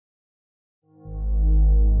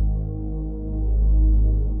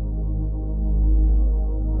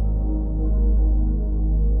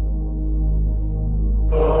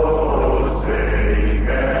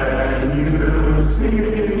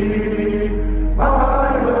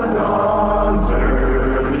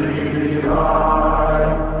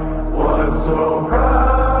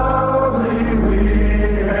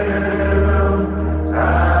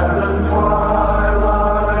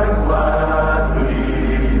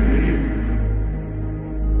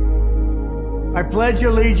pledge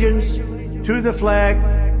allegiance to the flag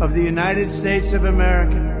of the United States of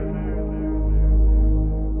America.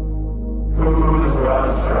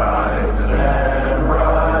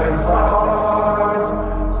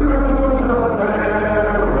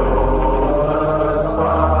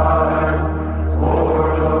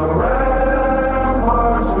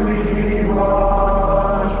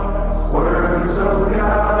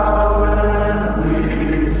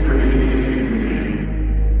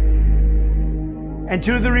 And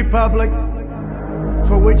to the republic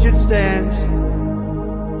for which it stands,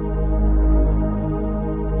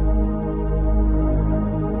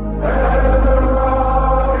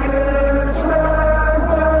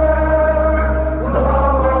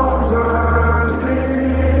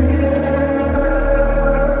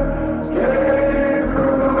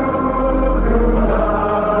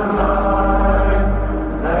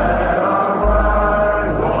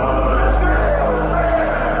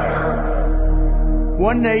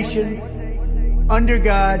 one nation, under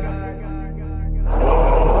God,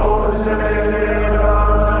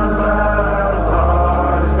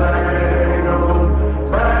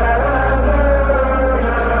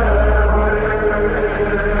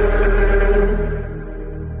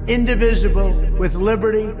 indivisible, with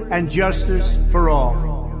liberty and justice for all.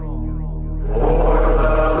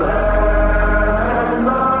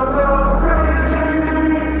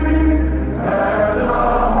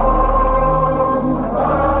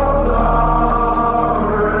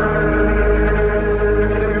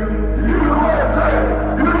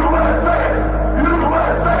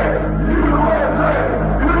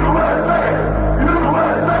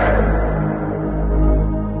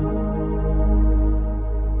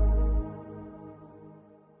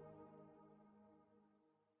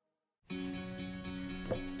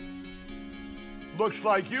 Looks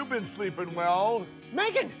like you've been sleeping well.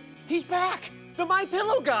 Megan, he's back. The My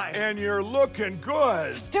Pillow guy. And you're looking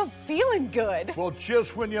good. Still feeling good. Well,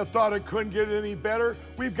 just when you thought it couldn't get any better,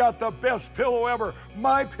 we've got the best pillow ever,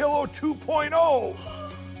 My Pillow 2.0.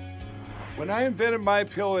 When I invented My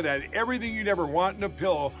Pillow, it had everything you'd ever want in a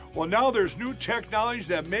pillow. Well, now there's new technology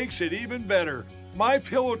that makes it even better. My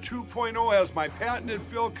Pillow 2.0 has my patented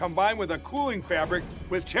fill combined with a cooling fabric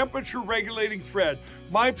with temperature-regulating thread.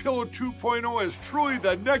 My Pillow 2.0 is truly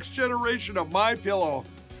the next generation of My Pillow.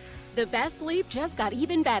 The best sleep just got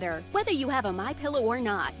even better. Whether you have a My Pillow or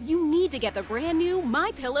not, you need to get the brand new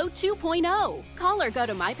My Pillow 2.0. Call or go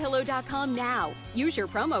to mypillow.com now. Use your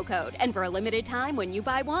promo code, and for a limited time when you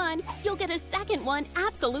buy one, you'll get a second one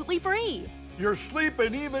absolutely free. You're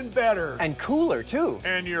sleeping even better. And cooler, too.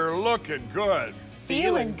 And you're looking good.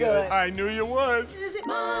 Feeling good. I knew you would. Visit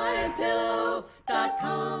mypillow.com.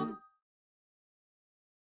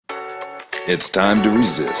 It's time to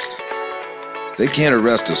resist. They can't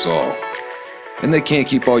arrest us all. And they can't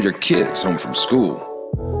keep all your kids home from school.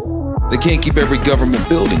 They can't keep every government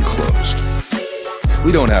building closed.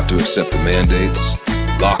 We don't have to accept the mandates,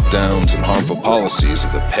 lockdowns, and harmful policies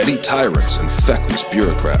of the petty tyrants and feckless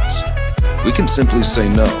bureaucrats. We can simply say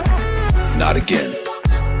no, not again.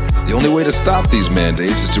 The only way to stop these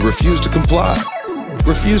mandates is to refuse to comply.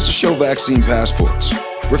 Refuse to show vaccine passports.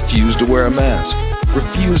 Refuse to wear a mask.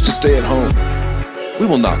 Refuse to stay at home. We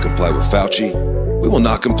will not comply with Fauci. We will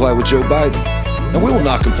not comply with Joe Biden. And we will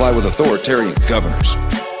not comply with authoritarian governors.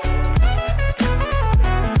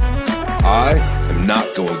 I am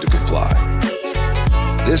not going to comply.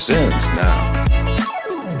 This ends now.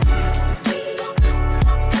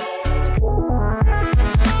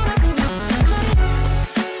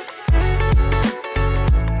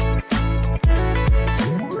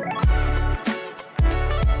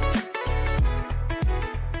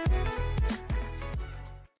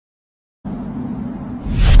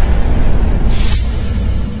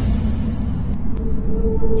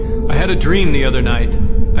 I had a dream the other night.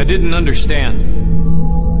 I didn't understand.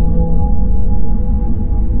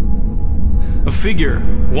 A figure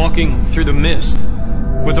walking through the mist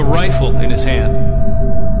with a rifle in his hand.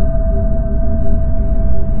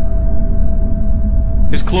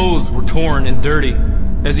 His clothes were torn and dirty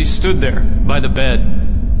as he stood there by the bed.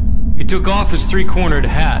 He took off his three-cornered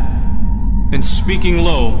hat and, speaking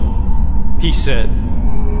low, he said,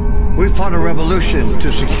 We fought a revolution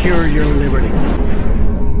to secure your liberty.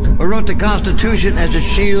 We wrote the Constitution as a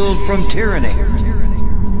shield from tyranny.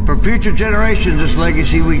 For future generations, this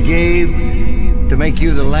legacy we gave to make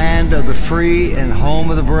you the land of the free and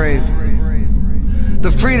home of the brave.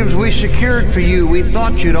 The freedoms we secured for you, we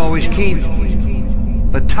thought you'd always keep.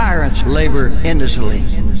 But tyrants labor endlessly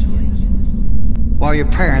while your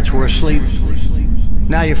parents were asleep.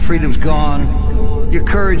 Now your freedom's gone. Your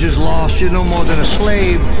courage is lost. You're no more than a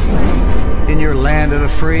slave in your land of the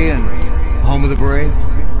free, and home of the brave.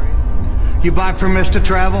 You buy permits to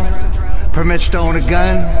travel, permits to own a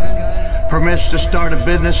gun, permits to start a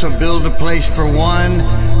business or build a place for one.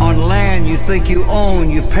 On land you think you own,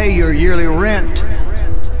 you pay your yearly rent.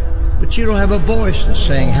 But you don't have a voice in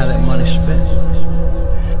saying how that money's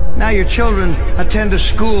spent. Now your children attend a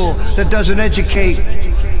school that doesn't educate,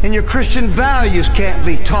 and your Christian values can't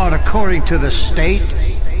be taught according to the state.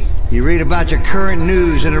 You read about your current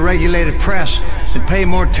news in a regulated press and pay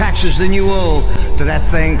more taxes than you owe to that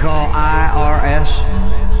thing called IRS.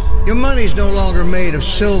 Your money's no longer made of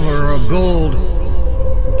silver or gold.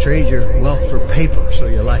 You trade your wealth for paper so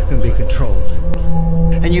your life can be controlled.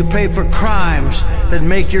 And you pay for crimes that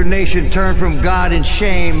make your nation turn from God in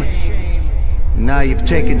shame. And now you've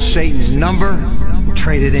taken Satan's number and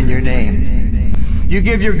traded in your name. You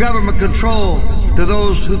give your government control to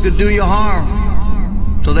those who could do you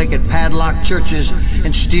harm, so they could padlock churches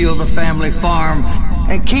and steal the family farm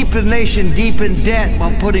and keep the nation deep in debt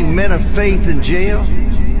while putting men of faith in jail,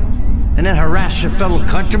 and then harass your fellow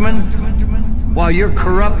countrymen while your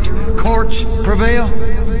corrupt courts prevail.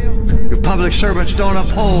 Your public servants don't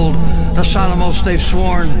uphold the solemn oaths they've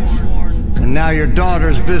sworn, and now your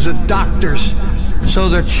daughters visit doctors so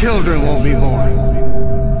their children won't be born.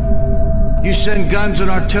 You send guns and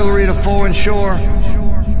artillery to foreign shore,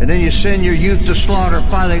 and then you send your youth to slaughter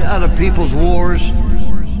fighting other people's wars.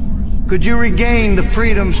 Could you regain the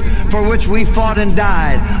freedoms for which we fought and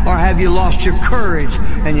died? Or have you lost your courage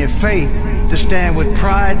and your faith to stand with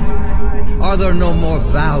pride? Are there no more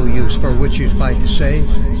values for which you fight to save?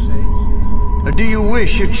 Or do you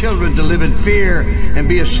wish your children to live in fear and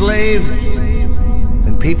be a slave?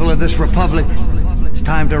 Then people of this republic, it's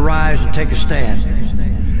time to rise and take a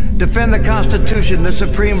stand. Defend the Constitution, the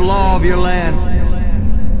supreme law of your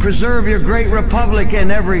land. Preserve your great republic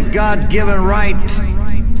and every God-given right.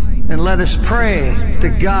 And let us pray to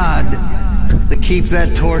God to keep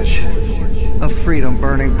that torch of freedom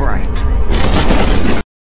burning bright.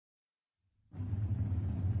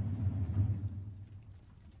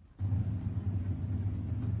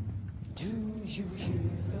 Do you hear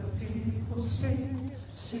the people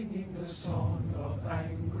singing the song of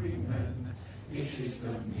angry men? It is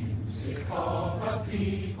the music of a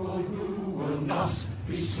people who will not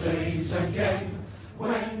be slaves again.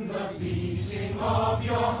 When the beating of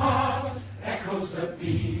your heart echoes the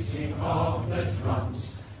beating of the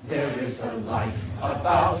drums, there is a life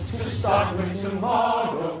about to start when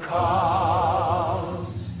tomorrow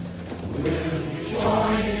comes. Will you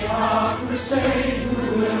join in our crusade?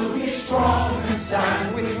 Who will be strong and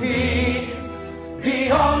stand with me?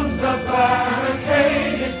 Beyond the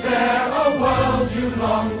barricade, is there a world you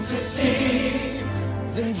long to see?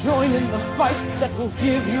 Then join in the fight that will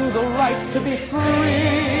give you the right to be free.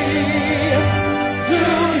 Do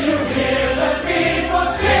you hear the people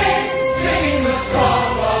singing the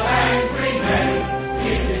song of angry men?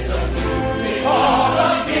 It is the music of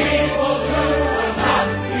a people who will not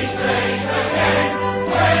be slaves again.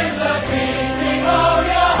 When the beating of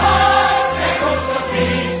your heart echoes the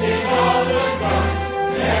beating of the drums,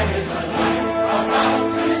 there is a light about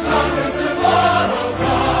to start when tomorrow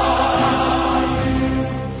comes.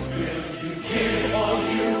 Will you give all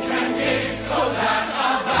you can give so that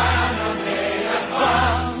our banner may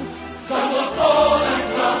advance? Some will fall and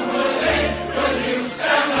some will live. Will you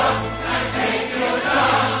stand up and take your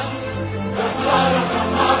chance? The blood of the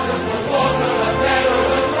martyrs will water the meadows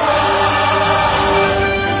of grass.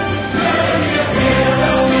 Will you hear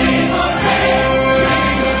the people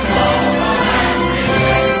sing the song of angry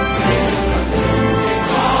men? It is the music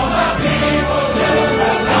of a people who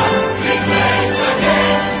will not be slaves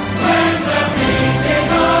again. When the beating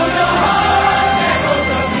of your heart echoes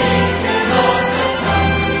the beating of the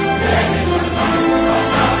drums, there is a light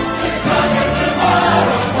about to start when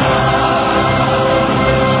tomorrow comes.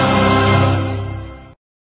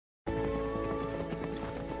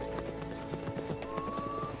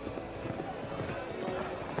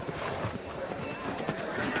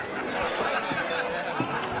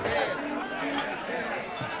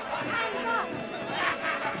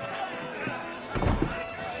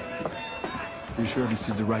 You sure this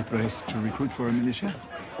is the right place to recruit for a militia?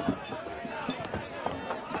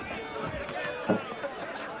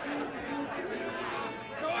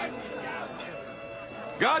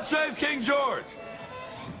 God save King George!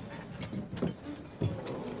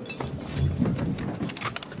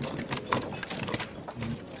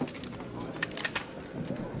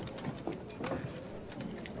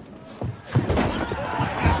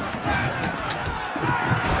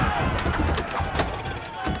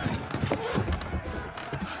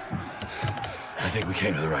 I think we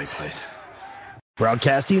came to the right place.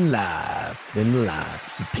 Broadcasting live in the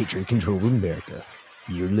lines of Patriot-controlled America.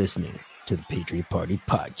 You're listening to the Patriot Party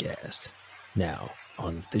Podcast. Now,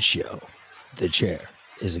 on the show, the chair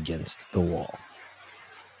is against the wall.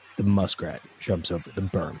 The muskrat jumps over the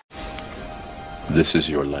berm. This is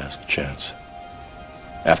your last chance.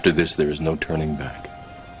 After this, there is no turning back.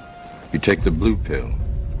 You take the blue pill.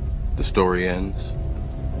 The story ends.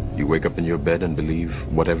 You wake up in your bed and believe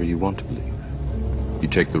whatever you want to believe. You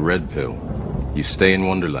take the red pill. You stay in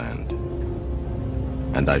Wonderland.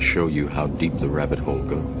 And I show you how deep the rabbit hole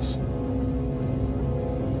goes.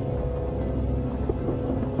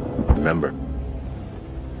 Remember,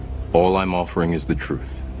 all I'm offering is the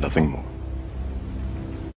truth, nothing more.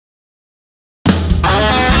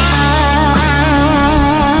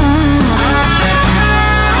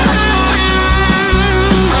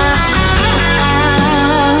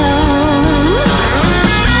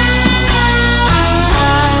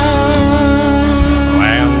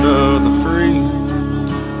 Land of the free,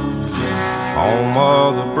 home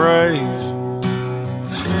of the brave.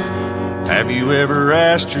 Have you ever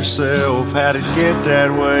asked yourself how to get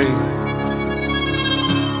that way?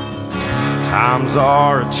 Times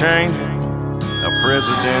are a-changing. El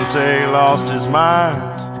Presidente lost his mind.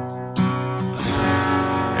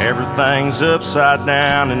 Everything's upside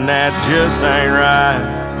down and that just ain't right.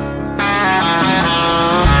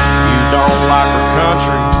 You don't like our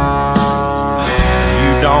country.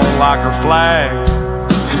 You don't like our flag.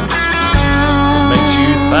 What makes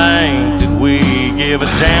you think that we give a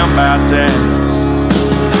damn about that?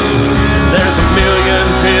 There's a million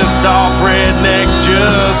pissed off rednecks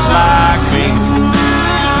just like me,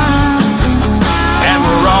 and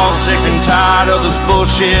we're all sick and tired of this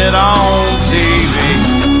bullshit on TV.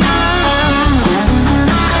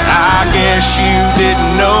 I guess you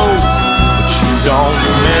didn't know, but you don't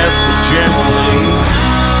mess with General Lee.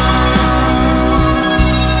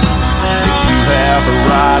 If you have a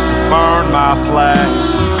right to burn my flag,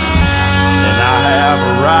 then I have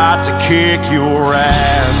a right to kick your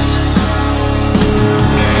ass.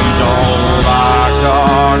 You don't like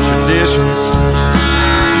our traditions.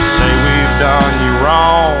 You say we've done you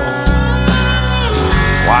wrong.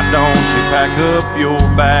 Why don't you pack up your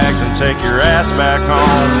bags and take your ass back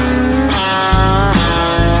home?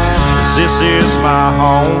 'Cause this is my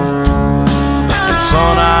home, and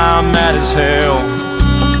son, I'm mad as hell.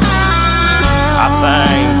 I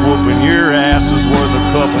think whooping your ass is worth a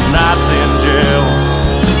couple nights in jail.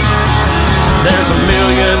 There's a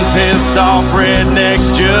million pissed off rednecks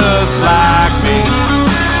just like me,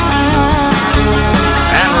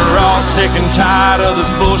 and we're all sick and tired of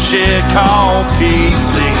this bullshit called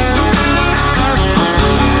PC.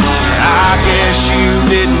 I guess you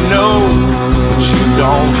didn't know, but you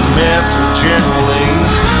don't mess with General Lee.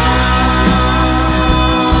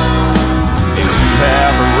 If you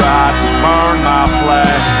have a right to burn my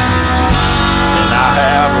flag, then I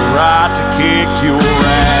have a right to kick your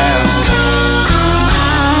ass.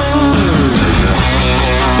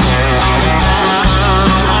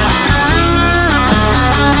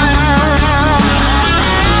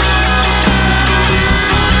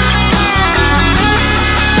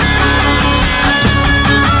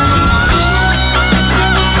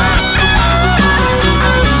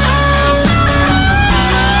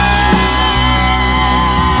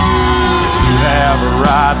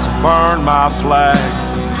 To burn my flag,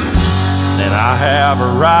 then I have a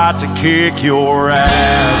right to kick your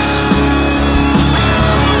ass.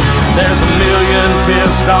 There's a million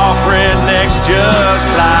pissed off rednecks just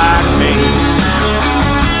like me,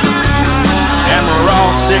 and we're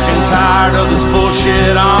all sick and tired of this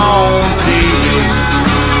bullshit on TV.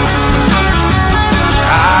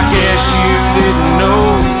 I guess you didn't know,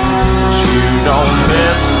 but you don't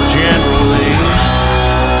mess with General Lee.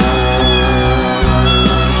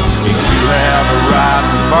 I have a right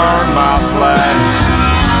to burn my flag,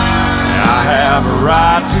 and I have a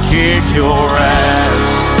right to kick your ass.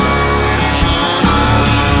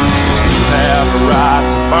 You have a right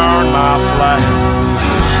to burn my flag,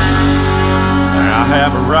 and I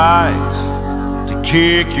have a right to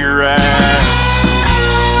kick your ass.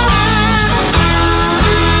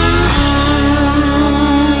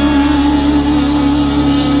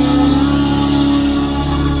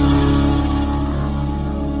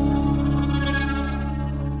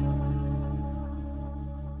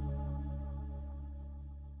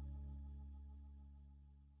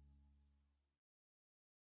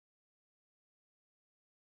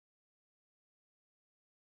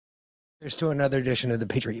 Here's to another edition of the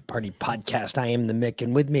Patriot Party Podcast. I am the Mick,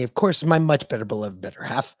 and with me, of course, is my much better beloved better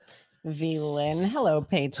half, V-Lynn. Hello,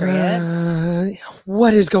 Patriots.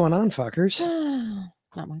 What is going on, fuckers?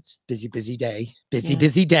 Not much. Busy day.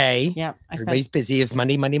 Busy day. Yeah. Everybody's busy. It's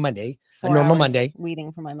Monday. A 4 normal hours Monday.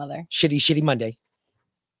 weeding for my mother. Shitty Monday.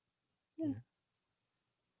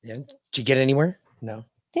 Yeah. Did you get anywhere? No.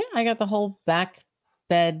 Yeah, I got the whole back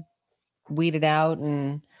bed weeded out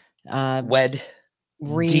and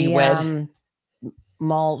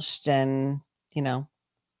mulched and,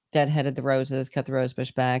 deadheaded the roses, cut the rose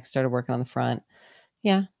bush back, started working on the front.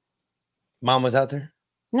 Yeah. Mom was out there?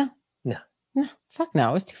 No. Fuck no.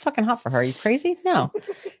 It was too fucking hot for her. Are you crazy? No.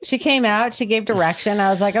 She came out. She gave direction. I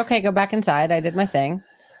was like, okay, go back inside. I did my thing.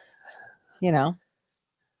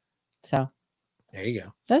 So. There you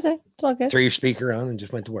go. That was it. It's all good. Threw your speaker on and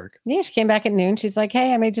just went to work. Yeah, she came back at noon. She's like,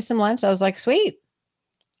 hey, I made you some lunch. I was like, sweet.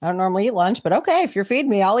 I don't normally eat lunch, but okay, if you're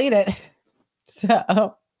feeding me, I'll eat it.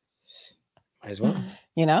 So. Might as well.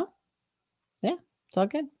 Yeah, it's all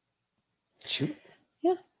good. Shoot.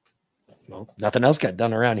 Yeah. Well, nothing else got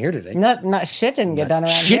done around here today. Not shit didn't get done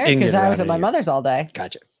around here because I was at my mother's all day.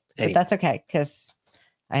 Gotcha. But that's okay because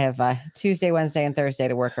I have Tuesday, Wednesday, and Thursday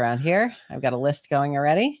to work around here. I've got a list going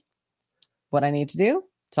already. What I need to do,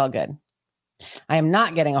 it's all good. I am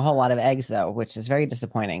not getting a whole lot of eggs though, which is very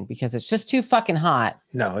disappointing because it's just too fucking hot.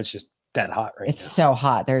 No, it's just that hot right now. It's so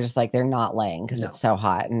hot. They're just like, they're not laying because it's so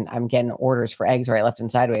hot. And I'm getting orders for eggs right, left,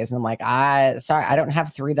 and sideways. And I'm like, sorry, I don't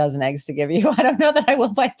have 3 dozen eggs to give you. I don't know that I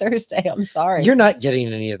will by Thursday. I'm sorry. You're not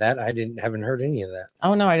getting any of that. Haven't heard any of that.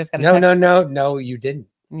 Oh no, I just got No, you didn't.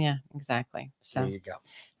 Yeah, exactly. So there you go.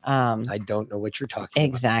 I don't know what you're talking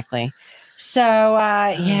about. Exactly. So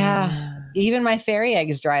yeah, even my fairy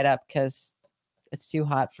eggs dried up because it's too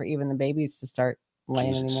hot for even the babies to start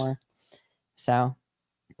laying anymore. So,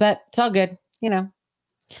 but it's all good,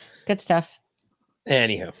 good stuff.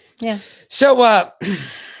 Anyhow. Yeah. So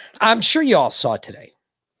I'm sure you all saw today.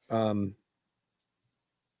 Or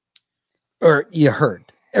you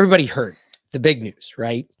heard. Everybody heard the big news,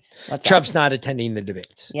 right? Trump's not attending the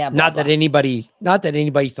debates. Yeah. Not that anybody thought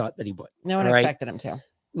that he would. No one expected him to.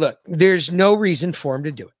 Look, there's no reason for him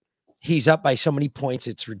to do it. He's up by so many points.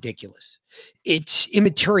 It's ridiculous. It's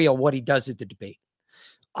immaterial what he does at the debate.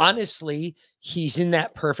 Honestly, he's in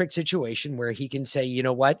that perfect situation where he can say, you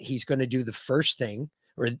know what? He's going to do the first thing,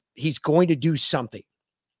 or he's going to do something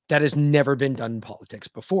that has never been done in politics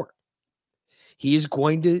before. He is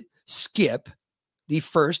going to skip the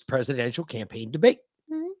first presidential campaign debate.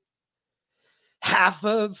 Mm-hmm. Half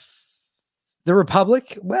of the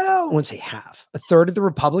Republic, well, I wouldn't say half. A third of the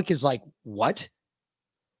Republic is like, what?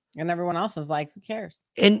 And everyone else is like, who cares?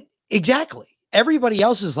 And exactly. Everybody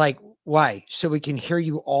else is like, why? So we can hear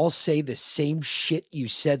you all say the same shit you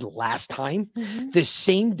said last time? Mm-hmm. The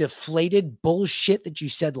same deflated bullshit that you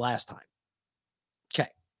said last time. Okay.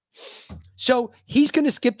 So he's going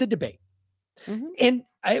to skip the debate. Mm-hmm. And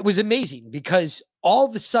it was amazing because all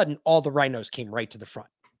of a sudden, all the rhinos came right to the front.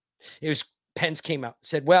 It was Pence came out and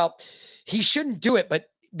said, well, he shouldn't do it, but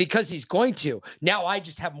because he's going to, now I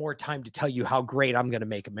just have more time to tell you how great I'm going to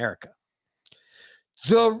make America.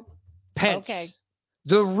 The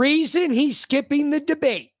reason he's skipping the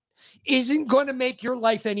debate isn't going to make your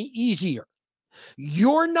life any easier.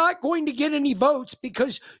 You're not going to get any votes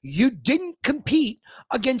because you didn't compete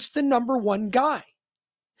against the number one guy.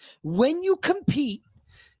 When you compete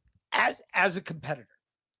as a competitor,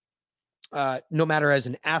 no matter as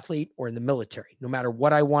an athlete or in the military, no matter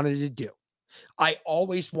what I wanted to do, I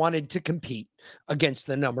always wanted to compete against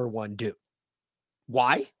the number one dude.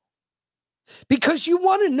 Why? Because you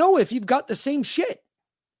want to know if you've got the same shit.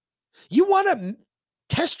 You want to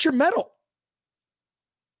test your mettle.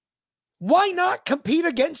 Why not compete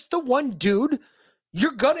against the one dude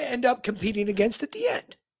you're going to end up competing against at the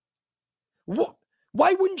end?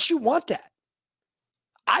 Why wouldn't you want that?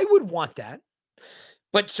 I would want that.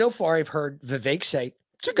 But so far, I've heard Vivek say,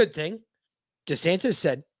 it's a good thing. DeSantis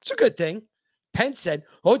said, it's a good thing. Pence said,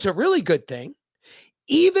 oh, it's a really good thing.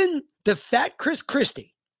 Even the fat Chris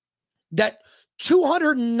Christie, that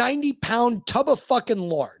 290-pound tub of fucking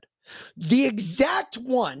lard, the exact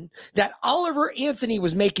one that Oliver Anthony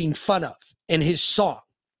was making fun of in his song,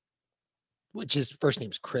 which his first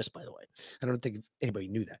name's Chris, by the way. I don't think anybody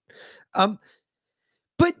knew that.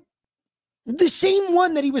 But the same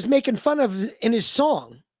one that he was making fun of in his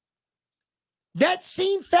song, that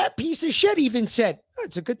same fat piece of shit even said, oh,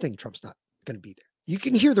 it's a good thing Trump's not going to be there. You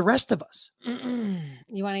can hear the rest of us.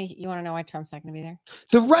 You want to know why Trump's not going to be there?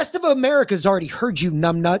 The rest of America's already heard you,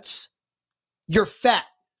 numbnuts. You're fat.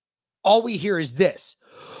 All we hear is this.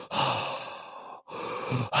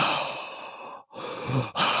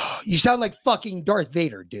 You sound like fucking Darth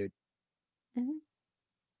Vader, dude. Mm-hmm.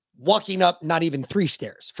 Walking up not even 3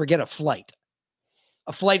 stairs. Forget a flight.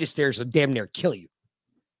 A flight of stairs will damn near kill you.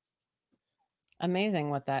 Amazing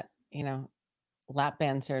what that, lap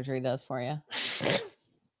band surgery does for you.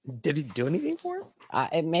 Did it do anything for him?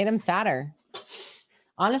 It made him fatter.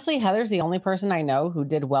 Honestly, Heather's the only person I know who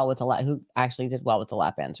actually did well with the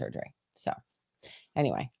lap band surgery. So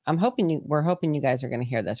anyway, we're hoping you guys are going to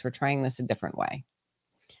hear this. We're trying this a different way.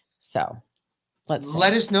 So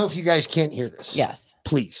let us know if you guys can't hear this. Yes.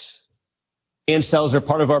 Please. And cells are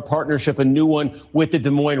part of our partnership, a new one with the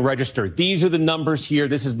Des Moines Register. These are the numbers here.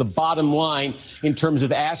 This is the bottom line in terms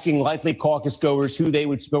of asking likely caucus goers who they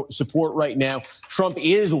would support right now. Trump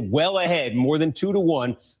is well ahead, more than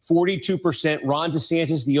 2-1, 42%. Ron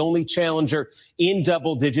DeSantis, the only challenger in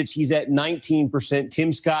double digits. He's at 19%.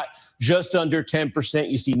 Tim Scott, just under 10%.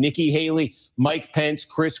 You see Nikki Haley, Mike Pence,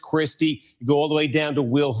 Chris Christie, you go all the way down to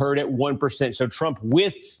Will Hurd at 1%. So Trump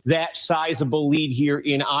with that sizable lead here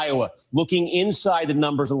in Iowa. Looking inside the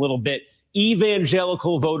numbers a little bit,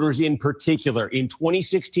 evangelical voters in particular. In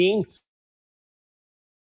 2016,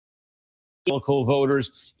 evangelical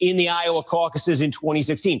voters in the Iowa caucuses in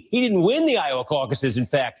 2016. He didn't win the Iowa caucuses, in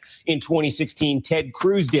fact, in 2016. Ted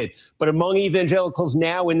Cruz did. But among evangelicals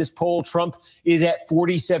now in this poll, Trump is at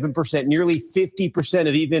 47%, nearly 50%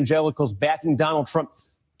 of evangelicals backing Donald Trump.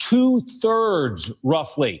 2/3,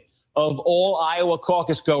 roughly, of all Iowa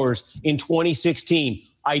caucus goers in 2016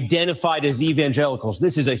 identified as evangelicals.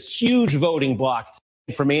 This is a huge voting block.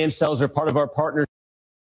 From Ann Selzer, part of our partner.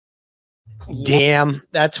 Damn,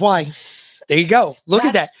 that's why. There you go. Look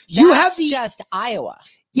at that. You have the just Iowa.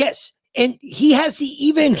 Yes, and he has the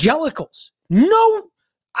evangelicals. No,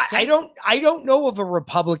 I don't know of a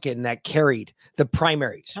Republican that carried the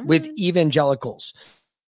primaries with evangelicals.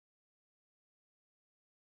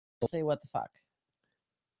 See what the fuck.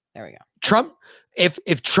 There we go. Trump,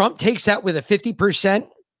 if Trump takes that with a 50%,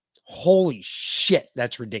 holy shit,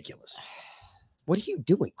 that's ridiculous. What are you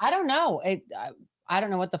doing? I don't know. I don't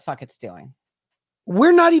know what the fuck it's doing.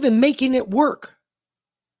 We're not even making it work.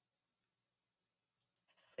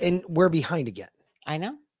 And we're behind again. I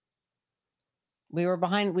know. We were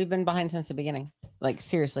behind. We've been behind since the beginning. Like,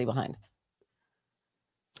 seriously behind.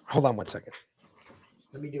 Hold on one second.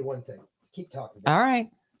 Let me do one thing. Keep talking. All right.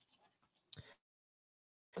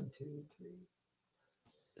 1, 2, 3.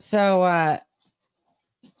 So,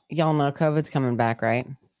 y'all know COVID's coming back, right?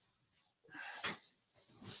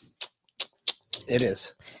 It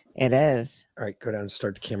is. It is. All right, go down and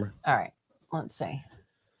start the camera. All right, let's see.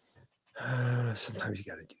 Sometimes you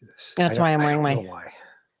got to do this. That's why I'm wearing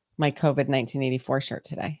my COVID COVID 1984 shirt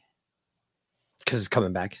today. Because it's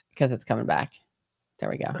coming back. Because it's coming back. There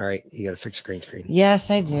we go. All right, you got to fix green screen. Yes,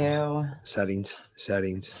 I do. Settings.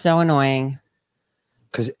 So annoying.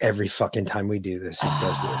 Because every fucking time we do this, it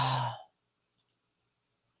does this.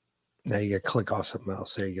 Now you got to click off something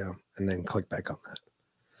else. There you go. And then click back on that.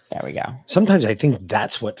 There we go. Sometimes I think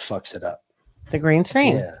that's what fucks it up. The green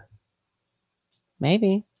screen. Yeah.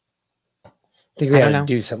 Maybe. I think we got to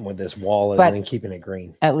do something with this wall and then keeping it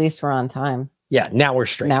green. At least we're on time. Yeah, now we're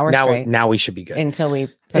straight. Now we're straight. Now we should be good. Until we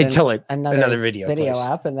put another video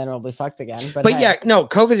up, and then we'll be fucked again. But hey. Yeah, no,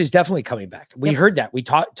 COVID is definitely coming back. We heard that. We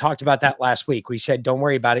talked about that last week. We said, don't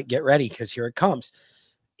worry about it. Get ready, because here it comes.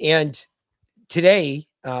 And today,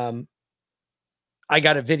 I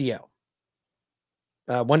got a video.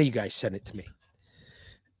 One of you guys sent it to me.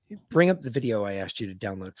 Bring up the video I asked you to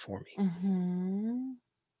download for me. Mm-hmm.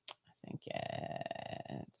 I think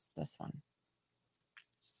it's this one.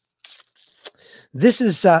 This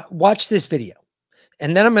is, watch this video.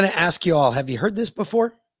 And then I'm going to ask you all, have you heard this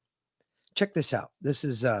before? Check this out. This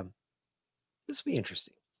will be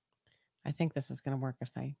interesting. I think this is going to work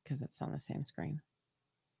because it's on the same screen.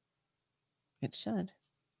 It should.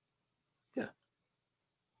 Yeah.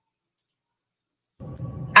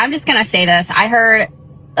 I'm just going to say this. I heard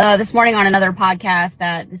this morning on another podcast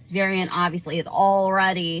that this variant obviously is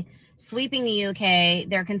already sweeping the UK.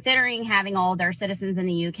 They're considering having all their citizens in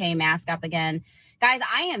the UK mask up again. Guys,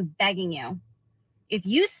 I am begging you. If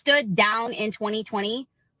you stood down in 2020,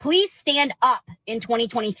 please stand up in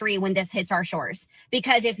 2023 when this hits our shores.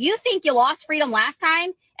 Because if you think you lost freedom last time,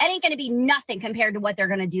 it ain't going to be nothing compared to what they're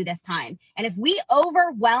going to do this time. And if we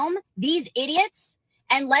overwhelm these idiots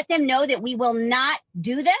and let them know that we will not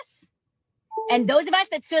do this, and those of us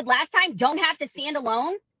that stood last time don't have to stand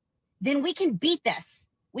alone, then we can beat this.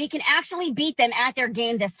 We can actually beat them at their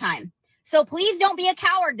game this time. So please don't be a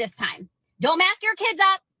coward this time. Don't mask your kids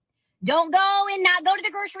up. Don't go and not go to the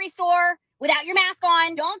grocery store without your mask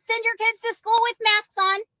on. Don't send your kids to school with masks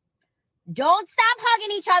on. Don't stop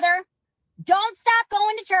hugging each other. Don't stop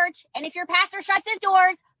going to church. And if your pastor shuts his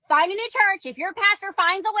doors, find a new church. If your pastor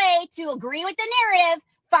finds a way to agree with the narrative,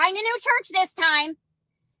 find a new church this time.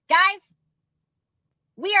 Guys,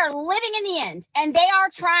 We are living in the end, and they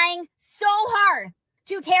are trying so hard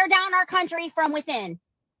to tear down our country from within.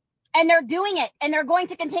 And they're doing it, and they're going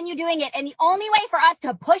to continue doing it. And the only way for us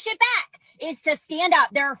to push it back is to stand up.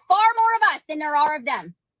 There are far more of us than there are of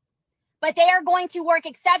them. But they are going to work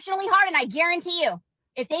exceptionally hard, and I guarantee you,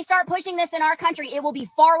 if they start pushing this in our country, it will be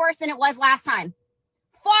far worse than it was last time.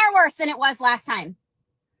 Far worse than it was last time.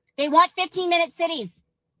 They want 15-minute cities.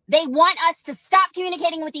 They want us to stop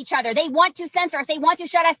communicating with each other. They want to censor us. They want to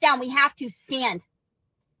shut us down. We have to stand.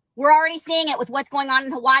 We're already seeing it with what's going on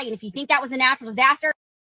in Hawaii. And if you think that was a natural disaster,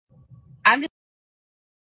 I'm just.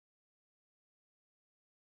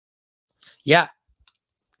 Yeah.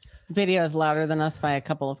 Video is louder than us by a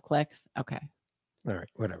couple of clicks. Okay. All right,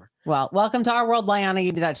 whatever. Well, welcome to our world, Liana.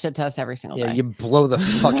 You do that shit to us every single day. Yeah, you blow the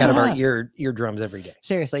fuck out of our eardrums every day.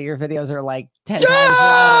 Seriously, your videos are like 10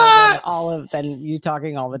 times louder than you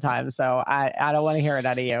talking all the time. So I don't want to hear it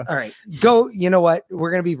out of you. All right, go. You know what?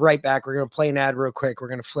 We're gonna be right back. We're gonna play an ad real quick. We're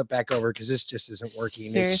gonna flip back over because this just isn't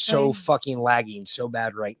working. Seriously? It's so fucking lagging so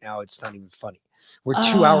bad right now. It's not even funny. We're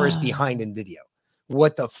 2 hours behind in video.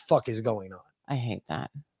 What the fuck is going on? I hate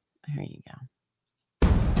that. Here you go.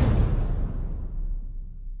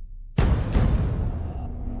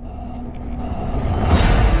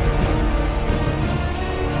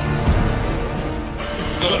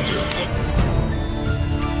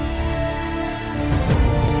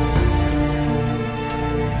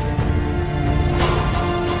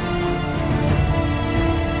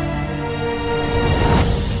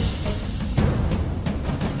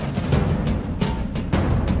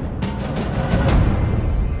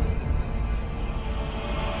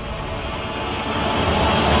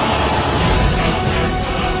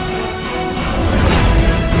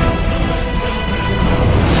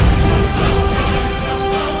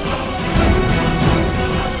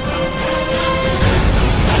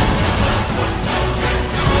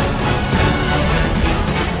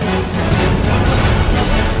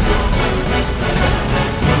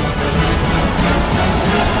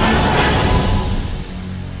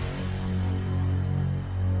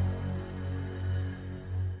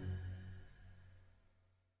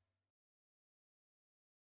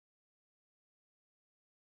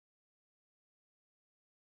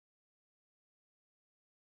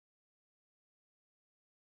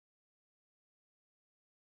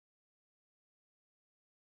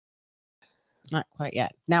 Not quite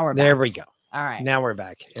yet. Now we're back. There we go. All right. Now we're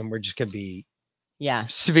back, and we're just gonna be Yeah.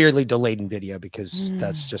 severely delayed in video because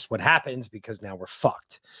that's just what happens because now we're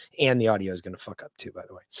fucked. And the audio is going to fuck up too, by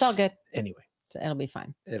the way. It's all good. Anyway. So it'll be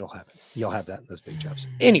fine. It'll happen. You'll have that in those big jobs.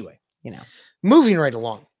 Anyway. You know. Moving right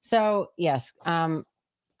along. So yes, I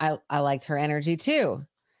liked her energy too.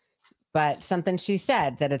 But something she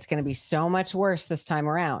said that it's going to be so much worse this time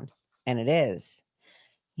around. And it is.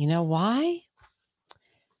 You know why?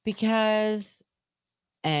 Because,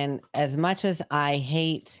 and as much as I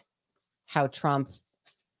hate how Trump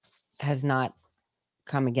has not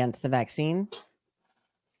come against the vaccine,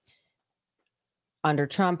 under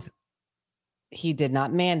Trump, he did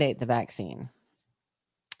not mandate the vaccine.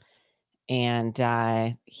 And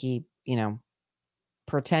he,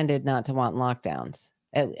 pretended not to want lockdowns.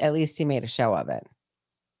 At least he made a show of it.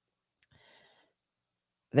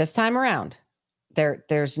 This time around,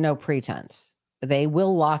 there's no pretense. They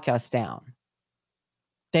will lock us down.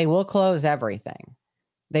 They will close everything.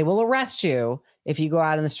 They will arrest you if you go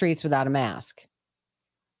out in the streets without a mask.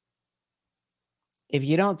 If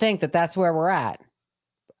you don't think that that's where we're at,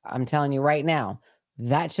 I'm telling you right now,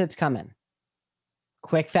 that shit's coming.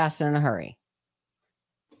 Quick, fast, and in a hurry.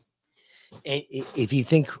 If you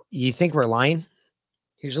think we're lying,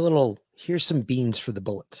 here's some beans for the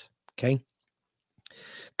bullets. Okay.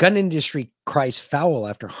 Gun industry cries foul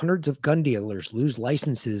after hundreds of gun dealers lose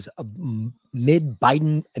licenses amid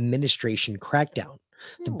Biden administration crackdown.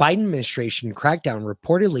 The Biden administration crackdown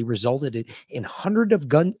reportedly resulted in hundreds of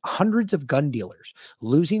gun dealers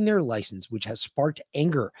losing their license, which has sparked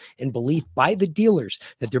anger and belief by the dealers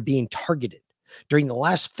that they're being targeted. During the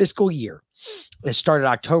last fiscal year, it started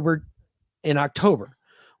in October,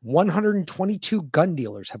 122 gun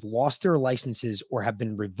dealers have lost their licenses or have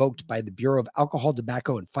been revoked by the Bureau of Alcohol,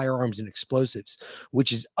 Tobacco, and Firearms and Explosives,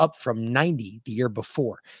 which is up from 90 the year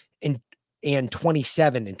before, and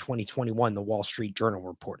 27 in 2021, the Wall Street Journal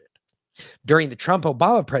reported. During the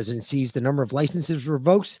Trump-Obama presidencies, the number of licenses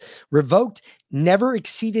revoked never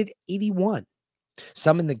exceeded 81.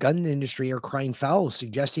 Some in the gun industry are crying foul,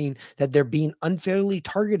 suggesting that they're being unfairly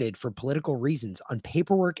targeted for political reasons on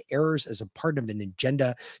paperwork errors as a part of an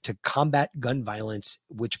agenda to combat gun violence,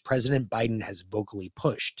 which President Biden has vocally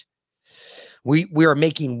pushed. We are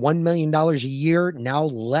making $1 million a year, now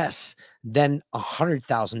less than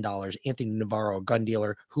 $100,000. Anthony Navarro, a gun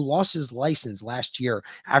dealer who lost his license last year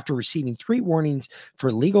after receiving 3 warnings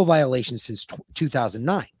for legal violations since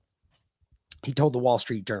 2009. He told the Wall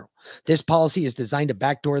Street Journal, this policy is designed to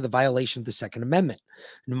backdoor the violation of the Second Amendment.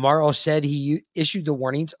 Navarro said he issued the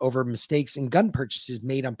warnings over mistakes in gun purchases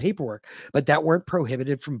made on paperwork, but that weren't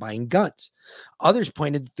prohibited from buying guns. Others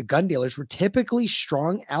pointed that the gun dealers were typically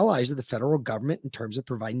strong allies of the federal government in terms of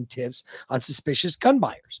providing tips on suspicious gun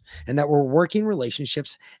buyers, and that were working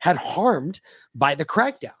relationships had harmed by the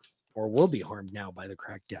crackdown, or will be harmed now by the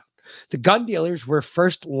crackdown. The gun dealers were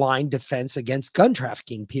first line defense against gun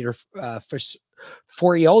trafficking. Peter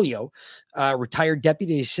Foriolio, retired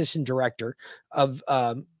deputy assistant director of,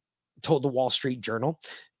 told the Wall Street Journal,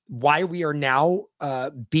 why we are now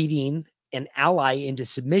beating an ally into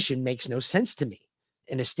submission makes no sense to me.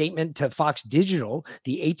 In a statement to Fox Digital,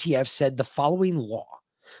 the ATF said the following law: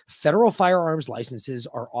 federal firearms licenses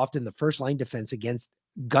are often the first line defense against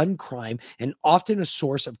gun crime and often a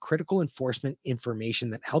source of critical enforcement information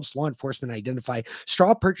that helps law enforcement identify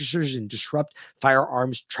straw purchasers and disrupt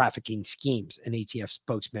firearms trafficking schemes. An ATF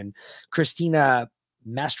spokesman, Christina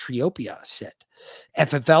Mastriopia, said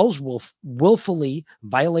FFLs will willfully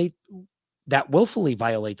violate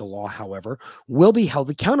the law, however, will be held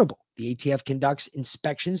accountable. The ATF conducts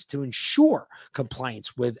inspections to ensure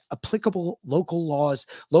compliance with applicable local laws,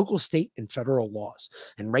 local, state, and federal laws,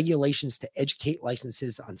 and regulations to educate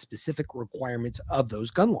licenses on specific requirements of those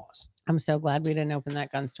gun laws. I'm so glad we didn't open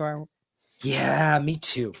that gun store. Yeah, me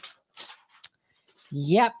too.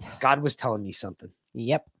 Yep. God was telling me something.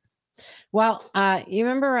 Yep. Well, you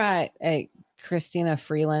remember Christina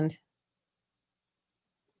Freeland?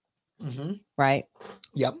 Mm-hmm. Right?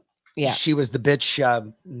 Yep. Yeah. She was the bitch,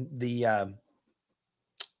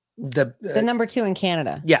 the number 2 in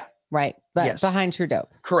Canada. Yeah. Right. But yes. Behind Trudeau.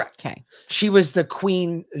 Correct. Okay. She was the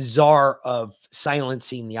queen czar of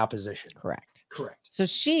silencing the opposition. Correct. Correct. So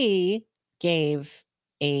she gave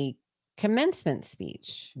a commencement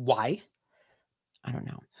speech. Why? I don't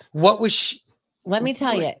know. What was she? Let me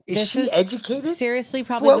tell you. Is she educated? Seriously,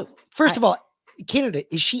 probably. Well, first of all, Canada,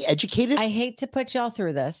 is she educated? I hate to put y'all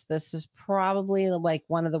through this. This was probably like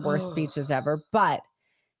one of the worst speeches ever, but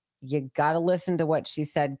you got to listen to what she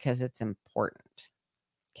said because it's important.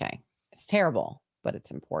 Okay. It's terrible, but it's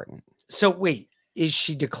important. So wait, is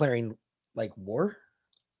she declaring like war?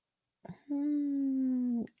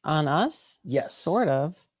 On us? Yes. Sort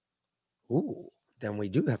of. Ooh, then we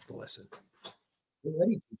do have to listen.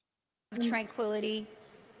 Tranquility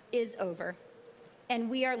is over, and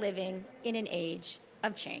we are living in an age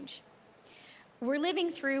of change. We're living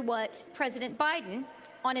through what President Biden,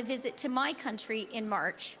 on a visit to my country in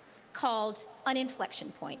March, called an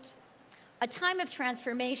inflection point, a time of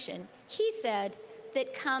transformation, he said,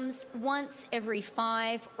 that comes once every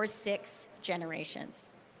 5 or 6 generations.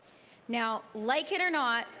 Now, like it or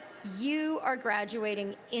not, you are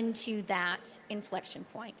graduating into that inflection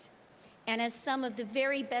point. And as some of the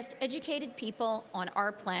very best educated people on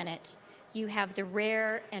our planet, you have the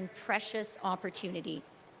rare and precious opportunity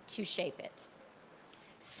to shape it.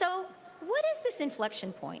 So, what is this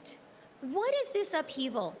inflection point? What is this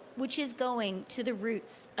upheaval which is going to the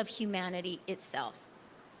roots of humanity itself?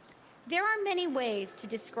 There are many ways to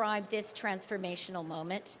describe this transformational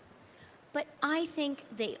moment, but I think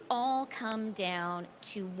they all come down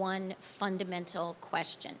to one fundamental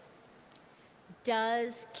question.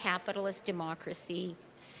 Does capitalist democracy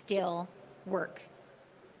still work?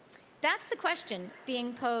 That's the question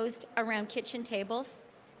being posed around kitchen tables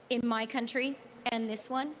in my country and this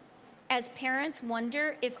one, as parents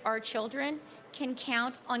wonder if our children can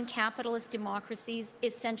count on capitalist democracy's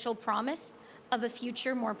essential promise of a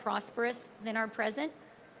future more prosperous than our present.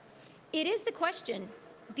 It is the question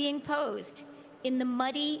being posed in the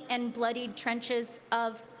muddy and bloodied trenches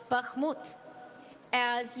of Bakhmut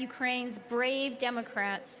as Ukraine's brave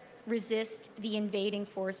Democrats resist the invading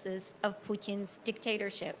forces of Putin's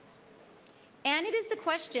dictatorship. And it is the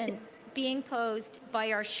question being posed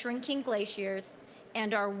by our shrinking glaciers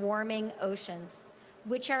and our warming oceans,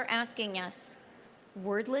 which are asking us,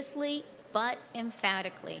 wordlessly but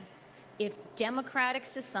emphatically, if democratic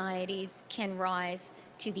societies can rise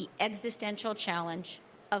to the existential challenge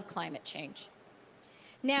of climate change.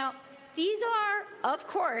 Now, these are, of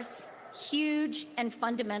course, huge and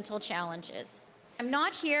fundamental challenges. I'm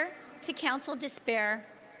not here to counsel despair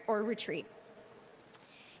or retreat.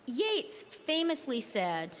 Yeats famously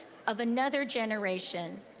said of another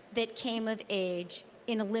generation that came of age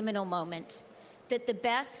in a liminal moment that the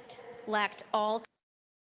best lacked all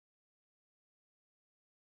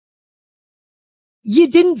You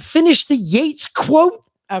didn't finish the Yates quote?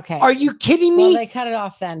 Okay. Are you kidding me? Well, they cut it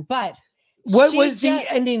off then, but what was the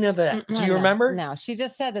ending of that? Do you remember? No, she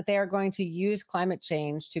just said that they are going to use climate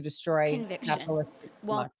change to destroy Conviction. capitalistic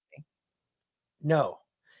Well, democracy. No.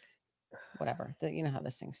 Whatever. You know how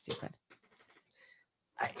this thing's stupid.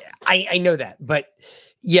 I know that, but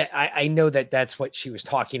yeah, I know that that's what she was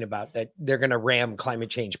talking about, that they're going to ram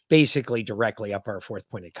climate change basically directly up our fourth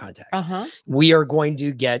point of contact. We are going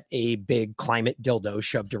to get a big climate dildo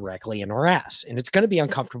shoved directly in our ass, and it's going to be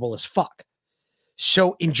uncomfortable as fuck.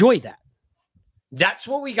 So enjoy that. That's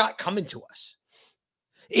what we got coming to us.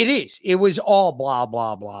 It is. It was all blah,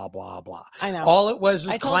 blah, blah, blah, blah. I know. All it was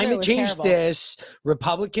I told you climate it was change terrible. this,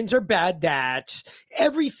 Republicans are bad that,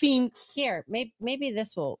 everything. Here, maybe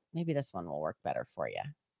this one will work better for you.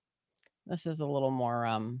 This is a little more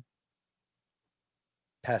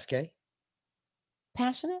Pasquet?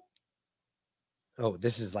 passionate. Oh,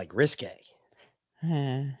 this is like risque.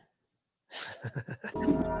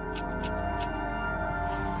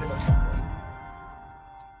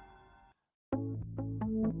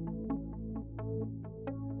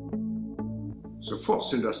 The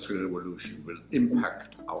fourth industrial revolution will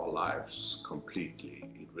impact our lives completely.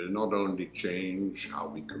 It will not only change how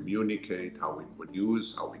we communicate, how we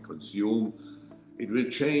produce, how we consume, it will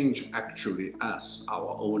change actually us,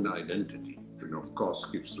 our own identity, and of course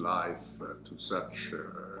gives life to such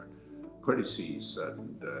policies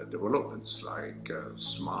and developments like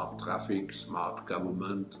smart traffic, smart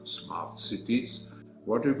government, smart cities.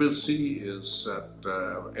 What we will see is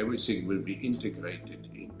that everything will be integrated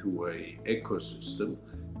into an ecosystem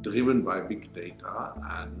driven by big data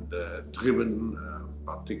and driven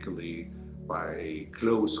particularly by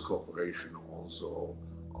close cooperation also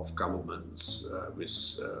of governments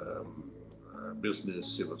with business,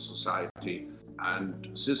 civil society.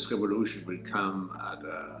 And this revolution will come at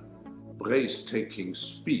a breathtaking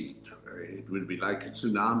speed. It will be like a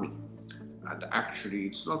tsunami. And actually,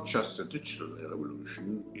 it's not just a digital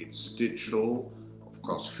revolution, it's digital, of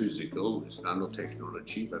course physical, with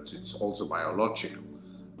nanotechnology, but it's also biological.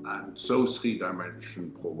 And so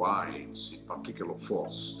 3D provides a particular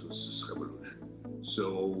force to this revolution.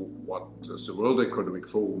 So what the World Economic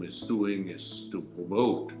Forum is doing is to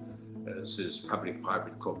promote this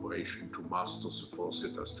public-private cooperation to master the fourth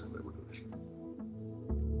industrial revolution.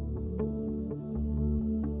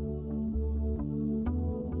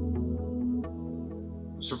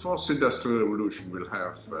 The fourth industrial revolution will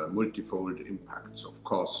have multifold impacts. Of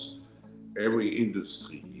course, every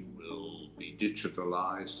industry will be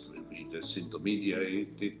digitalized, will be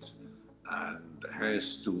disintermediated, and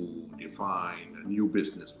has to define a new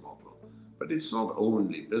business model. But it's not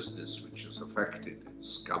only business which is affected,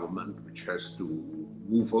 it's government which has to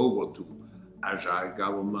move over to agile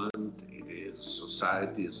government. It is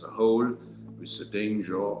society as a whole, with the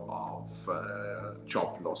danger of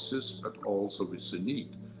job losses, but also with the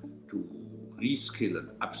need to reskill and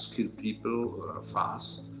upskill people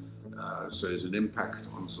fast. So there's an impact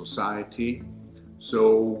on society.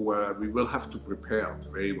 So we will have to prepare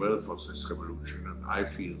very well for this revolution. And I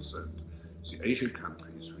feel that the Asian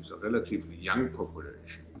countries with a relatively young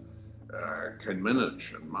population can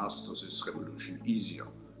manage and master this revolution easier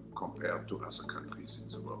compared to other countries in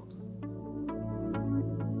the world.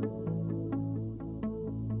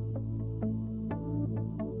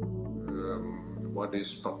 What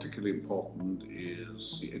is particularly important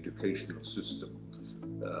is the educational system.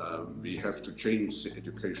 We have to change the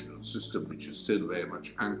educational system, which is still very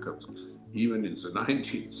much anchored. Even in the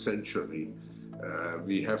 19th century,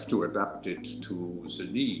 we have to adapt it to the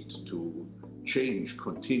need to change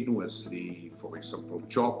continuously, for example,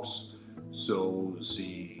 jobs. So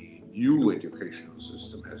the new educational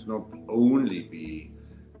system has not only been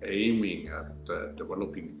aiming at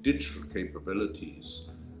developing digital capabilities,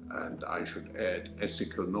 and I should add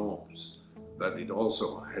ethical norms, that it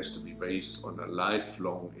also has to be based on a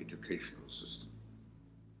lifelong educational system.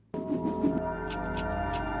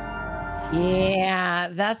 Yeah,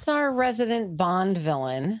 that's our resident Bond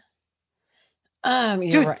villain.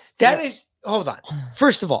 Dude, right. that is, hold on.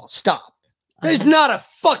 First of all, stop. There's not a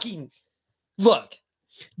fucking, look,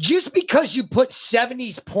 just because you put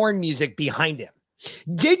 70s porn music behind him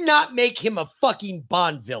did not make him a fucking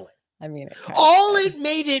Bond villain. I mean, all it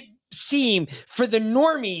made it seem for the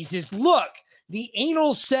normies is, look, the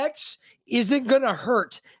anal sex isn't going to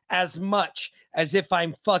hurt as much as if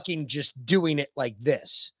I'm fucking just doing it like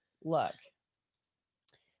this. Look,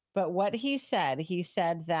 but what he said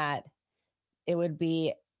that it would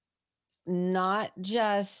be not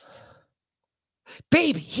just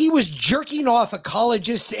Babe, he was jerking off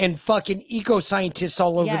ecologists and fucking eco-scientists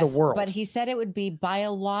all over the world. But he said it would be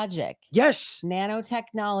biologic. Yes.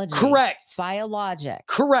 Nanotechnology. Correct. Biologic.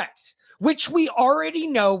 Correct. Which we already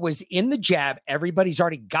know was in the jab. Everybody's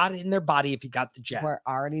already got it in their body if you got the jab. We're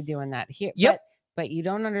already doing that here. Yep. But you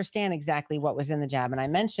don't understand exactly what was in the jab. And I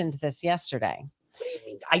mentioned this yesterday. What do you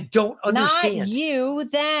mean? I don't understand. Not you,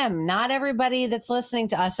 them. Not everybody that's listening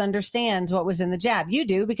to us understands what was in the jab. You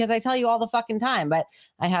do, because I tell you all the fucking time, but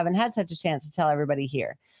I haven't had such a chance to tell everybody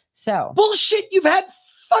here. So bullshit. You've had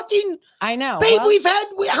fucking. I know. Babe,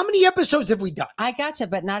 well, how many episodes have we done? I gotcha,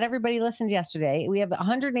 but not everybody listened yesterday. We have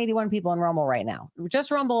 181 people in Rumble right now.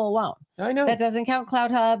 Just Rumble alone. I know. That doesn't count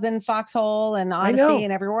Cloud Hub and Foxhole and Odyssey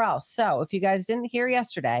and everywhere else. So if you guys didn't hear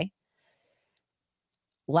yesterday,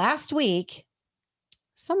 last week,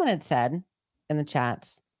 someone had said in the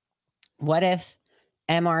chats, what if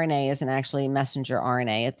mRNA isn't actually messenger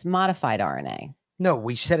RNA? It's modified RNA. No,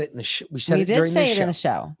 we said it in the show. We said We it did during say the it show. in the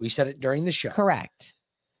show. We said it during the show. Correct.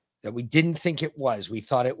 That we didn't think it was. We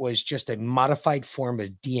thought it was just a modified form of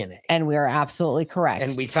DNA. And we are absolutely correct.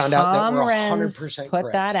 And we found out that we're 100% put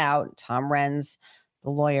correct. that out. Tom Renz,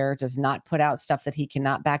 the lawyer, does not put out stuff that he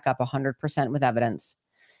cannot back up 100% with evidence.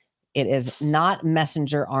 It is not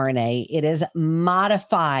messenger RNA. It is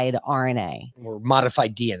modified RNA. Or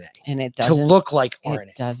modified DNA. And it to doesn't look like RNA.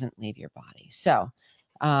 It doesn't leave your body. So,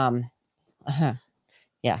 yeah,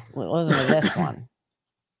 listen to this one.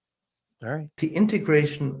 All right. The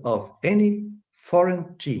integration of any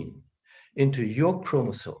foreign gene into your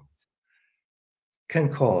chromosome can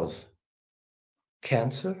cause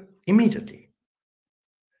cancer immediately,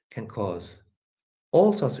 can cause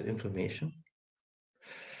all sorts of inflammation,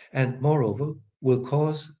 and moreover, will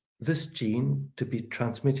cause this gene to be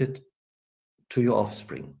transmitted to your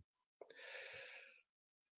offspring.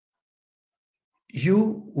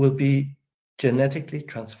 You will be genetically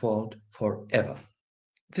transformed forever.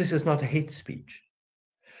 This is not a hate speech.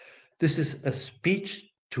 This is a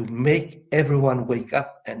speech to make everyone wake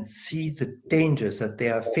up and see the dangers that they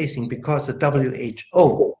are facing, because the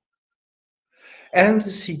WHO and the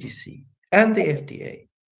CDC and the FDA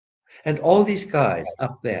and all these guys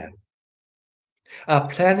up there are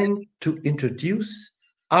planning to introduce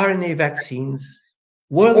RNA vaccines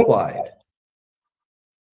worldwide,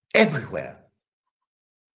 everywhere.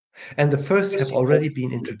 And the first have already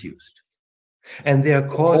been introduced. And they are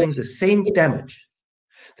causing the same damage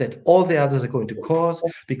that all the others are going to cause,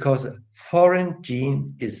 because a foreign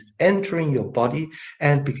gene is entering your body,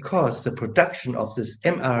 and because the production of this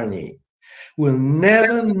mRNA will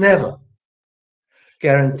never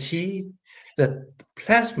guarantee that the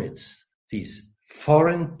plasmids, these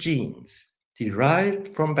foreign genes derived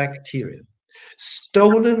from bacteria,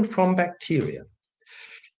 stolen from bacteria,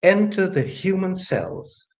 enter the human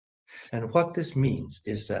cells. And what this means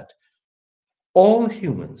is that all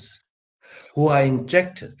humans who are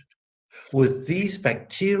injected with these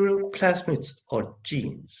bacterial plasmids or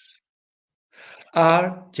genes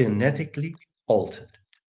are genetically altered.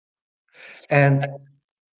 And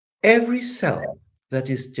every cell that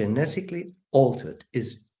is genetically altered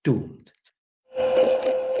is doomed.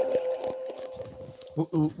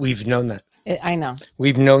 We've known that. I know.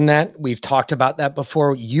 We've known that. We've talked about that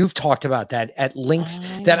before. You've talked about that at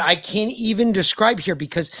length that I can't even describe here,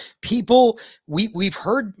 because people, we've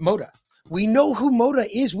heard Moda. We know who Moda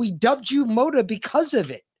is. We dubbed you Moda because of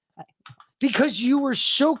it. Because you were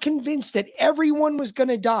so convinced that everyone was going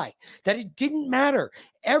to die, that it didn't matter.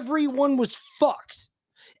 Everyone was fucked.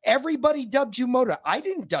 Everybody dubbed you Moda. I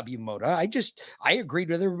didn't dub you Moda. I agreed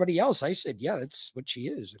with everybody else. I said, yeah, that's what she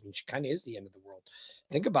is. I mean, she kind of is the end of the world.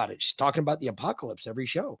 Think about it. She's talking about the apocalypse every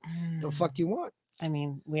show. The fuck do you want? I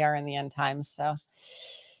mean, we are in the end times. So,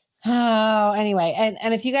 anyway.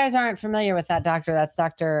 And if you guys aren't familiar with that doctor, that's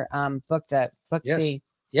Dr. Bookta. Yes.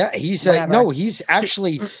 Yeah, he's he's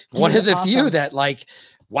actually one of the few that, like,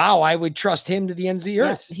 wow, I would trust him to the ends of the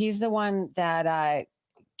earth. He's the one that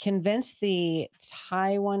convinced the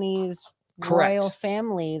Taiwanese royal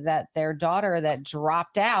family that their daughter that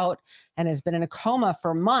dropped out and has been in a coma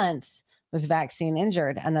for months was vaccine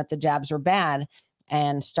injured, and that the jabs were bad,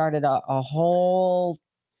 and started a whole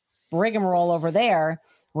rigmarole over there,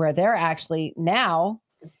 where they're actually now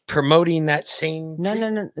promoting that same.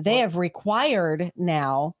 No. They have required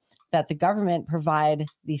now that the government provide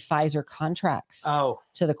the Pfizer contracts to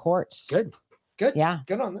the courts. Good. Yeah.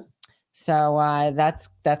 Good on that. So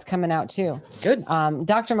that's coming out too. Good.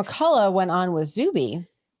 Dr. McCullough went on with Zuby.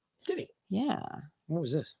 Did he? Yeah. What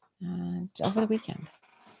was this? Over the weekend.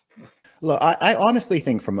 Look, I honestly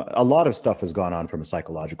think from a lot of stuff has gone on from a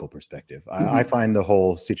psychological perspective. I find the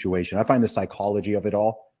whole situation, I find the psychology of it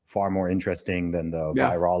all far more interesting than the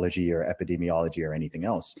Yeah. virology or epidemiology or anything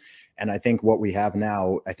else. And I think what we have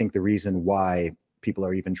now, I think the reason why people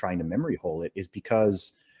are even trying to memory hole it is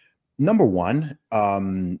because, number one,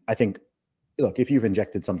 I think, look, if you've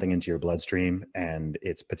injected something into your bloodstream and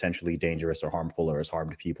it's potentially dangerous or harmful or has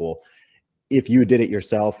harmed people, if you did it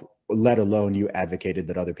yourself, let alone you advocated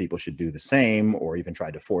that other people should do the same or even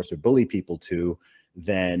tried to force or bully people to,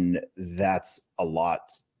 then that's a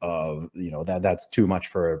lot of, that's too much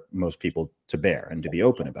for most people to bear and to be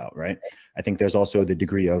open about, right? I think there's also the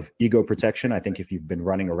degree of ego protection. I think if you've been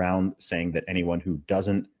running around saying that anyone who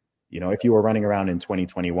doesn't, if you were running around in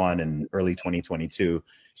 2021 and early 2022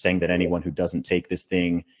 saying that anyone who doesn't take this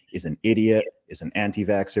thing is an idiot, is an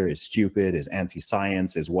anti-vaxxer, is stupid, is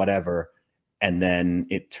anti-science, is whatever, and then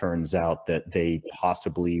it turns out that they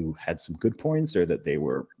possibly had some good points or that they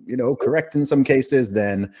were, correct in some cases,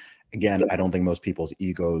 then again, I don't think most people's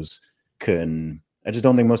egos can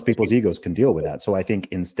deal with that. So I think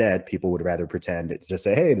instead people would rather pretend it's just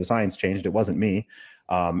say, hey, the science changed, it wasn't me.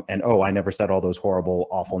 And I never said all those horrible,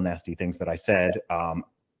 awful, nasty things that I said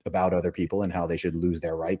about other people and how they should lose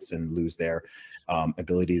their rights and lose their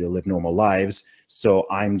ability to live normal lives. So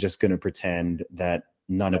I'm just going to pretend that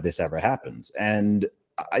none of this ever happens. And,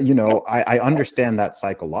 I understand that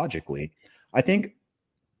psychologically. I think.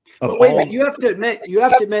 But wait a minute, you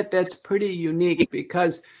have to admit that's pretty unique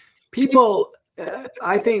because people,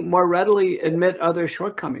 I think, more readily admit other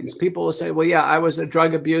shortcomings. People will say, well, yeah, I was a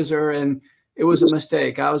drug abuser and it was a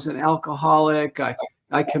mistake. I was an alcoholic.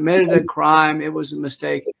 I committed a crime. It was a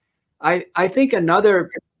mistake. I think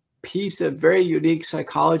another piece of very unique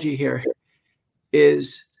psychology here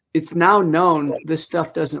is it's now known this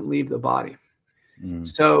stuff doesn't leave the body.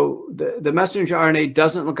 So the messenger RNA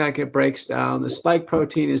doesn't look like it breaks down. The spike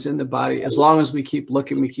protein is in the body. As long as we keep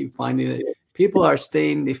looking, we keep finding it. People are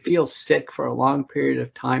staying, they feel sick for a long period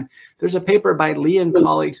of time. There's a paper by Lee and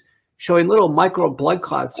colleagues showing little micro blood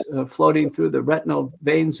clots floating through the retinal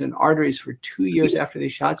veins and arteries for 2 years after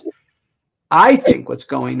these shots. I think what's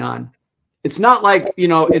going on, it's not like,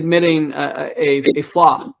 admitting a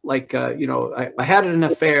flaw, like, I had an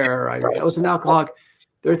affair, I was an alcoholic.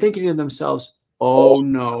 They're thinking to themselves, oh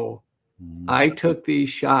no, I took these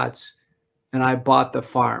shots and I bought the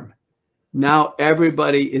farm. Now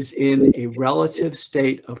everybody is in a relative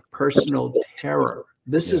state of personal terror.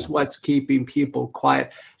 This is what's keeping people quiet.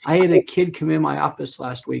 I had a kid come in my office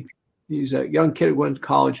last week. He's a young kid who went to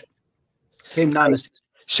college, came down to.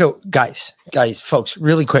 So guys, folks,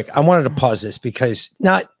 really quick. I wanted to pause this because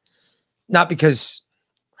not because,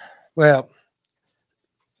 well.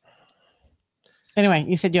 Anyway,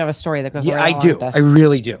 you said you have a story that goes. Yeah, right I do. With this. I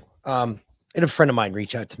really do. And a friend of mine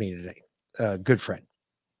reached out to me today. A good friend.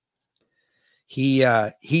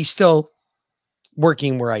 He's still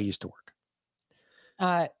working where I used to work.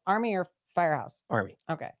 Army or firehouse? Army.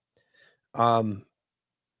 Okay.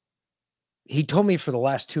 He told me for the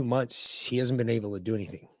last 2 months he hasn't been able to do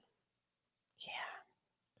anything.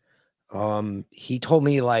 Yeah. He told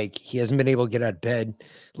me like he hasn't been able to get out of bed.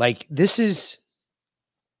 Like this is.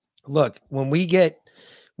 Look, when you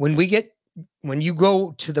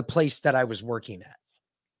go to the place that I was working at,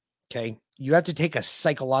 okay, you have to take a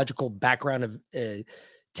psychological background of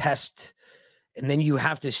test, and then you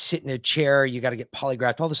have to sit in a chair. You got to get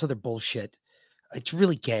polygraphed, all this other bullshit. It's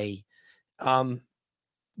really gay.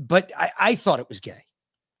 But I thought it was gay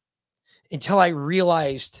until I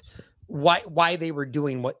realized why they were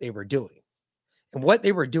doing what they were doing. And what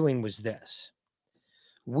they were doing was this.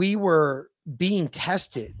 We were being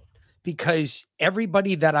tested because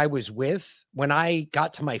everybody that I was with, when I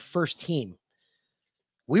got to my first team,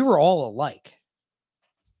 we were all alike.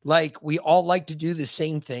 Like we all liked to do the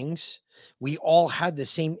same things. We all had the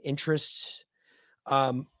same interests.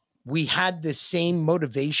 We had the same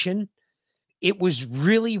motivation. It was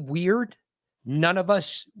really weird. None of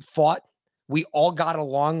us fought. We all got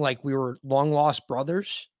along like we were long lost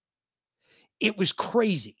brothers. It was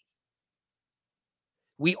crazy.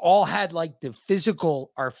 We all had like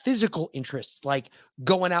our physical interests, like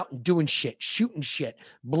going out and doing shit, shooting shit,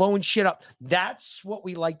 blowing shit up. That's what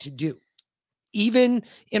we like to do. Even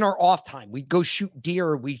in our off time, we'd go shoot deer,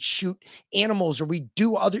 or we'd shoot animals, or we'd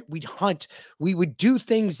hunt. We would do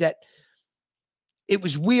things that it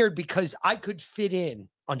was weird because I could fit in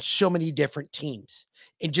on so many different teams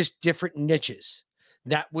in just different niches.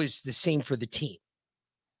 That was the same for the team.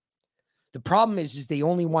 The problem is they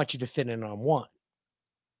only want you to fit in on one.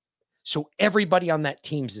 So everybody on that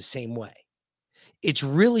team's the same way. It's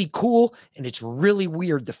really cool and it's really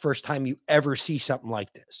weird the first time you ever see something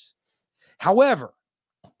like this. However,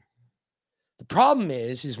 the problem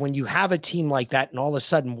is when you have a team like that and all of a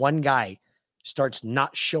sudden one guy starts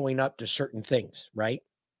not showing up to certain things, right?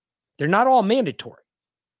 They're not all mandatory.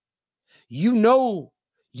 You know,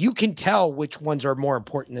 you can tell which ones are more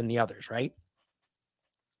important than the others, right?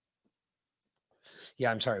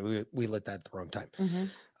 Yeah, I'm sorry. We lit that at the wrong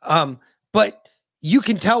time. But you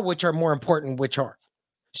can tell which are more important, which aren't.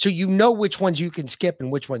 So you know which ones you can skip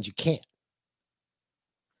and which ones you can't.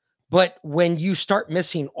 But when you start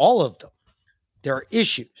missing all of them, there are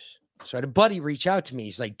issues. So I had a buddy reach out to me.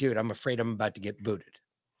 He's like, dude, I'm afraid I'm about to get booted.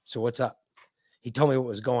 So what's up? He told me what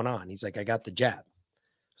was going on. He's like, I got the jab. I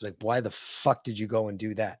was like, why the fuck did you go and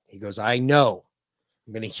do that? He goes, I know.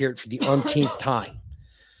 I'm going to hear it for the umpteenth time.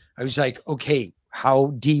 I was like, okay,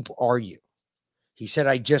 how deep are you? He said,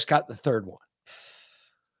 I just got the third one.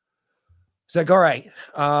 It's like, all right,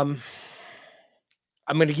 I'm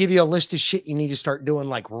going to give you a list of shit you need to start doing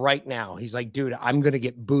like right now. He's like, dude, I'm going to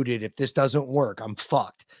get booted. If this doesn't work, I'm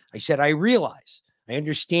fucked. I said, I realize, I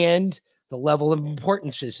understand the level of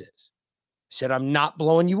importance this is. I said, I'm not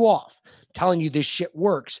blowing you off, I'm telling you this shit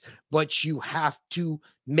works, but you have to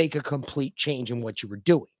make a complete change in what you were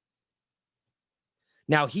doing.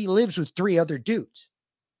 Now he lives with 3 other dudes.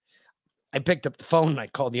 I picked up the phone and I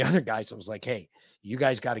called the other guys. I was like, hey, you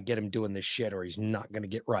guys got to get him doing this shit or he's not going to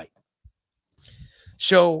get right.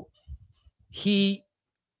 So the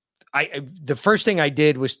first thing I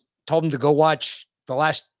did was told him to go watch the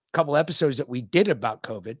last couple episodes that we did about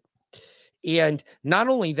COVID. And not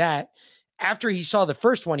only that, after he saw the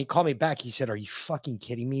first one, he called me back. He said, are you fucking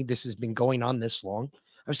kidding me? This has been going on this long.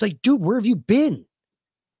 I was like, dude, where have you been?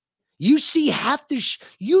 You see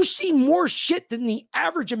you see more shit than the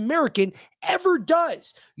average American ever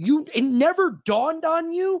does. It never dawned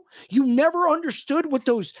on you. You never understood what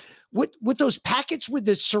those packets with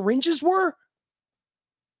the syringes were.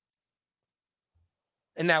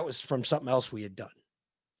 And that was from something else we had done.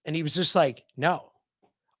 And he was just like, no.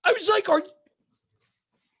 I was like,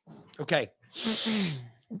 okay.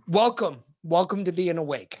 Welcome to being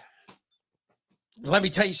awake. Let me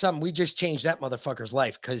tell you something. We just changed that motherfucker's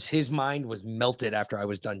life because his mind was melted after I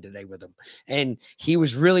was done today with him. And he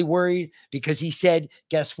was really worried because he said,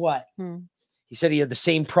 guess what? He said he had the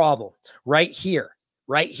same problem right here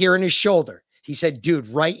in his shoulder. He said, dude,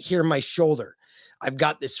 right here in my shoulder, I've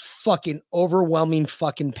got this fucking overwhelming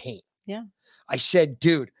fucking pain. Yeah. I said,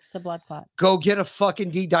 dude, it's a blood clot. Go get a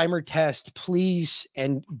fucking D-dimer test, please.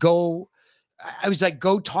 And go. I was like,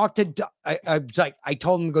 go talk to, I was like, I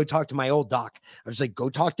told him to go talk to my old doc. I was like, go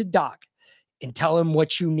talk to doc and tell him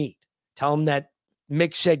what you need. Tell him that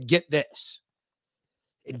Mick said, get this.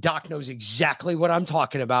 And doc knows exactly what I'm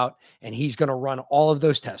talking about. And he's going to run all of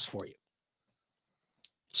those tests for you.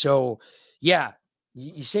 So yeah,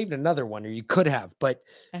 you saved another one, or you could have, but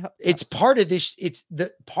it's part of this. It's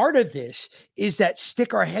the part of this is that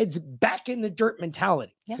stick our heads back in the dirt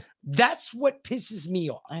mentality. Yeah. That's what pisses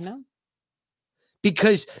me off. I know.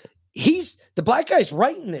 Because the black guy's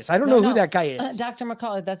writing this. I don't know who that guy is. Dr.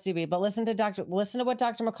 McCullough, that's Doobie. But listen to what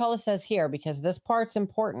Dr. McCullough says here, because this part's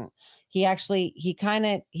important. He gives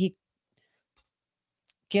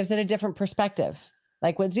it a different perspective.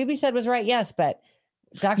 Like what Zuby said was right, yes, but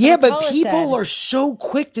Dr. Yeah, McCullough but people are so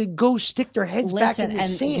quick to go stick their heads back in the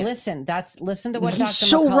sand. Listen to what He's Dr.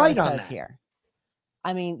 so McCullough right on says that. here.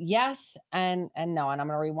 I mean, yes and no, and I'm going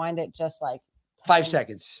to rewind it just like 5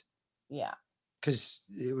 seconds. Yeah. Because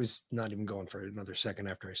it was not even going for another second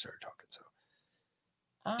after I started talking. So,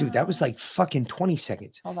 dude, that was like fucking 20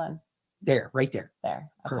 seconds. Hold on. There, right there. There.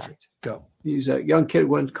 Okay. Perfect. Go. He's a young kid,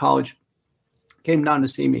 went to college, came down to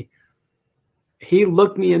see me. He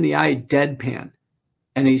looked me in the eye deadpan,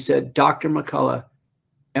 and he said, Dr. McCullough,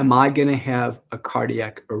 am I going to have a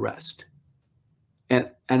cardiac arrest? And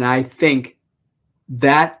I think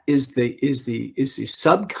that is the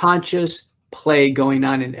subconscious play going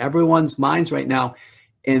on in everyone's minds right now.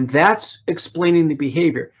 And that's explaining the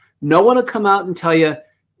behavior. No one will come out and tell you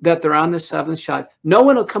that they're on the 7th shot. No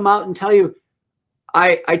one will come out and tell you,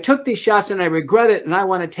 I took these shots and I regret it and I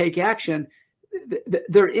want to take action.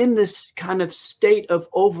 They're in this kind of state of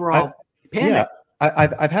overall panic. Yeah,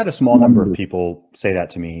 I've had a small number of people say that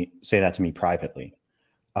to me privately.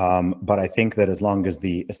 But I think that as long as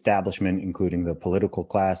the establishment, including the political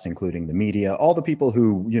class, including the media, all the people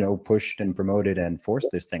who, pushed and promoted and forced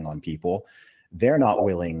this thing on people, they're not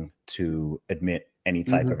willing to admit any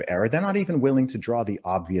type of error. They're not even willing to draw the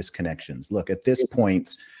obvious connections. Look, at this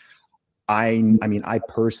point, I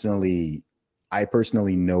personally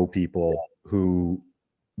know people who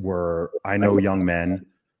I know young men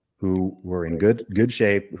who were in good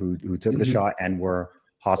shape, who took the shot and were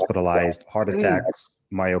hospitalized, heart attacks,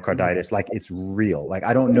 myocarditis. Like, it's real. Like,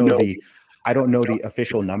 I don't know the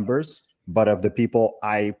official numbers, but of the people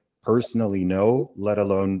I personally know, let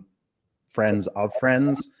alone friends of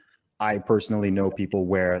friends. I personally know people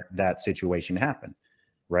where that situation happened,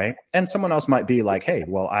 right? And someone else might be like, hey,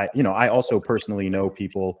 well, I also personally know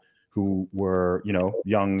people who were,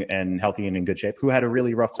 young and healthy and in good shape, who had a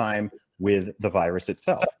really rough time with the virus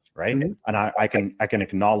itself, right? Mm-hmm. And I can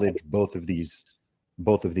acknowledge both of these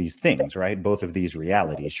things, right? Both of these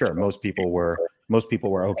realities. Sure, most people were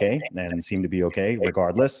okay and seem to be okay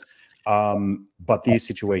regardless. But these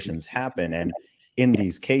situations happen, and in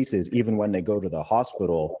these cases, even when they go to the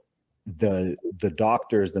hospital, the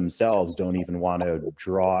doctors themselves don't even want to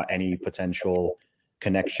draw any potential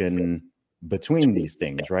connection between these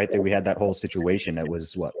things, right? That we had that whole situation. It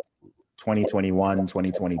was 2021,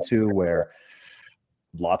 2022, where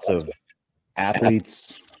lots of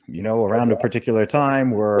athletes, around a particular time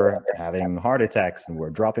were having heart attacks and were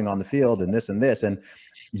dropping on the field and this, and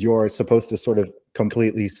you're supposed to sort of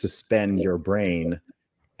completely suspend your brain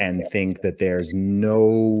and think that there's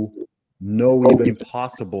no even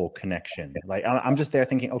possible connection. Like, I'm just there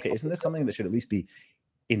thinking, okay, isn't this something that should at least be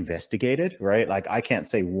investigated, right? Like, I can't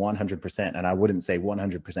say 100%, and I wouldn't say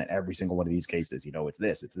 100% every single one of these cases, it's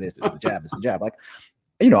the jab, it's the jab. Like,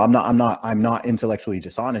 I'm not intellectually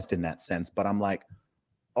dishonest in that sense, but I'm like,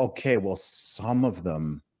 okay, well, some of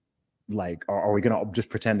them, like, are we going to just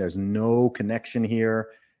pretend there's no connection here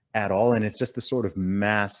at all? And it's just the sort of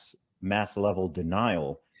mass level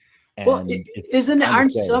denial. And well,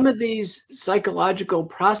 aren't some of these psychological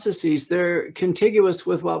processes, they're contiguous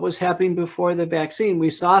with what was happening before the vaccine? We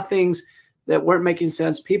saw things that weren't making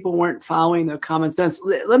sense. People weren't following their common sense.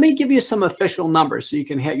 Let me give you some official numbers so you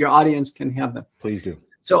can your audience can have them. Please do.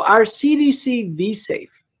 So our CDC vSafe,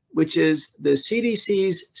 which is the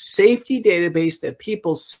CDC's safety database that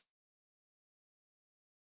people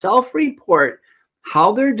self-report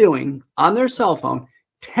how they're doing on their cell phone.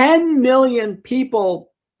 10 million people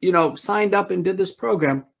signed up and did this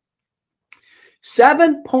program.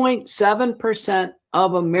 7.7%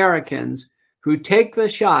 of Americans who take the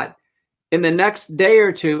shot in the next day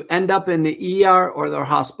or two end up in the ER or they're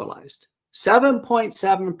hospitalized.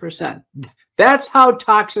 7.7%. That's how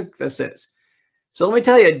toxic this is. So let me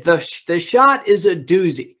tell you, the shot is a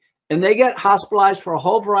doozy, and they get hospitalized for a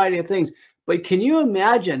whole variety of things. But can you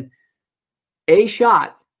imagine a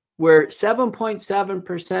shot where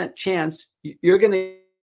 7.7% chance you're going to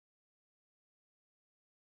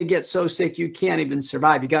get so sick you can't even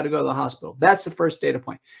survive? You got to go to the hospital. That's the first data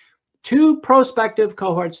point. 2 prospective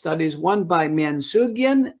cohort studies, one by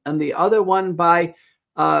Mansugian and the other one by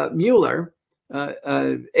Mueller,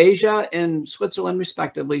 Asia and Switzerland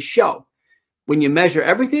respectively, show when you measure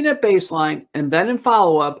everything at baseline and then in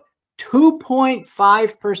follow-up,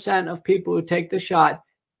 2.5% of people who take the shot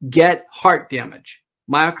get heart damage,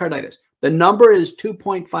 myocarditis. The number is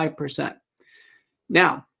 2.5%.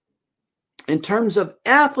 Now, in terms of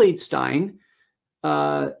athletes dying,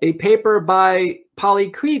 a paper by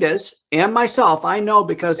Polykritis and myself, I know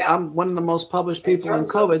because I'm one of the most published people on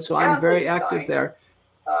COVID, so I'm very active there.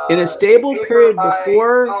 In a stable period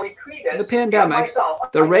before the pandemic,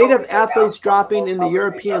 the rate of athletes dropping in the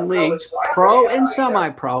European leagues, pro and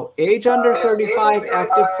semi-pro, age under 35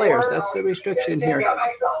 active players, that's the restriction here,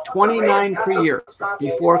 29 per year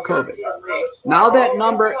before COVID. Now that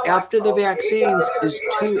number after the vaccines is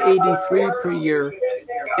 283 per year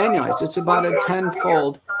annualized. It's about a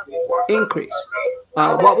 10-fold increase.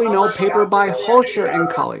 What we know, paper by Holscher and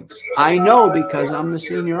colleagues, I know because I'm the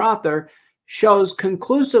senior author, shows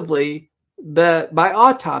conclusively that by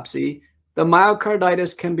autopsy, the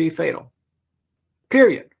myocarditis can be fatal.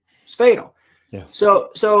 Period. It's fatal. Yeah. So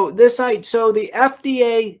the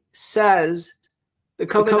FDA says the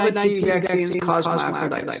COVID-19 vaccines cause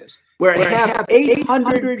myocarditis. Where I have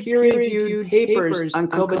 800 peer-reviewed papers on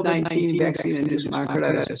COVID-19 vaccine-induced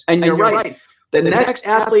myocarditis. And you're right. The next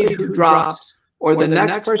athlete who drops or the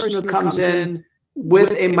next person who comes in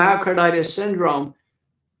with a myocarditis syndrome,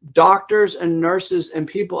 doctors and nurses and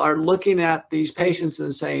people are looking at these patients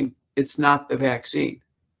and saying, it's not the vaccine.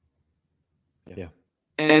 Yeah.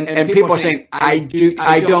 And people are saying, I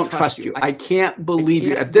don't trust you. I can't believe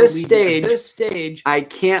you. At this stage, I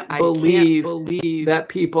can't believe that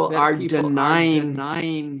people are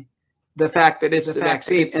denying the fact that it's the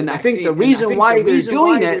vaccine. And I think the reason why they're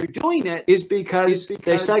doing it is because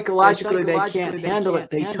they psychologically they can't handle it.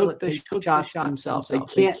 They took the shots themselves. They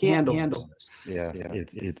can't handle it. Yeah,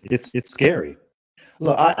 it's scary.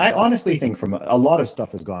 Look, I honestly think from a lot of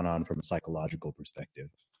stuff has gone on from a psychological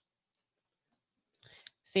perspective.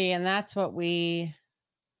 See, and that's what we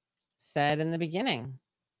said in the beginning.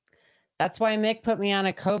 That's why Mick put me on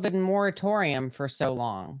a COVID moratorium for so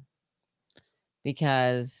long.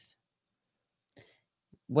 Because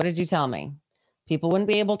what did you tell me? People wouldn't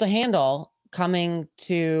be able to handle coming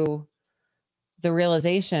to the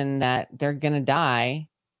realization that they're going to die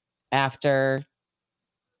after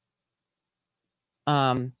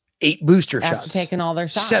 8 booster after shots, taking all their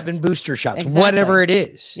shots, 7 booster shots, Exactly. whatever it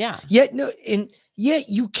is. Yeah. Yet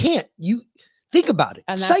you can't. You think about it.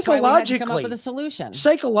 And that's why we had to come up with a solution.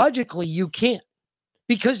 Psychologically, you can't,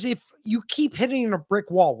 because if you keep hitting a brick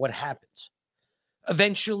wall, what happens?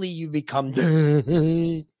 Eventually, you become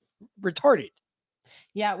retarded.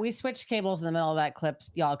 Yeah, we switched cables in the middle of that clip,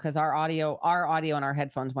 y'all, because our audio and our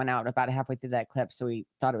headphones went out about halfway through that clip. So we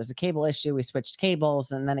thought it was a cable issue. We switched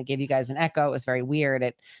cables, and then it gave you guys an echo. It was very weird.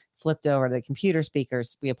 It flipped over to the computer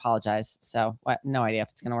speakers. We apologize. So no idea if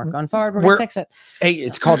it's going to work going forward. We're going to fix it. Hey,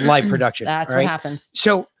 it's called live production. That's right? what happens.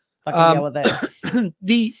 So deal with it.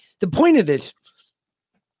 the point of this,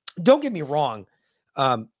 don't get me wrong.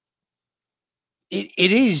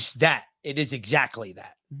 It is that. It is exactly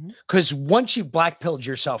that. Because once you blackpilled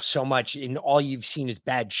yourself so much and all you've seen is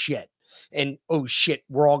bad shit and, oh shit,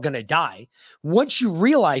 we're all going to die. Once you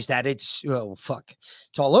realize that, it's, oh, fuck,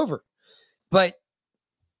 it's all over. But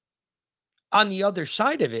on the other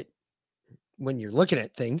side of it, when you're looking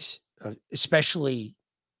at things, especially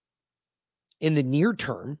in the near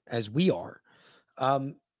term, as we are,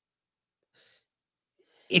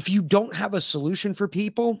 if you don't have a solution for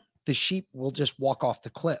people, the sheep will just walk off the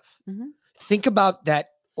cliff. Think about that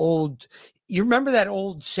you remember that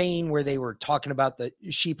old saying where they were talking about the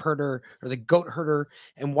sheep herder or the goat herder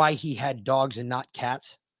and why he had dogs and not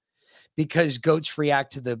cats? Because goats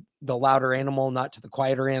react to the louder animal, not to the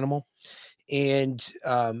quieter animal. And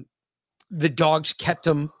the dogs kept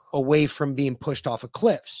them away from being pushed off of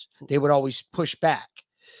cliffs. They would always push back,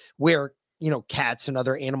 where, cats and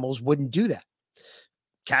other animals wouldn't do that.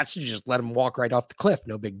 Cats would just let them walk right off the cliff.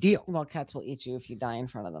 No big deal. Well, cats will eat you if you die in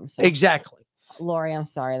front of them. So. Exactly. Lori, I'm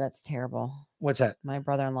sorry. That's terrible. What's that? My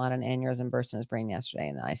brother-in-law had an aneurysm burst in his brain yesterday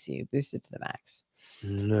in the ICU, boosted to the max.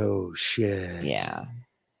 No shit. Yeah.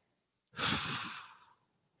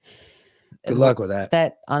 Good luck with that.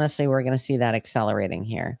 That honestly, we're going to see that accelerating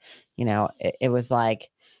here. It was like,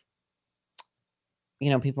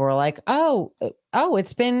 people were like, oh,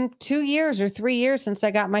 it's been 2 years or 3 years since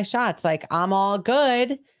I got my shots. Like, I'm all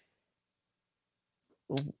good.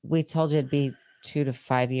 We told you it'd be 2 to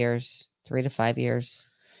 5 years, 3 to 5 years.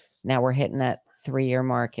 Now we're hitting that 3-year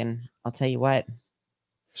mark. And I'll tell you what,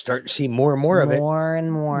 starting to see more and more of it. More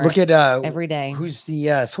and more. Look at every day. Who's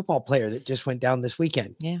the football player that just went down this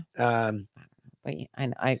weekend? Yeah. But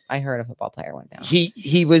I heard a football player went down.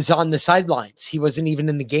 He was on the sidelines. He wasn't even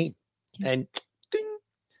in the game. Yeah. And ding,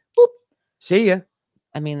 boop, see ya.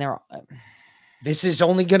 I mean, this is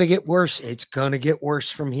only going to get worse. It's going to get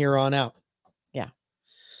worse from here on out. Yeah.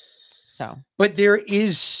 So, but there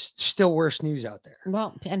is still worse news out there.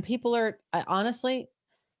 Well, and people are honestly,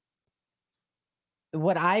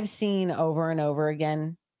 what I've seen over and over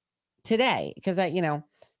again today, because like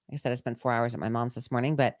I said, I spent 4 hours at my mom's this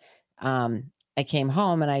morning, but I came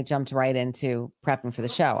home and I jumped right into prepping for the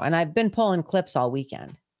show, and I've been pulling clips all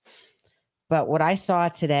weekend. But what I saw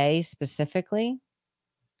today specifically,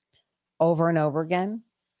 over and over again,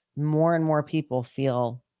 more and more people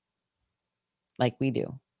feel like we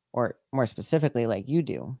do, or more specifically, like you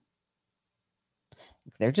do.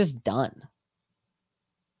 They're just done.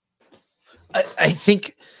 I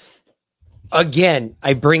think, again,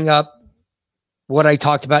 I bring up what I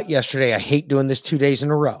talked about yesterday. I hate doing this 2 days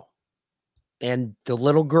in a row. And the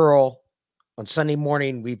little girl on Sunday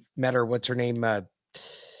morning, we met her. What's her name? The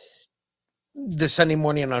Sunday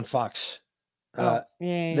morning on Fox.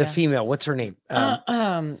 The female. What's her name? Not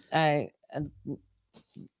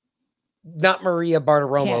Maria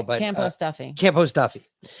Bartiromo, but Campos Duffy. Campos Duffy.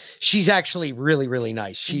 She's actually really, really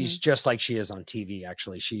nice. She's just like she is on TV.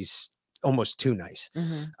 Actually, she's almost too nice.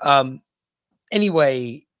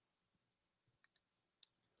 Anyway,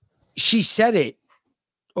 she said it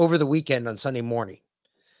over the weekend on Sunday morning.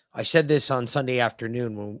 I said this on Sunday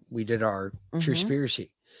afternoon when we did our Truspiracy.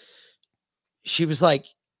 She was like,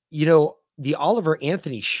 the Oliver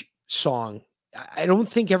Anthony song, I don't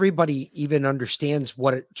think everybody even understands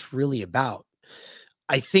what it's really about.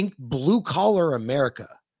 I think blue collar America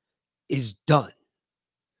is done.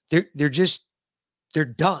 They're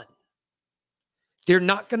done.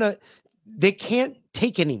 They can't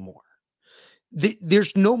take anymore.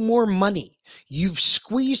 There's no more money. You've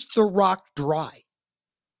squeezed the rock dry.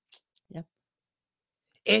 Yep.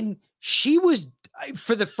 And she was,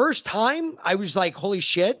 for the first time, I was like, holy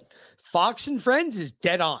shit, Fox and Friends is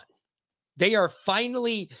dead on. They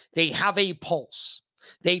have a pulse.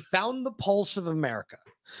 They found the pulse of America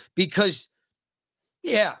because,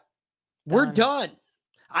 we're done.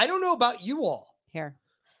 I don't know about you all. Here,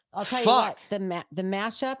 I'll tell you what. The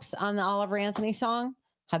mashups on the Oliver Anthony song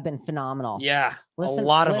have been phenomenal. Yeah, a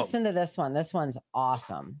lot of them. Listen to this one. This one's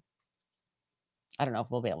awesome. I don't know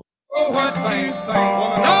if we'll be able. Oh, what you think?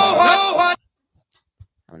 No, what?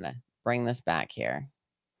 I'm gonna bring this back here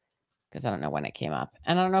because I don't know when it came up,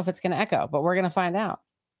 and I don't know if it's gonna echo, but we're gonna find out.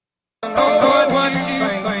 Know what you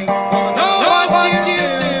think? Know what you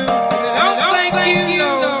do? Don't think you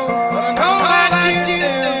know, but know that you do.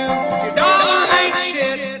 Your dollar ain't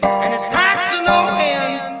shit, and it's taxed to no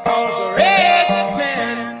end. 'Cause the rich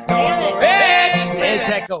man, It's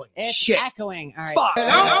echoing. It's Shit. echoing. All right. Fuck.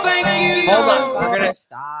 Don't think you Hold know. on.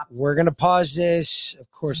 Stop. We're gonna pause this. Of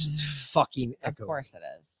course, it's fucking echoing. Of course it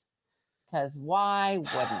is. Because why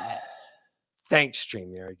wouldn't it? Thanks,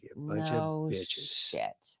 StreamYard, you bunch No of bitches.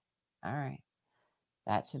 shit. All right.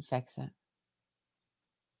 That should fix it.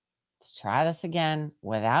 Let's try this again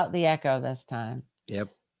without the echo this time. Yep.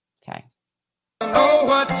 Okay. Know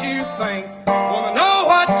what you think, wanna know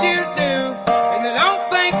what you do, and they don't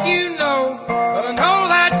think you know, but I know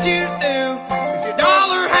that you do. 'Cause your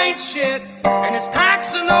dollar ain't shit, and it's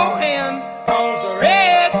taxed to no end. 'Cause the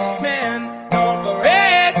rich man, 'cause the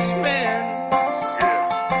rich man.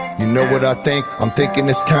 You know what I think? I'm thinking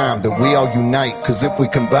it's time that we all unite. Cause if we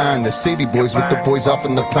combine the city boys with the boys off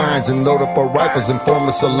in the pines and load up our rifles and form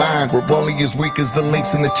us a line, we're only as weak as the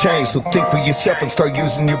links in the chain. So think for yourself and start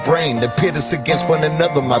using your brain. They pit us against one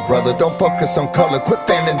another, my brother. Don't focus on color, quit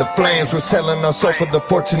fanning the flames. We're selling our souls for the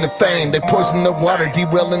fortune and fame. They poison the water,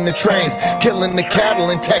 derailing the trains, killing the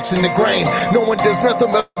cattle and taxing the grain. No one does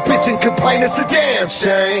nothing but bitch and complain. It's a damn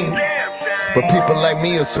shame. But people like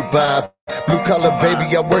me will survive. Blue collar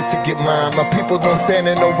baby, I work to get mine. My people don't stand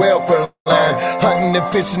in no welfare line. Hunting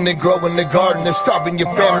and fishing and growing the garden. They're starving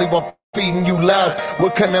your family while feeding you lies.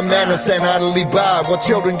 What kind of manners stand idly by while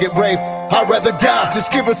children get raped? I'd rather die.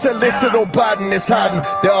 Just give us a list of Biden that's hiding.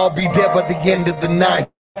 They'll all be dead by the end of the night.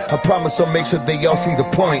 I promise I'll make sure they all see the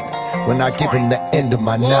point when I give them the end of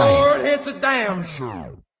my night. Lord, it's a damn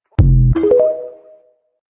sure.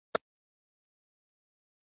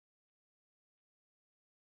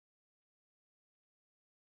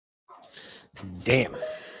 Damn.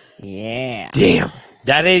 Yeah. Damn.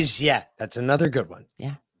 That is, yeah, that's another good one.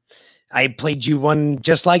 Yeah. I played you one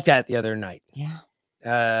just like that the other night. Yeah.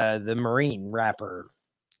 The Marine rapper.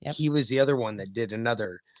 Yep. He was the other one that did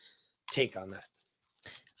another take on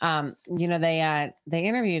that. You know, they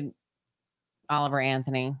interviewed Oliver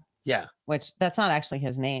Anthony. Yeah. Which that's not actually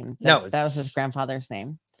his name. No, that was his grandfather's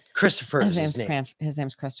name. Christopher is his name. His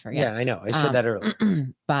name's Christopher. Yeah, I know. I said that earlier.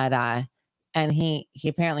 But and he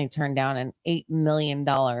apparently turned down an $8 million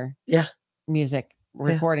music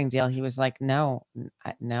recording deal. He was like, no.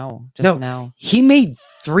 He made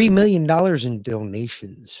 $3 million in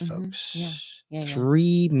donations, folks. Yeah.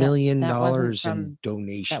 $3 million wasn't in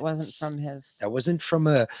donations. That wasn't from his. That wasn't from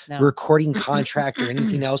a recording contract or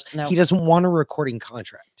anything else. No. He doesn't want a recording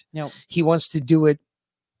contract. No. He wants to do it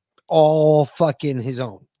all fucking his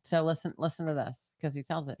own. So listen to this because he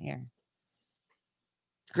tells it here.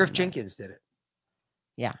 Griff Jenkins did it.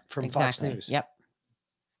 Yeah. From Fox News. Yep.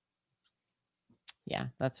 Yeah,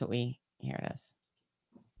 that's what here it is.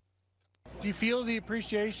 Do you feel the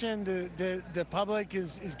appreciation the public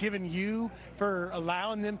is giving you for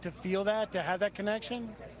allowing them to feel that, to have that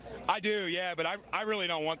connection? I do, yeah, but I really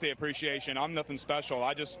don't want the appreciation. I'm nothing special.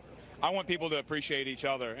 I want people to appreciate each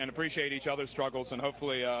other and appreciate each other's struggles, and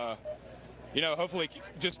hopefully, hopefully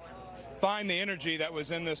just find the energy that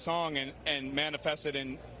was in this song and manifest it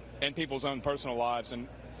in people's own personal lives, and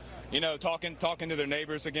talking to their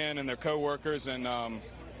neighbors again and their coworkers, and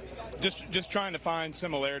just trying to find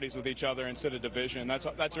similarities with each other instead of division.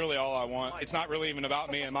 That's really all I want. It's not really even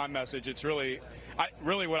about me and my message. It's really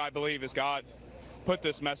what I believe is God put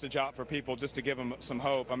this message out for people just to give them some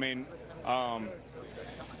hope. I mean,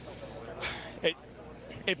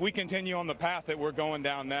 if we continue on the path that we're going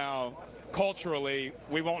down now, culturally,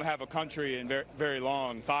 we won't have a country in very, very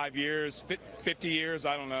long. 5 years, 50 years,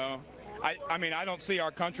 I don't know. I mean, I don't see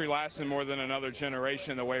our country lasting more than another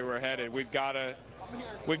generation the way we're headed. We've got to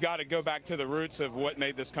go back to the roots of what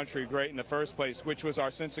made this country great in the first place, which was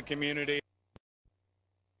our sense of community.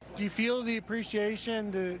 Do you feel the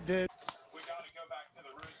appreciation that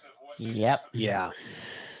Yep. Yeah.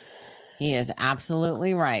 He is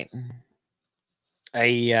absolutely right.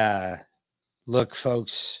 Look,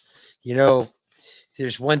 folks,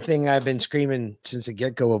 there's one thing I've been screaming since the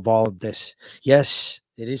get-go of all of this. Yes,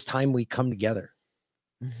 it is time we come together.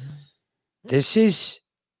 Mm-hmm. This is,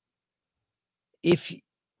 if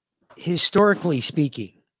historically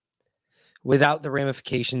speaking, without the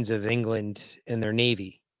ramifications of England and their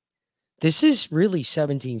navy, This is really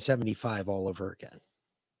 1775 all over again.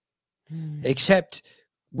 Except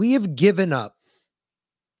we have given up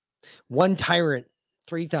one tyrant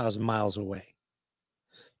 3,000 miles away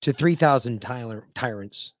to 3,000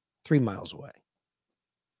 tyrants 3 miles away.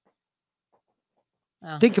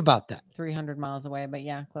 Oh, Think about that. 300 miles away, but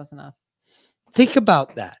yeah, close enough. Think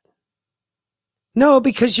about that. No,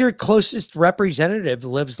 because your closest representative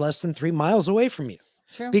lives less than 3 miles away from you.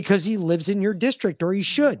 True. Because he lives in your district, or he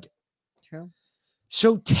should. True.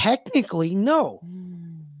 So technically, no.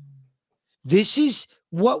 This is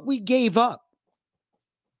what we gave up.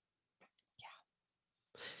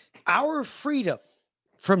 Our freedom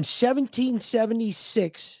from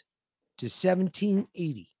 1776 to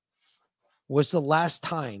 1780 was the last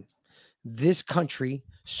time this country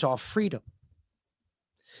saw freedom.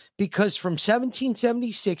 Because from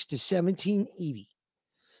 1776 to 1780,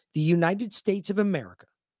 the United States of America,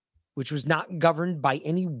 which was not governed by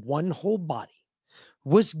any one whole body,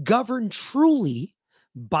 was governed truly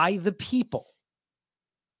by the people.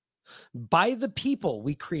 By the people,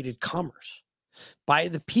 we created commerce. By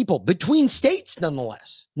the people, between states,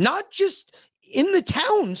 nonetheless. Not just in the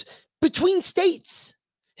towns, between states.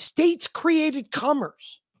 States created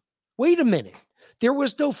commerce. Wait a minute. There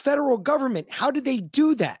was no federal government. How did they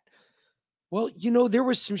do that? Well, you know, there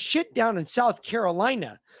was some shit down in South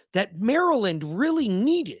Carolina that Maryland really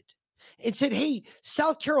needed. It said, hey,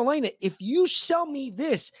 South Carolina, if you sell me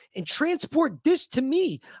this and transport this to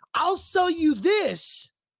me, I'll sell you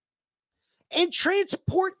this and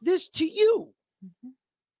transport this to you.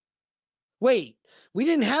 Wait, we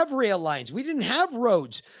didn't have rail lines. We didn't have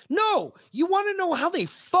roads. No, you want to know how they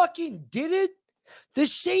fucking did it? The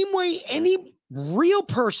same way any real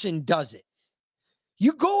person does it.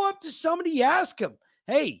 You go up to somebody, you ask them,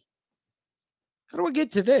 hey, how do I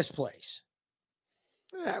get to this place?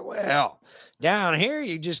 Well, down here,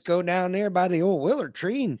 you just go down there by the old willow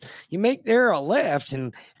tree and you make there a left.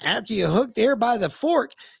 And after you hook there by the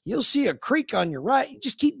fork, you'll see a creek on your right. You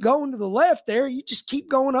just keep going to the left there. You just keep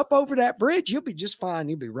going up over that bridge. You'll be just fine.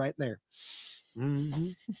 You'll be right there.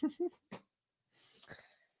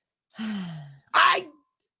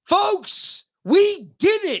 Folks, we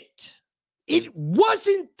did it. It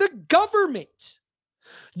wasn't the government.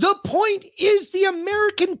 The point is the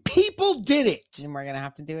American people did it. And we're going to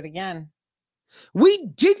have to do it again. We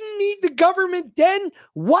didn't need the government then.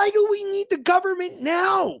 Why do we need the government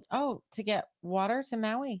now? Oh, to get water to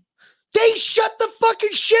Maui. They shut the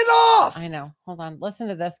fucking shit off. I know. Hold on. Listen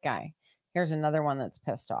to this guy. Here's another one that's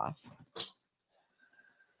pissed off.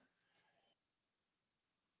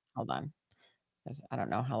 Hold on. I don't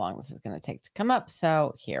know how long this is going to take to come up.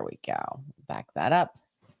 So here we go. Back that up.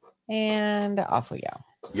 And off we go.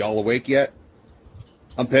 Y'all awake yet?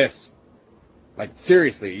 I'm pissed. Like,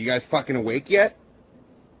 seriously, are you guys fucking awake yet?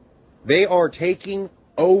 They are taking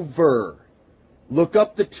over. Look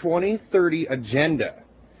up the 2030 agenda.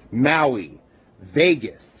 Maui,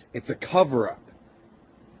 Vegas. It's a cover-up.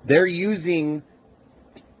 They're using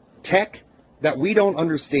tech that we don't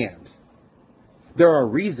understand. There are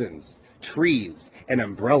reasons trees and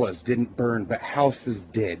umbrellas didn't burn, but houses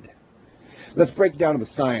did. Let's break down to the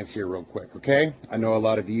science here real quick, okay? I know a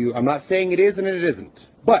lot of you, I'm not saying it is and it isn't,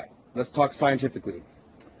 but let's talk scientifically.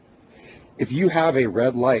 If you have a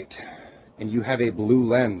red light and you have a blue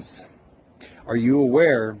lens, are you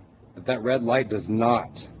aware that that red light does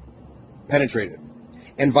not penetrate it?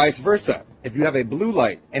 And vice versa. If you have a blue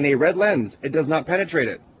light and a red lens, it does not penetrate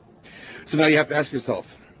it. So now you have to ask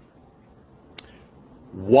yourself,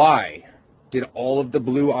 why did all of the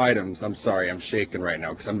blue items, I'm sorry, I'm shaking right now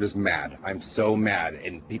because I'm just mad. I'm so mad,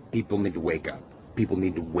 and people need to wake up. People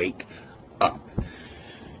need to wake up.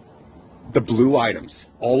 The blue items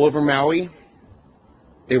all over Maui,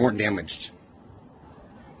 they weren't damaged.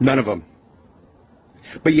 None of them.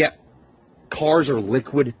 But yet, cars are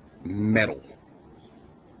liquid metal.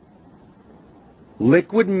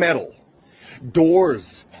 Liquid metal.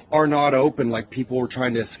 Doors are not open like people were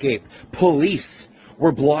trying to escape. Police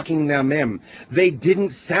were blocking them in. They didn't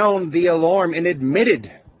sound the alarm and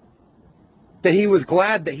admitted that he was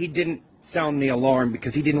glad that he didn't sound the alarm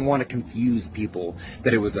because he didn't want to confuse people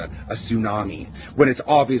that it was a tsunami when it's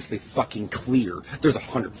obviously fucking clear. There's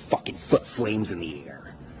 100 fucking foot flames in the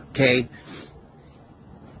air. Okay?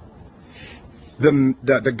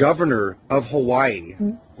 The governor of Hawaii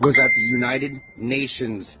was at the United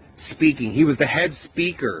Nations speaking. He was the head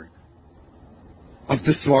speaker of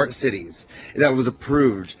the smart cities that was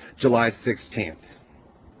approved July 16th.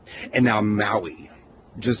 And now Maui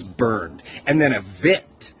just burned and then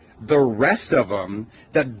evict the rest of them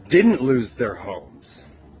that didn't lose their homes.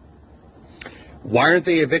 Why aren't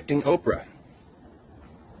they evicting Oprah?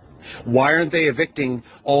 Why aren't they evicting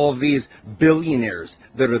all of these billionaires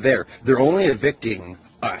that are there? They're only evicting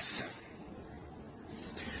us.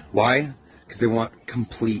 Why? Because they want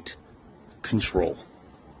complete control.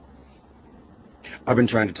 I've been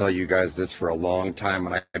trying to tell you guys this for a long time,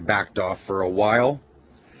 and I backed off for a while,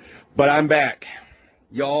 but I'm back.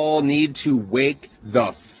 Y'all need to wake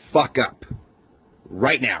the fuck up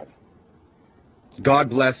right now. God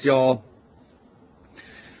bless y'all.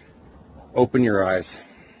 Open your eyes.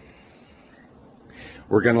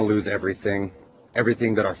 We're going to lose everything.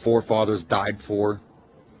 Everything that our forefathers died for.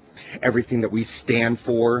 Everything that we stand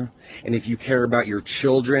for. And if you care about your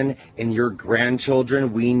children and your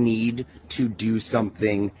grandchildren, we need to do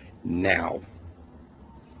something now.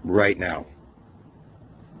 Right now.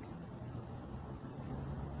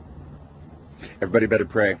 Everybody better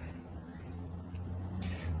pray.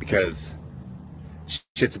 Because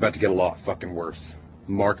shit's about to get a lot fucking worse.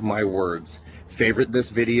 Mark my words. Favorite this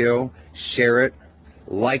video, share it,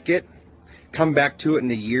 like it, come back to it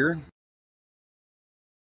in a year.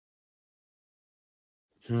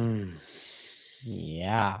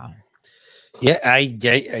 Yeah. Yeah, I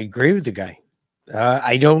agree with the guy.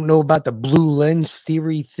 I don't know about the blue lens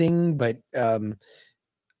theory thing, but I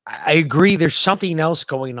agree. There's something else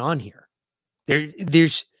going on here.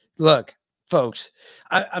 Look, folks.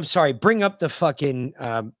 I'm sorry. Bring up the fucking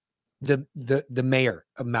the mayor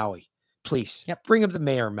of Maui, please. Yep. Bring up the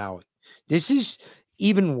mayor of Maui. This is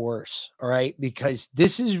even worse. All right, because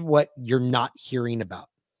this is what you're not hearing about.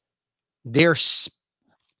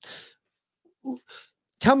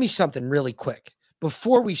 Tell me something really quick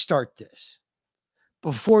before we start this.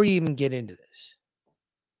 Before we even get into this,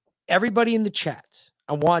 everybody in the chats,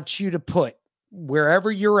 I want you to put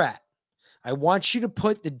wherever you're at. I want you to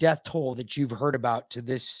put the death toll that you've heard about to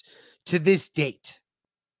this date.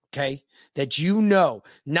 Okay. That you know,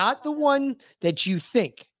 not the one that you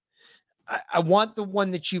think. I want the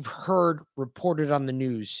one that you've heard reported on the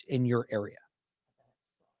news in your area.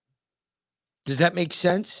 Does that make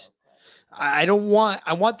sense? I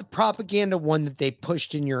want the propaganda one that they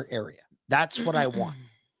pushed in your area. That's what I want.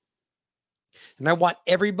 And I want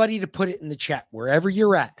everybody to put it in the chat, wherever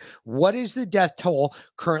you're at. What is the death toll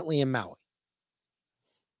currently in Maui?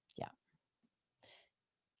 Yeah.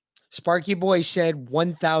 Sparky Boy said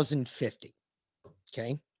 1,050.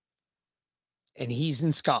 Okay. And he's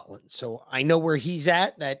in Scotland. So I know where he's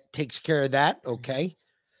at. That takes care of that. Okay.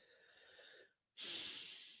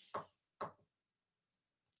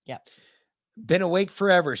 Yep. Been Awake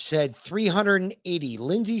Forever said 380.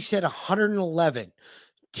 Lindsay said 111.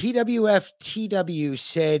 TWFTW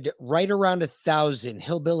said right around 1,000.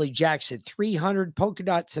 Hillbilly Jack said 300. Polka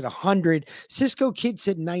Dot said 100. Cisco Kid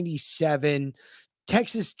said 97.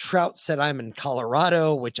 Texas Trout said I'm in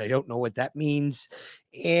Colorado, which I don't know what that means.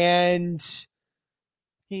 And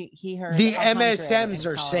he heard the 100 MSMs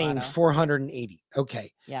in are saying Colorado. 480.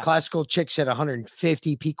 Okay. Yeah. Classical Chick said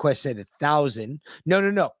 150. P-Quest said 1,000.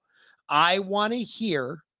 No. I want to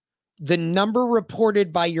hear the number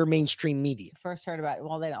reported by your mainstream media. First heard about,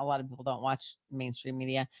 well, a lot of people don't watch mainstream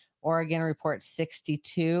media. Oregon reports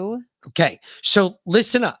 62. Okay. So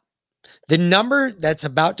listen up. The number that's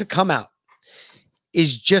about to come out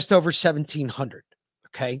is just over 1,700.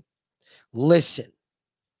 Okay. Listen.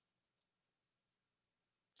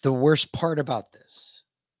 The worst part about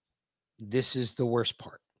this is the worst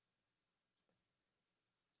part.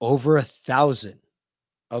 Over 1,000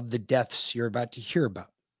 of the deaths you're about to hear about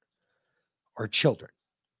are children.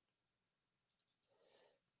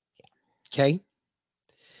 Okay.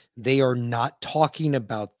 They are not talking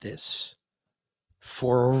about this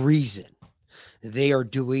for a reason. They are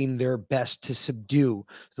doing their best to subdue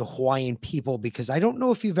the Hawaiian people because I don't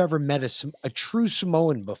know if you've ever met a true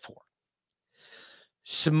Samoan before.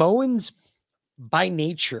 Samoans, by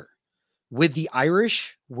nature, with the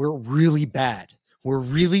Irish, we're really bad. We're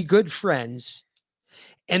really good friends.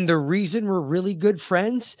 And the reason we're really good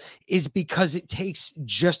friends is because it takes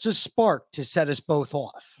just a spark to set us both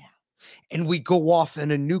off. Yeah. And we go off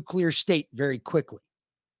in a nuclear state very quickly.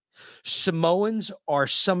 Samoans are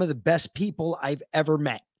some of the best people I've ever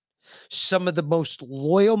met. Some of the most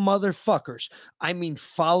loyal motherfuckers. I mean,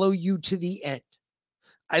 follow you to the end.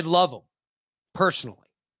 I love them personally.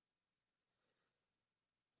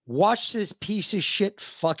 Watch this piece of shit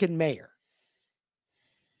fucking mayor.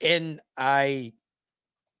 And Here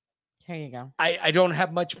you go. I don't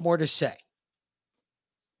have much more to say.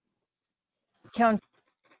 Yeah.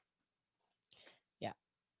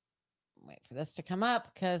 Wait for this to come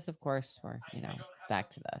up because, of course, we're, back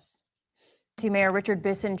to this. Mayor Richard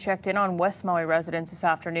Bisson checked in on West Maui residents this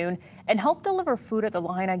afternoon and helped deliver food at the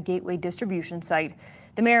Lahaina Gateway distribution site.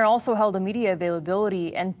 The mayor also held a media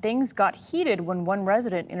availability, and things got heated when one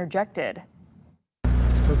resident interjected.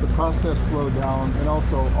 Has the process slowed down, and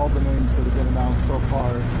also all the names that have been announced so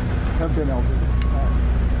far have been elderly?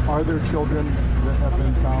 Are there children that have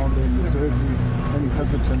been found, and is there any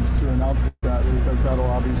hesitance to announce that, because that'll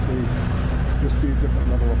obviously just be a different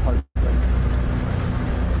level of heartbreak?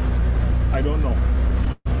 I don't know.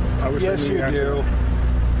 Yes, you do.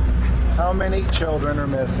 How many children are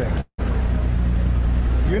missing?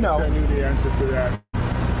 You know. If I knew the answer to that,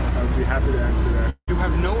 I would be happy to answer that. You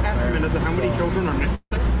have no estimate as to how many children are missing?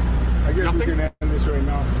 I guess Nothing? we can end this right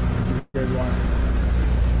now if you guys want.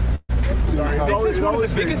 Sorry. This is one of the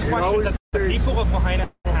biggest questions that the people of Lahaina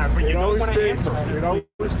have, but you don't want to answer it. It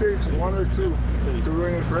always takes one or two to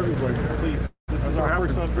ruin it for everybody. Please. This is our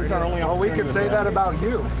only Well, we could say that about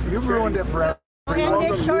you. You've ruined it for everyone. You're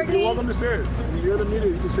welcome to say it. You're the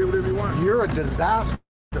media. You can say whatever you want. You're a disaster.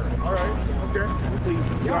 All right. Okay. Please.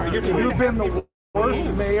 You've been the worst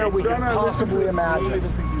mayor we could possibly imagine.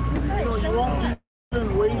 You won't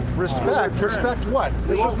even wait. Respect what?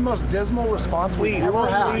 This is the most dismal response we've ever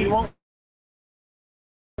had. You won't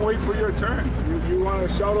wait for your turn. You want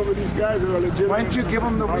to shout over these guys that are legitimate. Why don't you give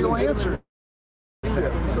them the real answer?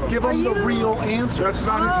 Give them the real answer. That's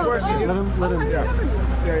not his question. Let him. Yeah.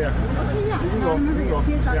 You can go.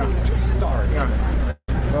 Yeah.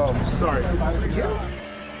 Oh, sorry.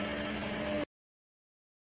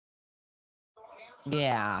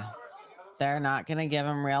 Yeah. They're not going to give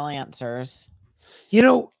him real answers. You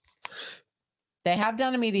know, they have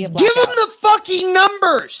done a media give blackout. them the fucking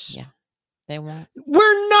numbers. Yeah. They won't.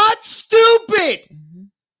 We're not stupid.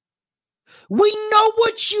 We know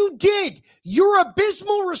what you did. Your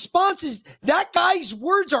abysmal responses. That guy's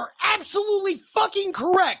words are absolutely fucking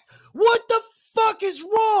correct. What the fuck is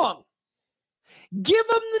wrong? Give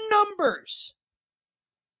him the numbers.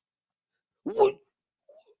 What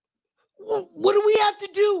do we have to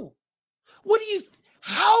do?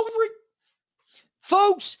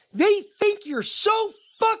 Folks, they think you're so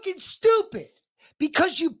fucking stupid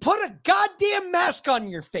because you put a goddamn mask on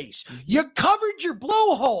your face. You covered your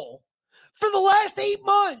blowhole for the last 8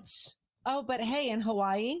 months. Oh, but hey, in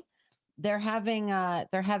Hawaii, they're having a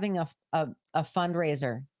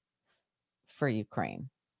fundraiser for Ukraine.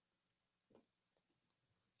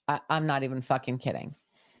 I'm not even fucking kidding.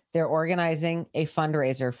 They're organizing a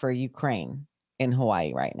fundraiser for Ukraine in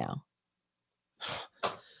Hawaii right now.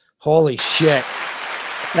 Holy shit.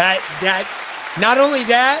 That not only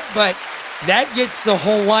that, but that gets the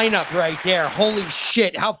whole lineup right there. Holy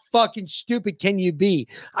shit. How fucking stupid can you be?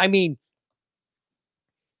 I mean,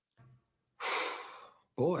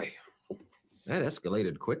 boy, that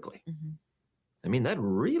escalated quickly. I mean, that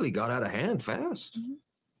really got out of hand fast.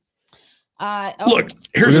 Look,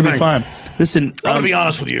 here's the thing. Fine. Listen, I'm gonna be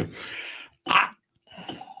honest with you.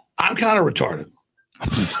 I'm kind of retarded.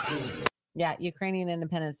 Yeah, Ukrainian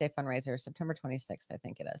Independence Day fundraiser, September 26th, I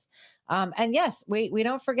think it is. And yes, we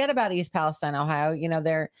don't forget about East Palestine, Ohio. You know,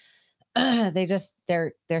 they're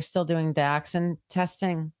still doing dioxin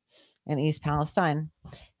testing in East Palestine,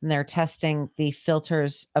 and they're testing the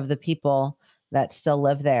filters of the people that still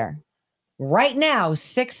live there. Right now,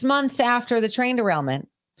 6 months after the train derailment,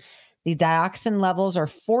 the dioxin levels are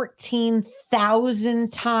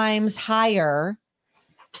 14,000 times higher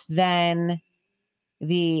than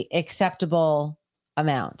the acceptable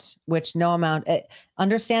amount, which no amount.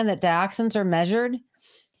 Understand that dioxins are measured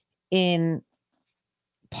in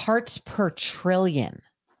parts per trillion.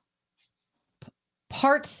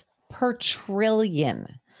 Parts per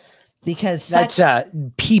trillion. Because that's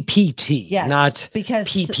PPT, yes, not because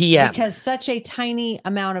ppm. Because such a tiny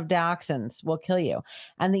amount of dioxins will kill you.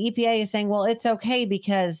 And the EPA is saying, well, it's okay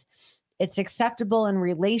because it's acceptable in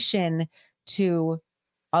relation to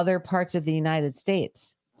other parts of the United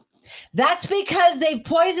States. That's because they've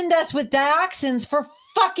poisoned us with dioxins for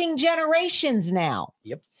fucking generations now.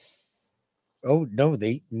 Yep. Oh, no,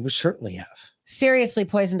 they certainly have. Seriously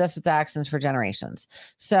poisoned us with dioxins for generations.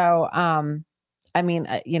 So, I mean,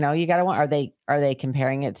 you know, you got to are they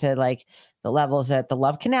comparing it to like the levels at the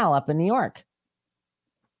Love Canal up in New York?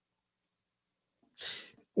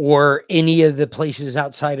 Or any of the places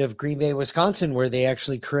outside of Green Bay, Wisconsin, where they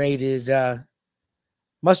actually created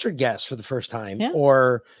mustard gas for the first time,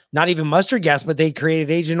 or not even mustard gas, but they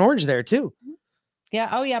created Agent Orange there too. Yeah.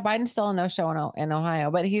 Oh yeah. Biden's still a no-show in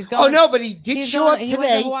Ohio, but he's going. Oh no, but he did show up today. He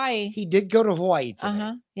went to Hawaii. He did go to Hawaii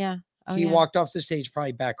today. Yeah. Oh, he walked off the stage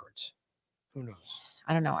probably backwards. Who knows?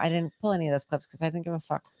 I don't know. I didn't pull any of those clips because I didn't give a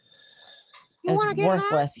fuck. You want to get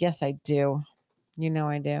worthless? High? Yes, I do. You know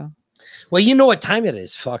I do. Well, you know what time it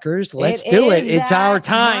is, fuckers. Let's do it. It's our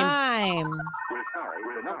time.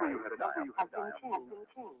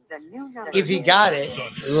 If you got it,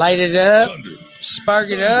 light it up, spark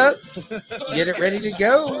it up, get it ready to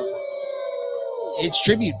go. It's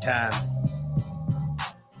tribute time.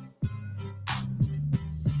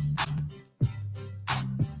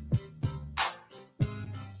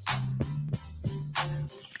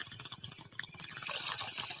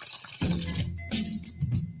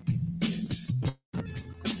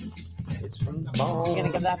 It's from the ball. You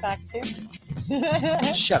gonna give that back too?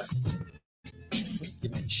 Shut up.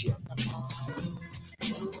 Give me shit.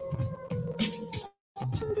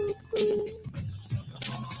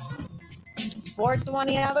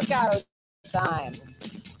 $4.20 avocado time.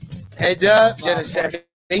 Heads up, Well, Genesee.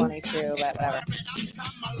 22, but whatever.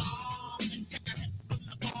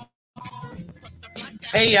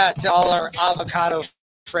 Hey, to all our avocado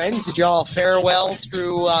friends, did y'all fare well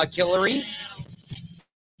through Hillary?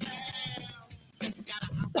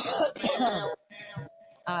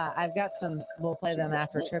 I've got some, we'll play them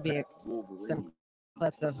after tribute, some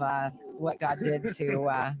clips of what God did to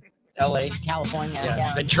LA, California.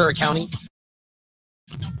 yeah. Ventura County.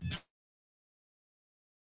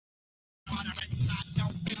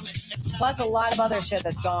 Plus a lot of other shit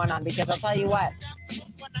that's going on, because I'll tell you what,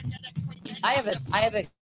 I have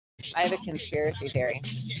a conspiracy theory.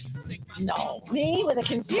 No, me with a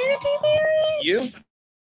conspiracy theory? You?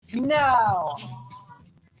 No.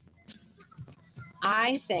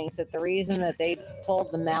 I think that the reason that they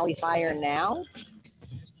pulled the Maui fire now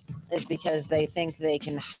is because they think they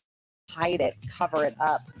can hide it, cover it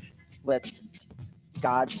up with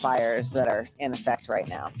God's fires that are in effect right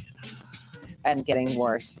now and getting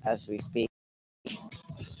worse as we speak.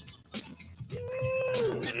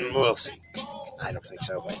 We'll see. I don't think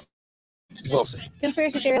so, but we'll see.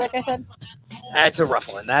 Conspiracy theory, like I said. That's a rough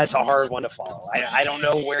one. That's a hard one to follow. I don't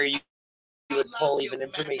know where you would pull even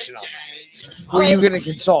information on that. Who are you going to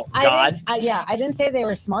consult? God? I didn't say they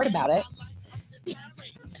were smart about it.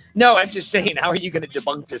 No, I'm just saying, how are you going to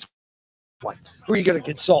debunk this one? Who are you going to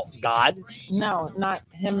consult? God? No, not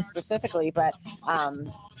him specifically, but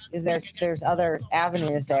there's other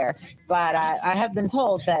avenues there. But I have been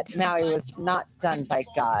told that Maui was not done by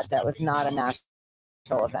God. That was not a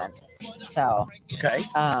natural event. So, okay.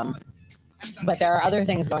 But there are other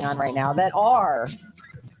things going on right now that are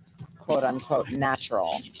quote unquote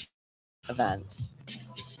natural events.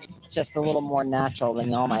 Just a little more natural than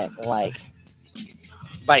y'all might like.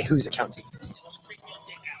 By whose accounting?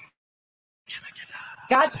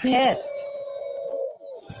 God's pissed.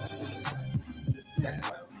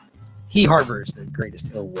 He harbors the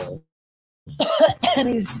greatest ill will. And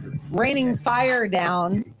he's raining fire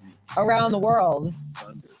down around the world.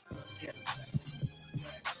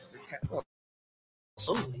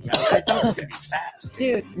 Slowly. I thought it was going to be fast.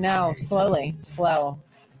 Dude, no, slowly, slow.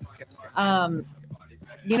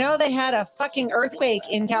 You know, they had a fucking earthquake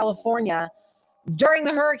in California during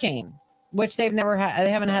the hurricane, which they've never had. They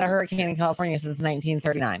haven't had a hurricane in California since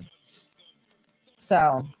 1939.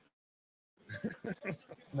 So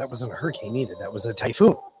that wasn't a hurricane either. That was a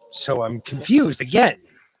typhoon. So I'm confused again.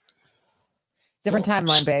 Different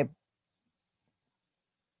timeline, babe.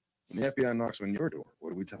 When the FBI knocks on your door, what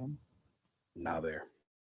do we tell them? Nah, bear.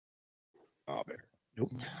 Nah, bear.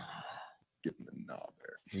 Nope. Get in the nah,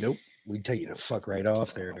 bear. Nope. We tell you to fuck right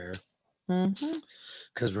off there, bear. Mm-hmm.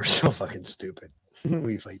 Because we're so fucking stupid.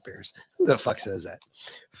 We fight bears. Who the fuck says that?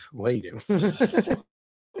 Well, you do.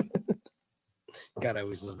 God, I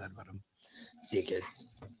always love that about him. Dickhead.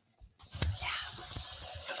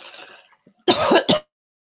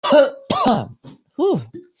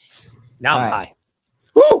 Now I'm high.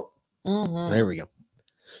 Woo! Mm-hmm. There we go.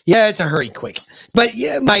 Yeah, it's a hurry quick. But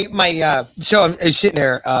yeah, my so I was sitting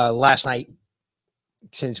there last night,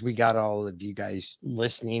 since we got all of you guys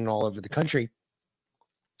listening all over the country,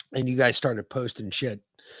 and you guys started posting shit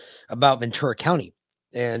about Ventura County.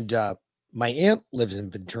 And my aunt lives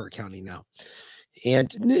in Ventura County now.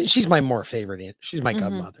 And she's my more favorite aunt. She's my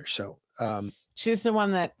godmother. So she's the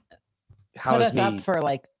one that put how's us up me? for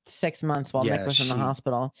like 6 months while Nick was in the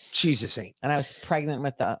hospital. She's a saint. And I was pregnant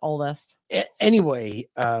with the oldest. Anyway,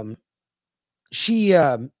 she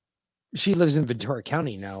lives in Ventura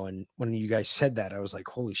County now. And when you guys said that, I was like,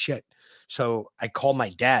 holy shit. So I called my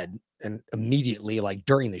dad, and immediately, like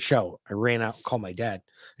during the show, I ran out and called my dad.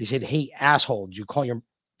 He said, hey, asshole, did you call your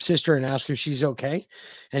sister and ask her if she's okay?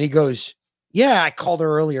 And he goes, yeah, I called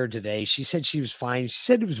her earlier today. She said she was fine. She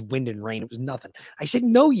said it was wind and rain. It was nothing. I said,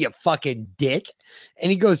 no, you fucking dick.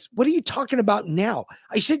 And he goes, what are you talking about now?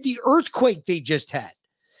 I said, the earthquake they just had.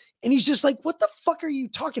 And he's just like, what the fuck are you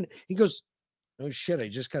talking? He goes, Oh shit, I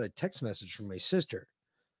just got a text message from my sister.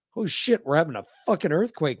 Oh shit, we're having a fucking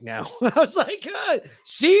earthquake now. I was like,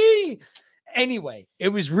 see? Anyway, it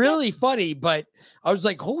was really funny, but I was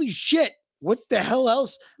like, holy shit, what the hell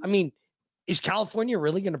else? I mean, is California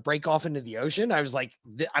really going to break off into the ocean? I was like,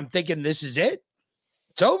 I'm thinking this is it.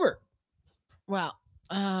 It's over. Well,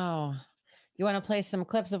 you want to play some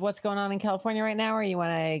clips of what's going on in California right now, or you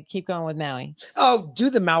want to keep going with Maui? Oh, do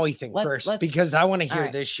the Maui thing Let's- first, because I want to hear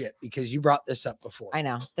right. this shit, because you brought this up before. I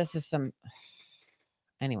know. This is some.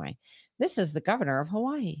 Anyway, this is the governor of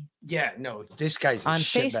Hawaii Yeah, no, this guy's a on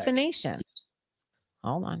Face shitbag. the Nation.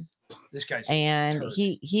 Hold on. This guy's a And turd.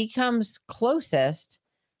 he comes closest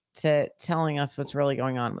to telling us what's really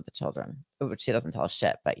going on with the children, which he doesn't tell us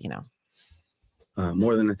shit, but you know.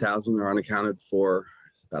 More than 1,000 are unaccounted for,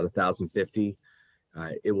 about 1,050.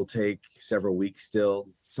 It will take several weeks still.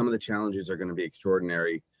 Some of the challenges are going to be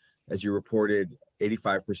extraordinary. As you reported,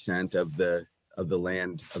 85% of the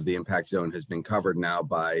land of the impact zone has been covered now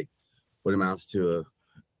by what amounts to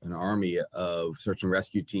an army of search and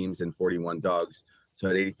rescue teams and 41 dogs. So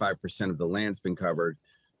at 85% of the land's been covered.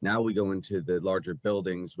 Now we go into the larger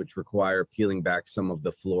buildings, which require peeling back some of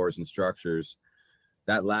the floors and structures.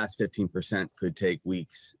 That last 15% could take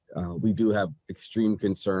weeks. We do have extreme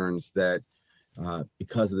concerns that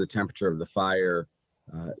because of the temperature of the fire,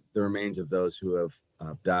 the remains of those who have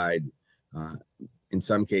died, in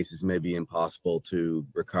some cases, may be impossible to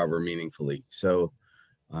recover meaningfully. So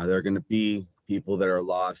there are going to be people that are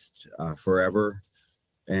lost forever.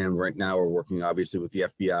 And right now we're working obviously with the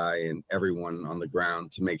FBI and everyone on the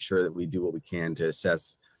ground to make sure that we do what we can to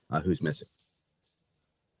assess who's missing.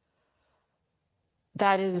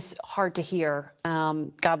 That is hard to hear,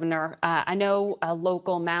 Governor. I know a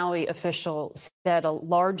local Maui official said a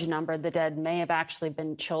large number of the dead may have actually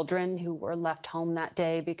been children who were left home that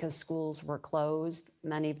day because schools were closed,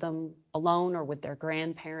 many of them alone or with their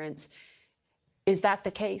grandparents. Is that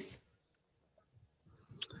the case?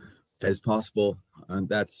 That is possible.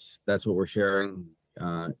 That's what we're sharing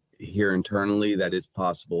here internally. That is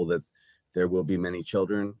possible that there will be many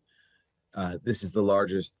children. This is the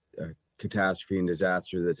largest catastrophe and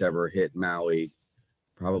disaster that's ever hit Maui.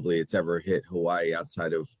 Probably it's ever hit Hawaii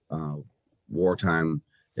outside of wartime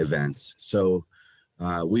events. So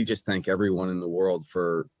we just thank everyone in the world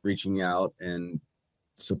for reaching out and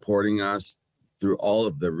supporting us through all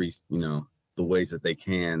of the ways that they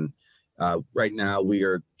can. Right now, we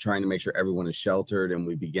are trying to make sure everyone is sheltered, and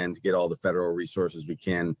we begin to get all the federal resources we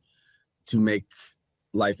can to make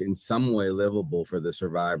life in some way livable for the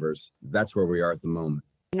survivors. That's where we are at the moment.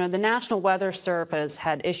 You know, the National Weather Service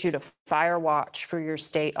had issued a fire watch for your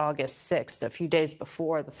state August 6th, a few days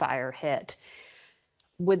before the fire hit.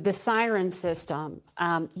 With the siren system,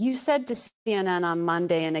 you said to CNN on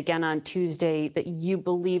Monday and again on Tuesday that you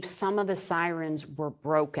believe some of the sirens were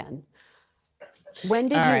broken. When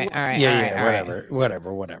did All you? right,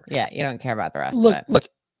 Whatever. Yeah, you don't care about the rest Look, of it. look,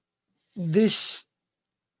 this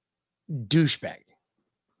douchebag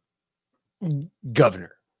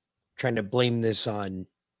governor trying to blame this on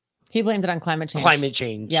He blamed it on climate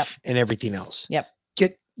change. Yep. and everything else. Yep.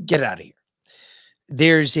 Get out of here.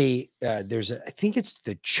 There's a I think it's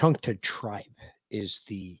the Chunta tribe is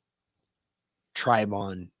the tribe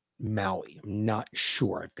on Maui. I'm not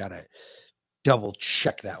sure. I've got to double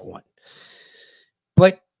check that one.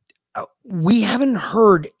 But we haven't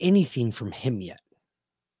heard anything from him yet.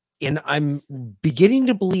 And I'm beginning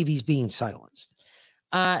to believe he's being silenced.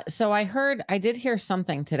 So I did hear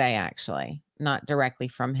something today, actually, not directly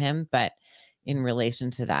from him, but in relation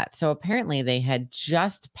to that. So apparently they had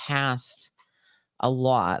just passed a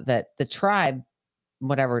law that the tribe,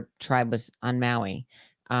 whatever tribe was on Maui,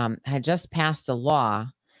 had just passed a law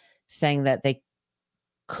saying that they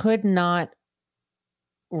could not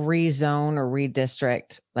rezone or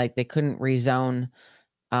redistrict, like they couldn't rezone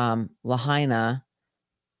Lahaina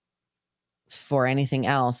for anything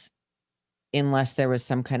else unless there was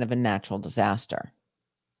some kind of a natural disaster.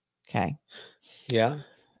 Okay. Yeah.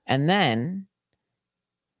 And then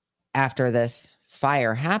after this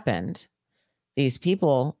fire happened, these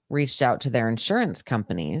people reached out to their insurance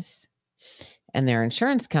companies, and their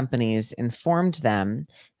insurance companies informed them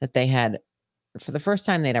that they had, for the first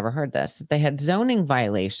time they'd ever heard this, that they had zoning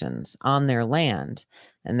violations on their land,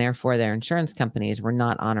 and therefore their insurance companies were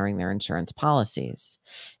not honoring their insurance policies.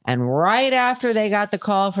 And right after they got the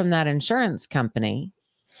call from that insurance company,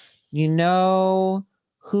 you know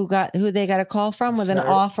who they got a call from with an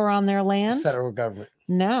offer on their land? Federal government.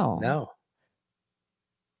 No.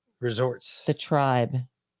 Resorts. The tribe.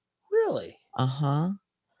 Really? Uh-huh.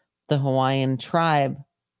 The Hawaiian tribe,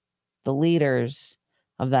 the leaders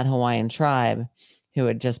of that Hawaiian tribe who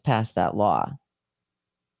had just passed that law.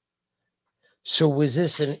 So was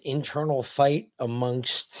this an internal fight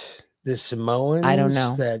amongst the Samoans? I don't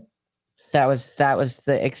know. That that was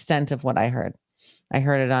the extent of what I heard. I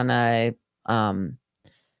heard it on a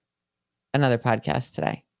another podcast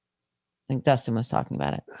today. I think Dustin was talking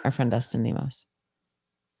about it. Our friend Dustin Nemos.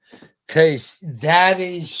 Because that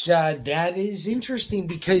is interesting,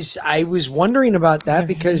 because I was wondering about that,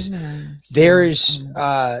 because there has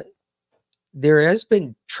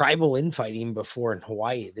been tribal infighting before in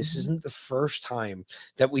Hawaii. This isn't the first time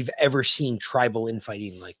that we've ever seen tribal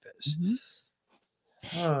infighting like this.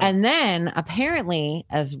 And then apparently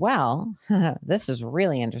as well, this is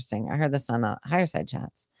really interesting. I heard this on Higher Side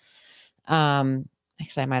Chats.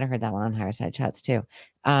 Actually, I might have heard that one on Higher Side Chats too.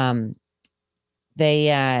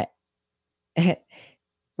 They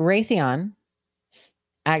Raytheon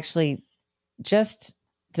actually just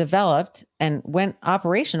developed and went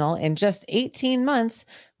operational in just 18 months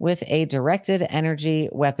with a directed energy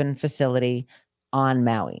weapon facility on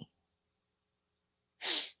Maui.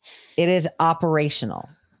 It is operational.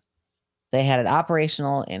 They had it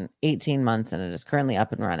operational in 18 months, and it is currently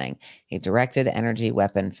up and running. A directed energy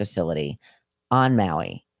weapon facility on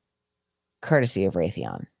Maui, courtesy of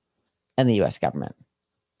Raytheon and the U.S. government.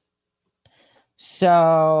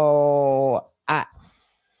 So,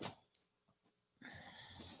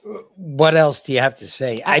 what else do you have to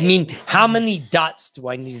say? I mean, how many dots do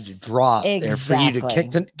I need to draw there for you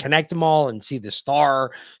to connect them all and see the star,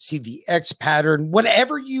 see the X pattern,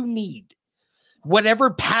 whatever you need, whatever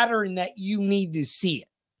pattern that you need to see it.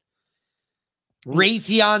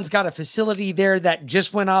 Raytheon's got a facility there that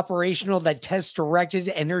just went operational that tests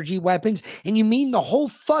directed energy weapons. And you mean the whole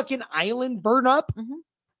fucking island burned up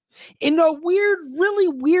in a weird, really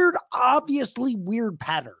weird, obviously weird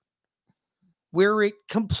pattern where it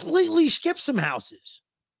completely skips some houses.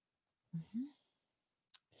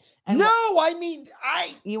 And you're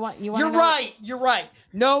right. You're right.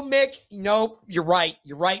 No, Mick. Nope. You're right.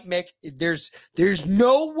 You're right, Mick. There's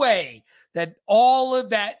no way that all of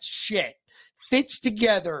that shit fits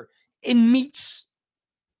together and meets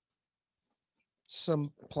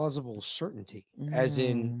some plausible certainty, as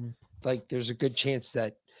in, like, there's a good chance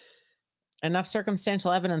that enough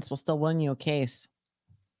circumstantial evidence will still win you a case.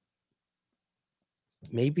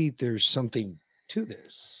 Maybe there's something to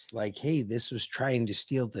this. Like, hey, this was trying to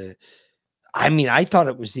steal I thought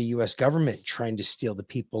it was the U.S. government trying to steal the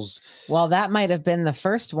people's. Well, that might have been the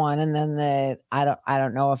first one, and then I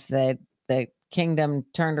don't know if the kingdom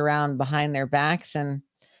turned around behind their backs, and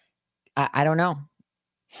I don't know.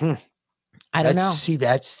 I don't know. See,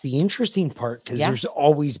 that's the interesting part, because there's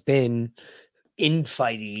always been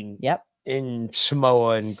infighting. In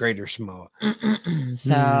Samoa and Greater Samoa.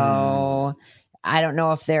 So I don't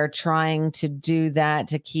know if they're trying to do that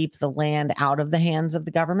to keep the land out of the hands of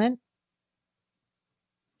the government.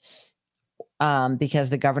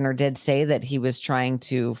 Because the governor did say that he was trying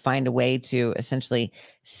to find a way to essentially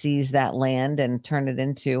seize that land and turn it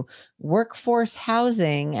into workforce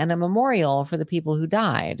housing and a memorial for the people who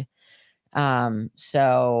died.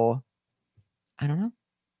 So I don't know.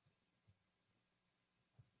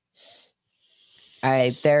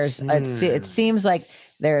 It seems like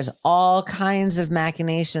there's all kinds of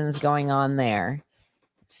machinations going on there.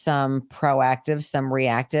 Some proactive, some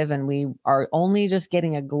reactive, and we are only just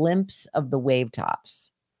getting a glimpse of the wave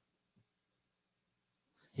tops.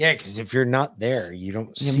 Yeah, because if you're not there, you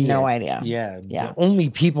don't You have see no it. idea. Yeah. Yeah. The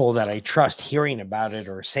only people that I trust hearing about it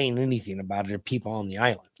or saying anything about it are people on the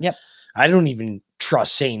island. Yep. I don't even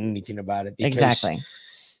trust saying anything about it because Exactly.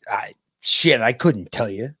 I couldn't tell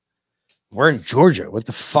you. We're in Georgia. What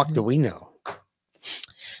the fuck do we know?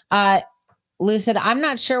 Lou said, I'm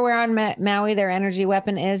not sure where on Maui their energy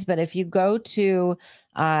weapon is, but if you go to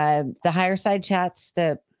the Higher Side Chats,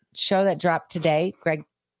 the show that dropped today, Greg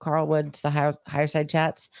Carlwood's the Higher Side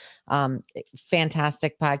Chats,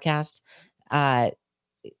 fantastic podcast.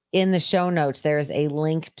 In the show notes, there's a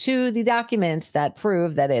link to the documents that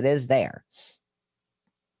prove that it is there.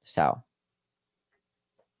 So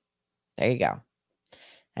there you go.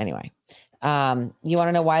 Anyway, you want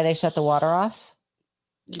to know why they shut the water off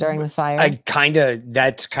during the fire?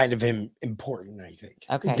 That's kind of important, I think.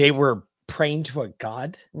 Okay. They were praying to a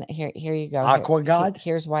god. Here you go. Aqua god?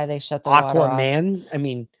 Here's why they shut the water off. Aquaman? I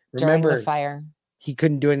mean, during remember the fire. He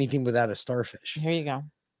couldn't do anything without a starfish. Here you go.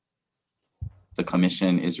 The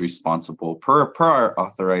commission is responsible per our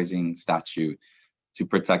authorizing statute to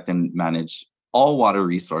protect and manage all water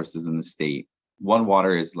resources in the state. One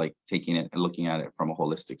Water is like taking it and looking at it from a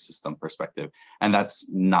holistic system perspective. And that's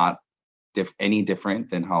not any different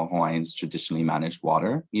than how Hawaiians traditionally managed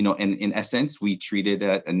water. You know, in essence, we treated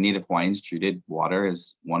Native Hawaiians treated water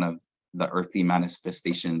as one of the earthly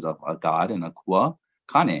manifestations of a god and a kua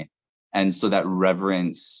kane. And so that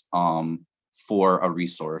reverence for a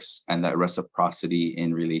resource and that reciprocity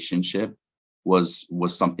in relationship was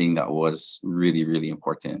something that was really, really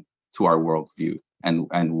important to our worldview and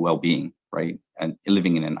well-being, right? And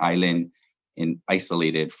living in an island,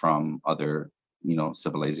 isolated from other,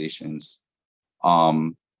 civilizations.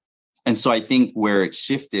 And so I think where it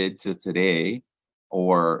shifted to today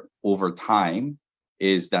or over time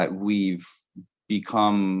is that we've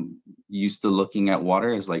become used to looking at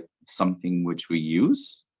water as like something which we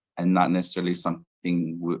use and not necessarily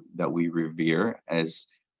something that we revere as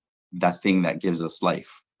that thing that gives us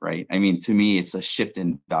life, right? I mean, to me, it's a shift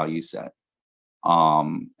in value set.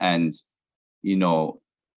 And,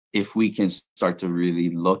 if we can start to really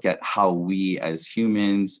look at how we as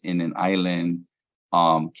humans in an island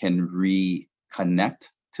can reconnect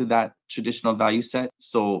to that traditional value set.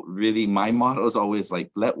 So really my motto is always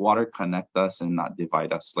like, let water connect us and not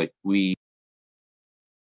divide us. Like we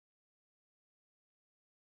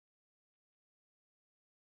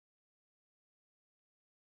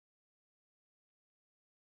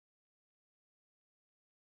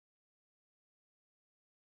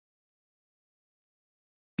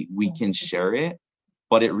can share it,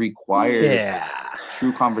 but it requires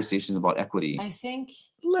true conversations about equity. I think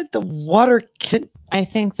let the water I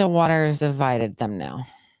think the water has divided them now.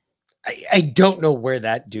 I don't know where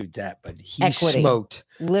that dude's at, but he Equity. smoked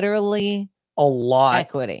literally a lot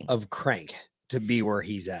equity of crank to be where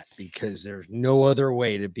he's at, because there's no other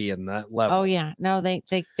way to be in that level. Oh yeah, no, they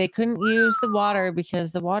couldn't use the water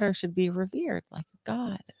because the water should be revered like a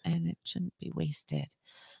god, and it shouldn't be wasted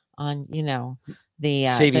on the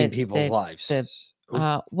saving people's lives.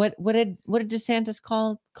 What did DeSantis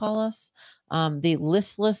call us? The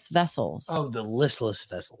listless vessels. Oh, the listless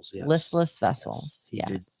vessels. Yes. Listless vessels.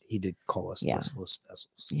 Yes. He did call us listless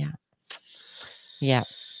vessels. Yeah. Yeah.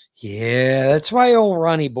 Yeah, that's why old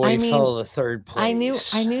Ronnie Boy fell to third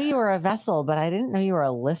place. I knew you were a vessel, but I didn't know you were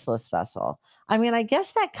a listless vessel. I mean, I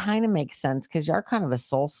guess that kind of makes sense because you're kind of a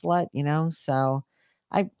soul slut, so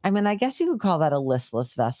I mean, I guess you could call that a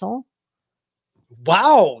listless vessel.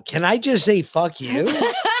 Wow. Can I just say fuck you?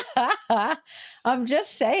 I'm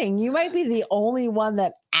just saying, you might be the only one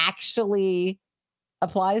that actually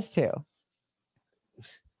applies to.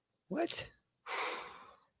 What?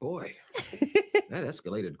 Boy, that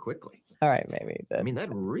escalated quickly. All right, maybe. I mean, that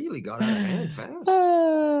really got out of hand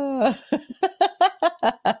fast.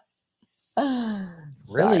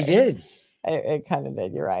 Really did. It kind of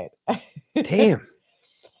did. You're right. Damn.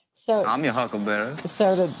 So I'm your huckleberry.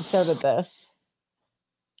 So did this.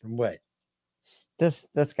 What? This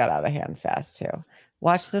got out of hand fast too.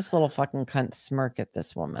 Watch this little fucking cunt smirk at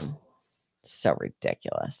this woman. So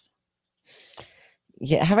ridiculous.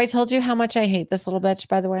 Yeah, have I told you how much I hate this little bitch,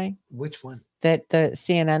 by the way? Which one? The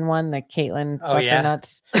CNN one, the Caitlyn fucker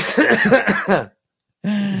nuts.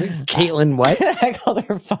 Caitlyn what? I called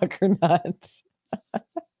her fucker nuts.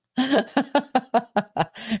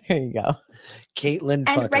 Here you go. Caitlyn and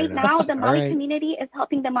fucker right nuts. now the Maui right. community is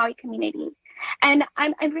helping the Maui community. And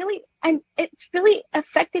it's really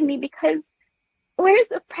affected me because where's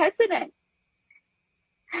the president?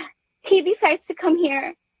 He decides to come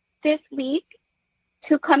here this week,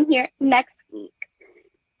 to come here next week.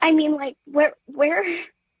 I mean, like, where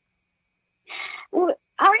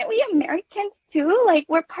aren't we Americans too? Like,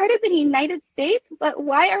 we're part of the United States, but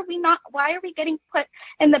why are we getting put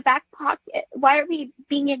in the back pocket? Why are we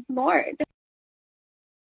being ignored?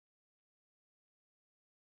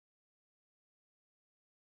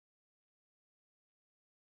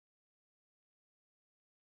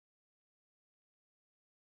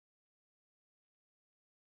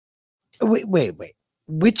 Wait.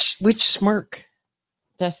 Which smirk?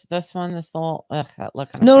 This one, this little that look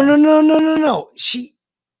on her No, face.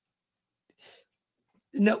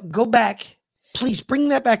 No, go back. Please bring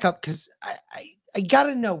that back up, because I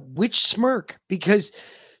gotta know which smirk, because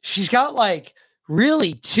she's got like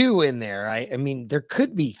really two in there. I mean, there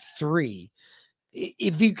could be three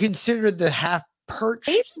if you consider the half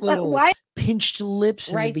perched little pinched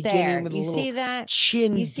lips right in the beginning there. with a You little see that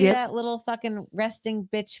chin You see dip. that little fucking resting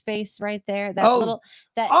bitch face right there? That Oh. little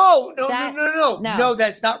that. Oh that- no,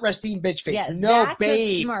 that's not resting bitch face. Yeah, No, that's a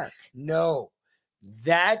babe. smirk. No,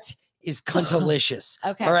 that is cuntalicious.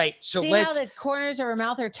 Okay. All right. So see let's how the corners of her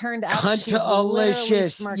mouth are turned up. She's literally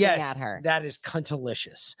cuntalicious. smirking Yes, at her. that is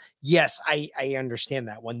cuntalicious. Yes, I understand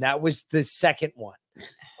that one. That was the second one.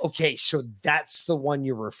 Okay, so that's the one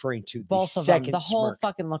you're referring to. The Both of them. second The whole smirk.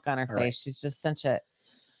 fucking look on her All face. right. She's just such a.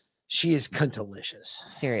 She is cuntalicious.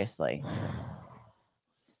 Seriously.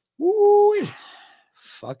 Ooh,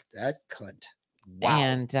 fuck that cunt. Wow.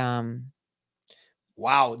 And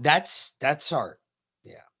wow, that's our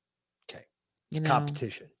okay. It's You know.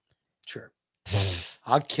 competition. Sure.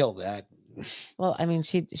 I'll kill that. well, I mean,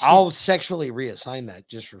 she I'll sexually reassign that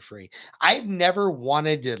just for free. I've never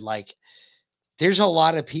wanted to like. There's a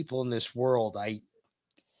lot of people in this world.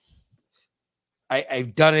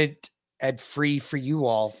 I've done it at free for you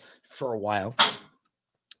all for a while,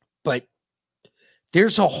 but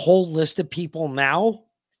there's a whole list of people now.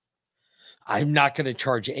 I'm not going to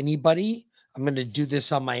charge anybody. I'm going to do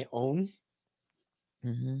this on my own,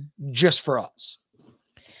 just for us.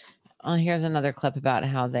 Here's another clip about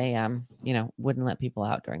how they, wouldn't let people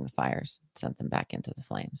out during the fires, sent them back into the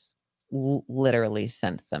flames. Literally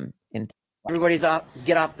sent them into. Everybody's off.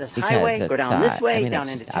 Get off this Because highway. Go it's, down this way. I mean, down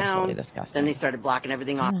it's into just absolutely town. disgusting. Then they started blocking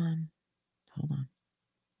everything off. Hold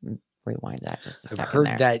on. Rewind that just a second. I've heard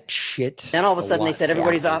there. that shit. Then all of a sudden they said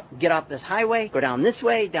everybody's Yeah. off. Get off this highway. Go down this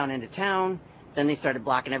way. Down into town. Then they started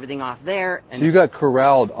blocking everything off there. So you got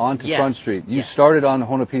corralled onto Yes. Front Street. You started on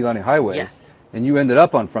Honopilani Highway. Yes. And you ended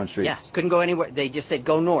up on Front Street. Yes. Couldn't go anywhere. They just said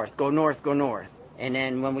go north. Go north. Go north. And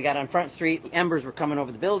then when we got on Front Street, the embers were coming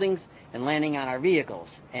over the buildings and landing on our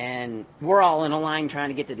vehicles. And we're all in a line trying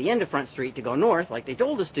to get to the end of Front Street to go north, like they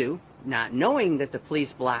told us to, not knowing that the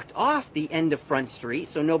police blocked off the end of Front Street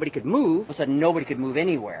so nobody could move. All of a sudden, nobody could move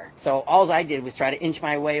anywhere. So all I did was try to inch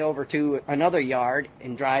my way over to another yard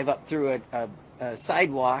and drive up through a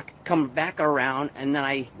sidewalk, come back around, and then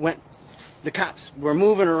I went. The cops were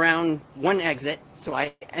moving around one exit, so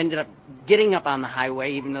I ended up getting up on the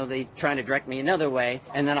highway, even though they trying to direct me another way,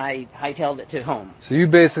 and then I hightailed it to home. So you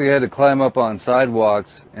basically had to climb up on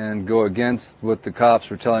sidewalks and go against what the cops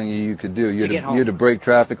were telling you could do. You had to break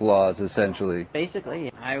traffic laws, essentially.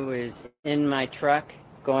 Basically, I was in my truck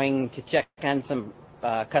going to check on some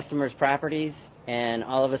customers' properties, and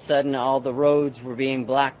all of a sudden all the roads were being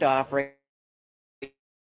blocked off right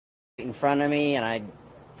in front of me, and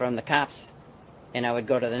from the cops, and I would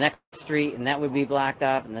go to the next street and that would be blocked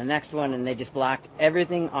off, and the next one, and they just blocked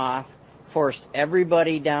everything off, forced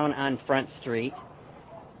everybody down on Front Street,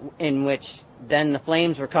 in which then the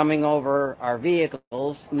flames were coming over our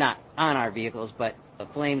vehicles, not on our vehicles, but the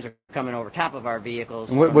flames are coming over top of our vehicles.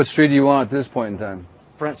 And what street are you on at this point in time?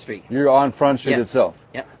 Front Street. You're on Front Street Yes. itself?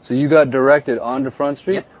 Yep. So you got directed onto Front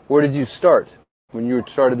Street? Yep. Where did you start when you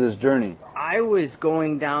started this journey? I was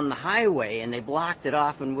going down the highway and they blocked it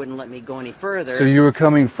off and wouldn't let me go any further. So you were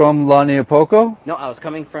coming from Laniapoko? No, I was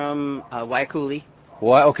coming from Waikuli.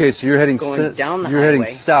 Why? Okay, so you're heading Going down the you're highway,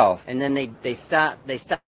 heading south. and then they stopped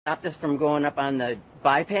us from going up on the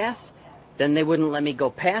bypass. Then they wouldn't let me go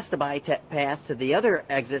past the bypass to the other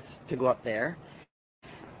exits to go up there.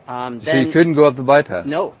 So you couldn't go up the bypass?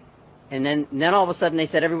 No. And then all of a sudden they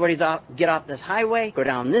said everybody's off. Get off this highway. Go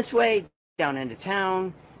down this way. Down into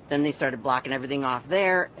town. Then they started blocking everything off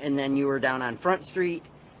there, and then you were down on Front Street,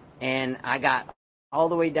 and I got all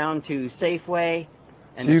the way down to Safeway.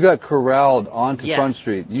 And So you got corralled onto Yes. Front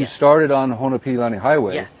Street. You started on Honopilani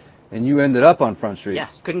Highway. Yes. And you ended up on Front Street.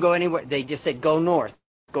 Yes, couldn't go anywhere. They just said go north,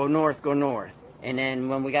 go north, go north. And then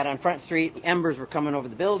when we got on Front Street, the embers were coming over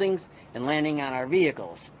the buildings and landing on our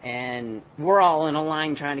vehicles. And we're all in a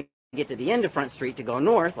line trying to get to the end of Front Street to go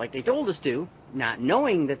north, like they told us to, not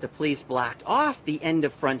knowing that the police blocked off the end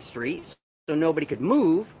of Front Street so nobody could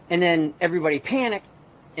move. And then everybody panicked,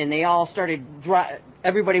 and they all started,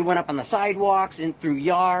 everybody went up on the sidewalks and through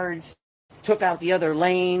yards, took out the other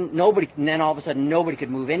lane. And then all of a sudden nobody could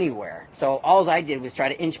move anywhere. So all I did was try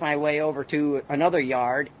to inch my way over to another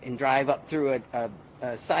yard and drive up through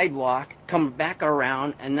a sidewalk, come back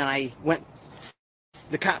around, and then I went.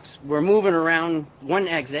 The cops were moving around one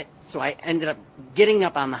exit, so I ended up getting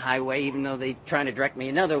up on the highway, even though they trying to direct me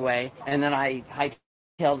another way, and then I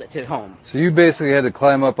hightailed it to home. So you basically had to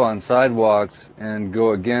climb up on sidewalks and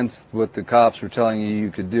go against what the cops were telling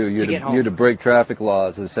you could do. You had to break traffic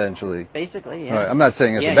laws, essentially. Basically, yeah. All right. I'm not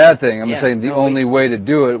saying it's Yeah, a bad thing. I'm yeah, saying the no, only way to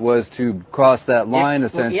do it was to cross that line, Yeah,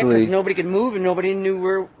 essentially. because nobody could move and nobody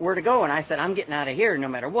knew where to go, and I said, I'm getting out of here no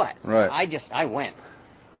matter what. Right. I went.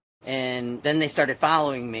 And then they started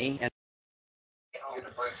following me. And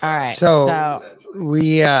All right. So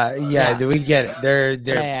we we get it. They're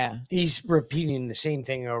Yeah. He's repeating the same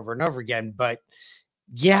thing over and over again, but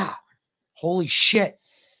yeah, holy shit.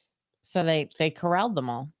 So they corralled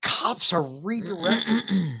them all. Cops are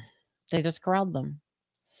redirecting. They just corralled them.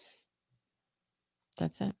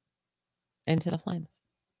 That's it. Into the flames.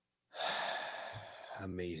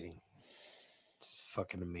 Amazing. It's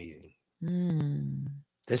fucking amazing. Mm.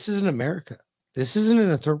 This isn't America. This isn't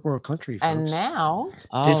in a third world country, folks. And now,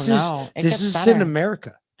 this is in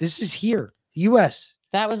America. This is here, U.S.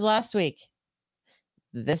 That was last week.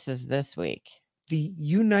 This is this week. the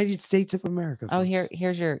United States of America. Oh,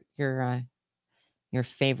 here's your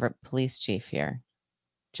favorite police chief here,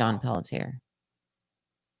 John Pelletier.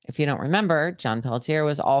 If you don't remember, John Pelletier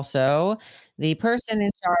was also the person in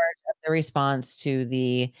charge of the response to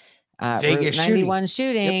the Vegas Route 91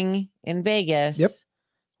 shooting in Vegas. Yep.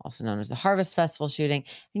 Also known as the Harvest Festival shooting.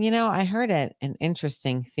 And, I heard an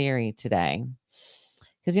interesting theory today.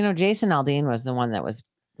 Because, Jason Aldean was the one that was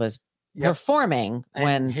performing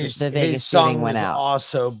when the Vegas shooting went out.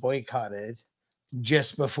 Also boycotted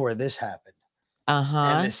just before this happened.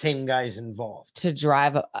 And the same guys involved. To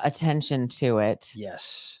drive attention to it.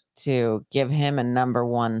 Yes. To give him a number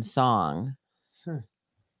one song. I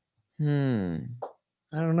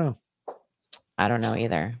don't know. I don't know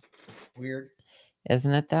either. Weird.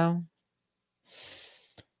 Isn't it though?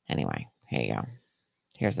 Anyway, here you go.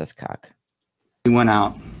 Here's this cock. We went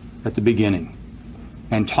out at the beginning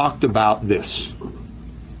and talked about this.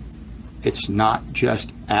 It's not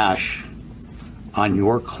just ash on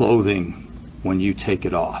your clothing when you take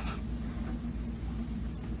it off.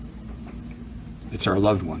 It's our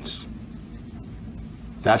loved ones.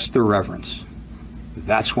 That's the reverence.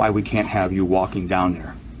 That's why we can't have you walking down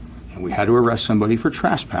there. And we had to arrest somebody for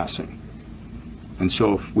trespassing. And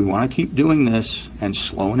so if we want to keep doing this and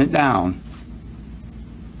slowing it down,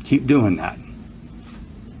 keep doing that.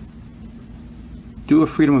 Do a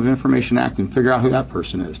Freedom of Information Act and figure out who that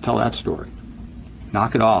person is. Tell that story.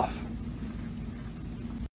 Knock it off.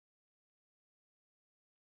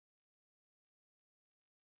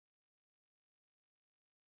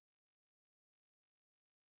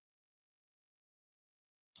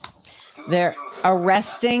 They're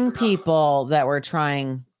arresting people that were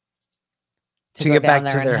trying to get back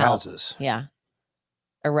to their houses. Yeah.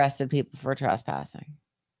 Arrested people for trespassing.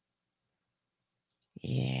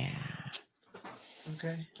 Yeah.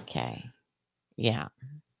 Okay. Yeah.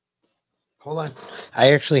 Hold on.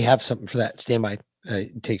 I actually have something for that. Stand by.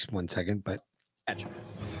 It takes 1 second, but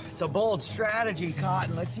It's a bold strategy,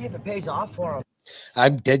 Cotton. Let's see if it pays off for him.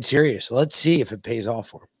 I'm dead serious. Let's see if it pays off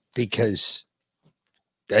for him, because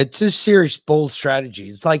it's a serious, bold strategy.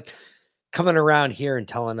 It's like coming around here and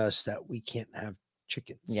telling us that we can't have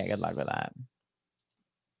chickens. Yeah, good luck with that.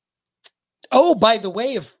 Oh, by the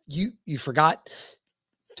way, if you forgot,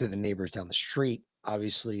 to the neighbors down the street,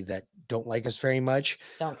 obviously, that don't like us very much.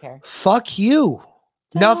 Don't care. Fuck you.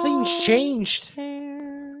 Nothing's changed.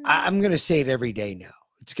 I'm going to say it every day now.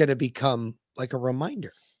 It's going to become like a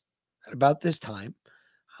reminder. At about this time,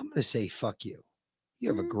 I'm going to say, fuck you. You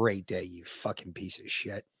have a great day, you fucking piece of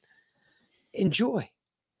shit. Enjoy.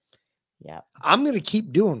 Yeah. I'm going to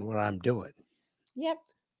keep doing what I'm doing. Yep.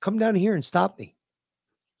 Come down here and stop me.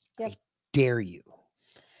 Yep. I dare you.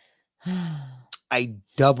 I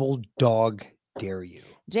double dog dare you.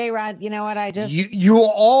 J-Rod, you know what? You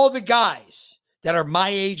all the guys that are my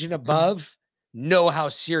age and above know how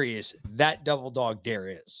serious that double dog dare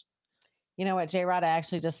is. You know what, J-Rod? I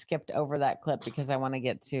actually just skipped over that clip because I want to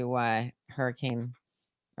get to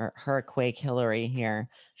Hurraquake Hillary here.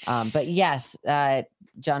 But yes,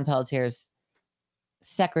 John Pelletier's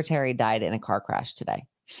secretary died in a car crash today.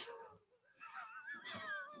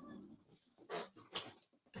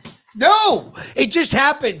 No, it just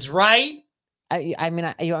happens, right? I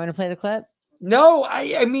mean, you want me to play the clip? No,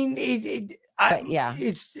 I mean, yeah,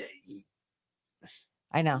 it's.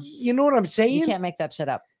 I know. You know what I'm saying? You can't make that shit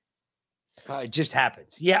up. It just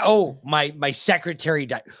happens. Yeah. Oh, my secretary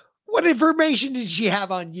died. What information did she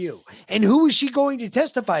have on you? And who was she going to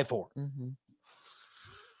testify for? Mm-hmm.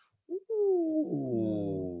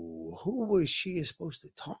 Ooh, who was she supposed to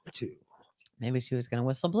talk to? Maybe she was going to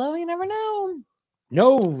whistleblow. You never know.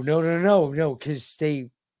 No. Because they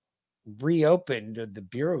reopened. The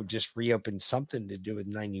Bureau just reopened something to do with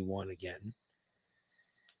 91 again.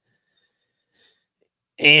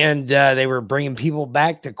 And they were bringing people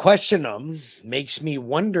back to question them. Makes me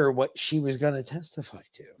wonder what she was going to testify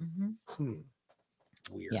to. Mm-hmm.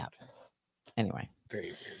 Weird. Yeah. Anyway. Very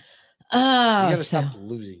weird. You got to stop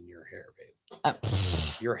losing your hair, babe.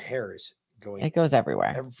 Your hair is going. It goes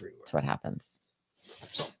everywhere. Everywhere. That's what happens.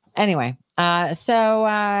 Anyway.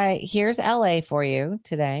 So here's LA for you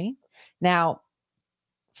today. Now,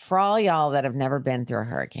 for all y'all that have never been through a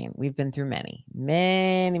hurricane, we've been through many. I've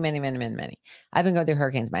been going through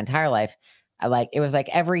hurricanes my entire life. It was like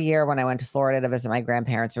every year when I went to Florida to visit my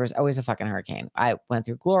grandparents, there was always a fucking hurricane. I went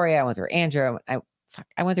through Gloria. I went through Andrew. I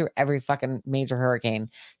went through every fucking major hurricane.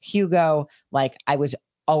 Hugo, I was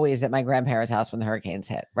always at my grandparents' house when the hurricanes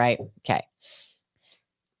hit, right? Okay.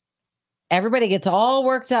 Everybody gets all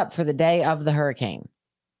worked up for the day of the hurricane.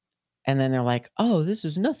 And then they're like, oh, this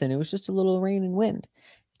was nothing. It was just a little rain and wind.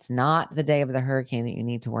 It's not the day of the hurricane that you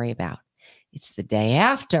need to worry about. It's the day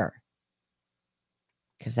after,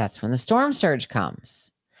 because that's when the storm surge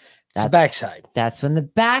comes. It's the backside. That's when the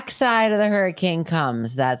backside of the hurricane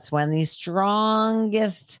comes. That's when the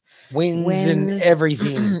strongest winds and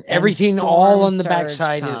everything, everything all on the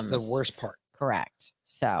backside is the worst part. Correct.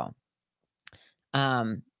 So,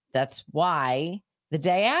 that's why the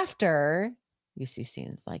day after you see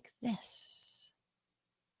scenes like this.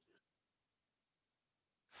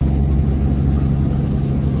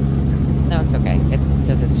 No, it's okay. It's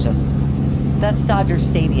because it's just, that's Dodger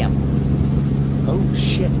Stadium. Oh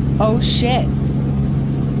shit. Oh shit.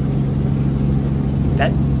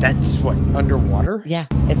 That's what, underwater? Yeah,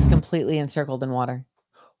 it's completely encircled in water.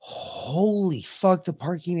 Holy fuck, the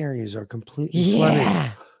parking areas are completely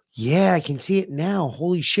flooded. Yeah, I can see it now.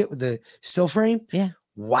 Holy shit, with the still frame? Yeah.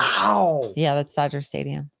 Wow. Yeah, that's Dodger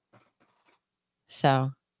Stadium.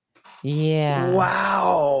 So, yeah.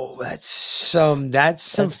 Wow. That's some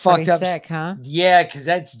fucked up sick, huh? Yeah, because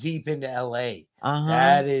that's deep into LA.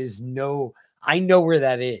 That is I know where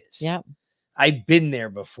that is. Yep. I've been there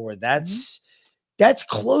before. That's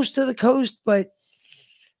close to the coast, but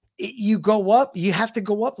you have to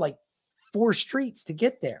go up like 4 streets to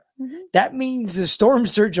get there. That means the storm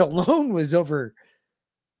surge alone was over.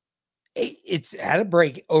 It's had to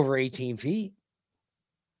break over 18 feet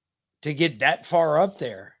to get that far up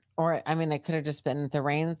there. Or, I mean, it could have just been the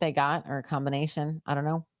rain that they got, or a combination. I don't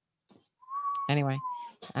know. Anyway,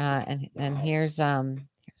 and here's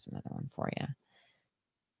another one for you.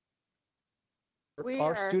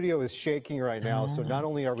 Our studio is shaking right now, so not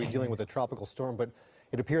only are we dealing with a tropical storm, but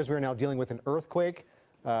it appears we're now dealing with an earthquake.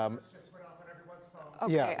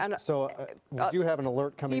 Yeah, so we do have an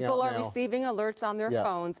alert coming out now. People are receiving alerts on their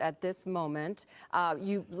phones at this moment.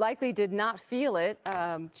 You likely did not feel it,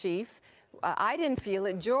 Chief. I didn't feel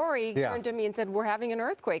it. Jory turned to me and said, "We're having an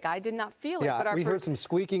earthquake." I did not feel it. But we heard some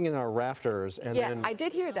squeaking in our rafters. And then, I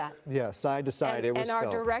did hear that. Yeah, side to side, it was And our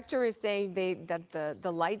felt. director is saying that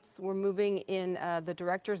the lights were moving in the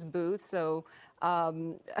director's booth, so...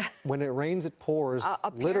 when it rains, it pours,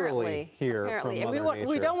 literally here from and Mother Nature.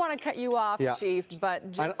 we don't want to cut you off, Chief,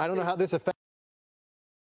 but just I don't know how this affects.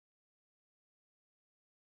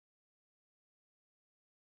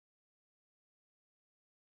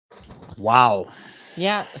 Wow.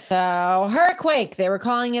 Yeah. So Hurraquake, they were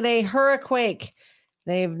calling it a Hurraquake.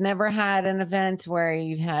 They've never had an event where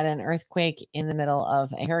you've had an earthquake in the middle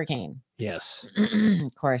of a hurricane. Yes.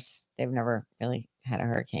 Of course, they've never really had a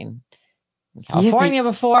hurricane in California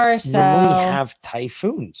before. So normally have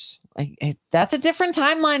typhoons. That's a different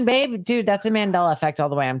timeline, babe. Dude, that's a Mandela effect all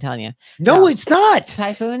the way. I'm telling you. No, it's not.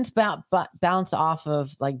 Typhoons bounce off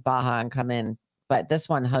of like Baja and come in. But this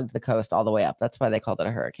one hugged the coast all the way up. That's why they called it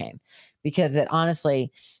a hurricane. Because it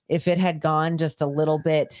honestly, if it had gone just a little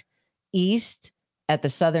bit east at the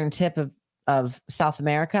southern tip of South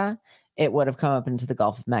America, it would have come up into the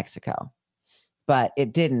Gulf of Mexico. But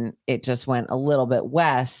it didn't. It just went a little bit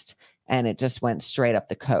west and it just went straight up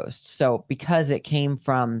the coast. So because it came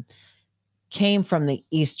from the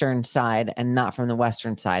eastern side and not from the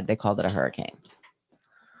western side, they called it a hurricane.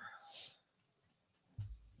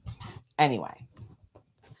 Anyway.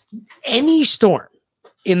 Any storm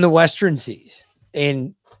in the western seas,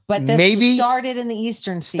 but this maybe started in the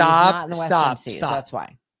eastern seas, not in the western seas. That's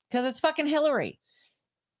why, because it's fucking Hillary.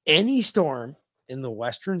 Any storm in the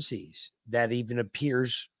western seas that even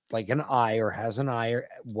appears like an eye or has an eye or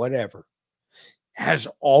whatever has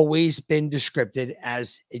always been described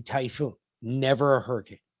as a typhoon, never a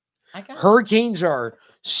hurricane. Hurricanes are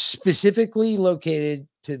specifically located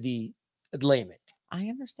to the Atlantic. I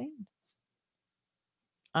understand.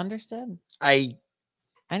 Understood.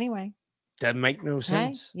 Anyway. That make no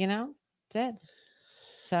sense. Hey, did.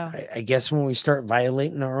 So I guess when we start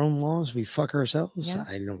violating our own laws, we fuck ourselves. Yeah.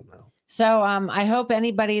 I don't know. So I hope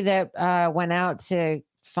anybody that went out to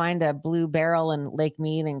find a blue barrel in Lake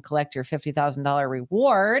Mead and collect your $50,000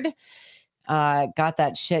 reward got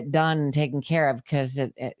that shit done and taken care of, because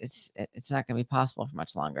it's not going to be possible for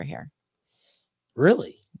much longer here.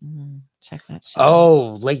 Really? Check that shit.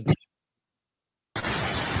 Oh, Lake Mead.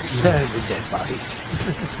 The dead bodies.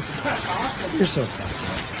 You're so funny.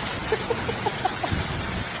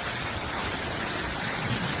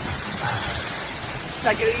 Is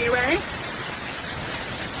that getting you ready?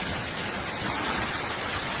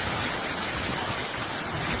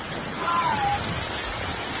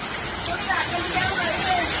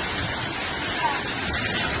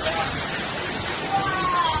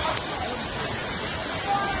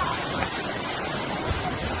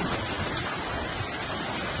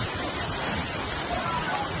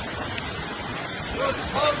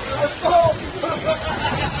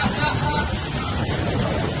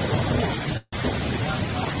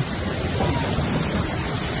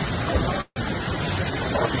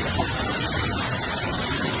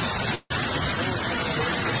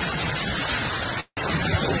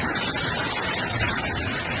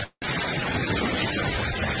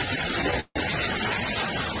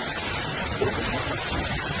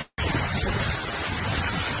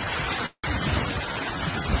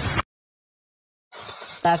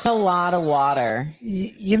 That's a lot of water.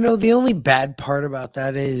 You know, the only bad part about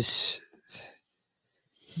that is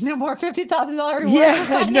no more $50,000.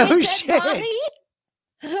 Yeah, no shit.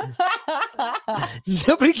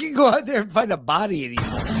 Nobody can go out there and find a body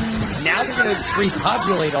anymore. Now they're going to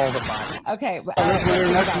repopulate all the bodies. Okay, so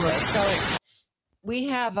we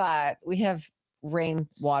have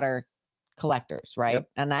rainwater collectors, right? Yep.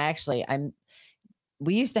 And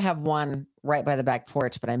we used to have one right by the back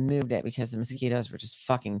porch, but I moved it because the mosquitoes were just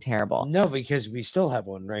fucking terrible. No, because we still have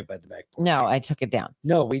one right by the back porch. No, I took it down.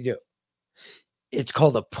 No, we do. It's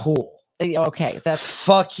called a pool. Okay, that's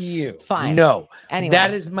fuck you. Fine. No, anyway,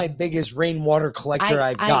 that is my biggest rainwater collector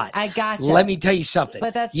I've got. I gotcha. Let me tell you something.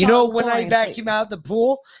 But that's you know when I vacuum out the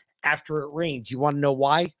pool after it rains. You want to know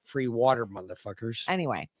why? Free water, motherfuckers.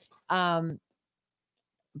 Anyway,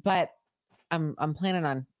 but I'm planning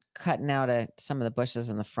on cutting out some of the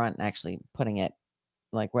bushes in the front and actually putting it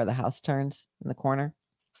like where the house turns in the corner.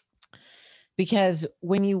 Because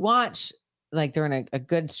when you watch, like during a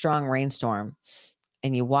good strong rainstorm,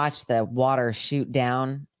 and you watch the water shoot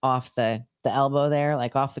down off the elbow there,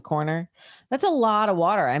 like off the corner, that's a lot of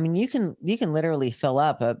water. I mean, you can literally fill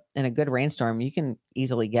up in a good rainstorm. You can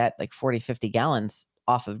easily get like 40, 50 gallons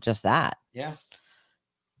off of just that. Yeah.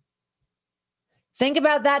 Think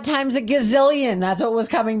about that times a gazillion. That's what was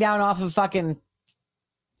coming down off of fucking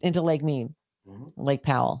into Lake Mead, Lake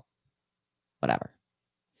Powell, whatever.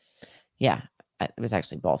 Yeah, it was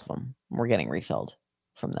actually both of them. We're getting refilled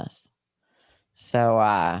from this. So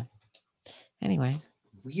anyway.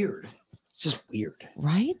 Weird. It's just weird.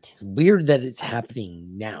 Right? Weird that it's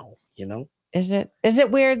happening now, you know? Is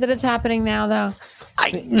it weird that it's happening now though?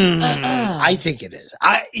 I think it is.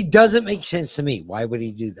 It doesn't make sense to me. Why would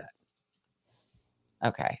he do that?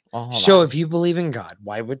 Okay. Well, hold so on. if you believe in God,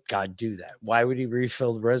 why would God do that? Why would he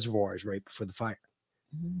refill the reservoirs right before the fire?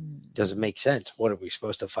 Doesn't make sense. What, are we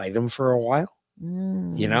supposed to fight him for a while?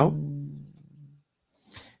 You know?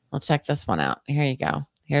 Well, check this one out. Here you go.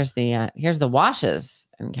 Here's the washes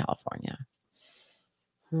in California.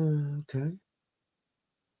 Okay.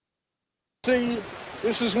 See,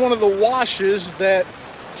 this is one of the washes that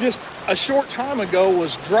just a short time ago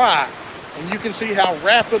was dry. And you can see how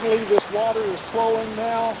rapidly this water is flowing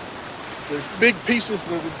now. There's big pieces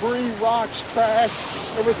of debris, rocks, trash,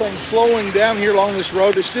 everything flowing down here along this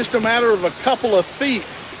road. It's just a matter of a couple of feet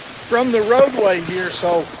from the roadway here.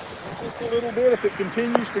 So just a little bit, if it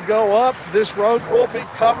continues to go up, this road will be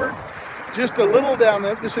covered. Just a little down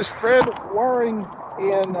there. This is Fred Waring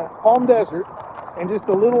in Palm Desert. And just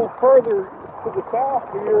a little further to the south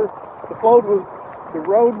here, the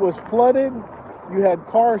road was flooded. You had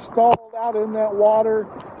cars stalled out in that water,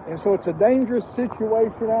 and so it's a dangerous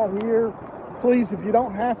situation out here. Please, if you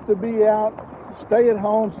don't have to be out, stay at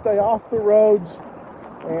home, stay off the roads,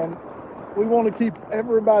 and we want to keep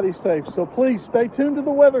everybody safe. So please stay tuned to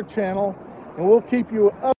the Weather Channel, and we'll keep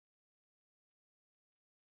you up.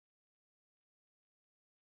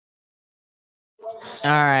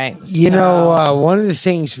 All right. You know, one of the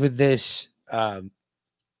things with this, that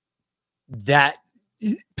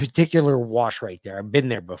particular wash right there, I've been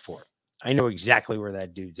there before. I know exactly where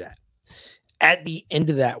that dude's at. At the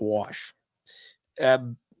end of that wash, I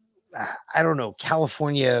don't know,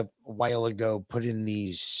 California a while ago put in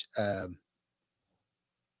these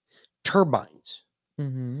turbines.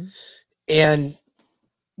 And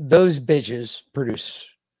those bitches produce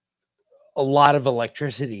a lot of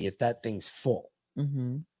electricity if that thing's full,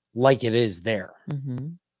 like it is there.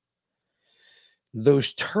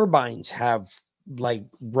 Those turbines have, like,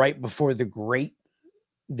 right before the grate,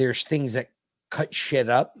 there's things that cut shit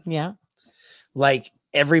up. Yeah. Like,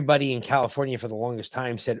 everybody in California for the longest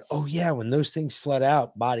time said, oh yeah, when those things flood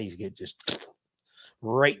out, bodies get just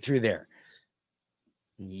right through there.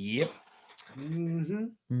 Yep. A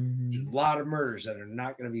lot of murders that are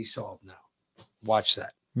not going to be solved now. Watch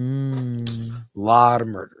that. A lot of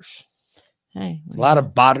murders. Hey, a lot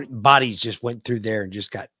of bodies just went through there and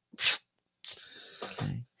just got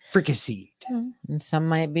fricasseed. And some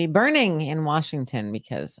might be burning in Washington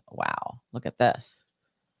because, wow, look at this.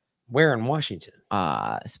 Where in Washington?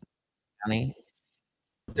 County.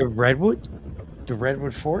 The redwood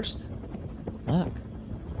forest. Look,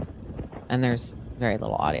 and there's very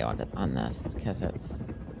little audio on this because it's.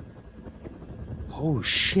 Oh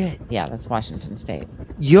shit! Yeah, that's Washington State.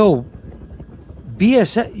 Yo,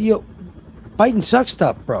 BS. Yo, Biden sucks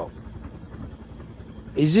stuff, bro.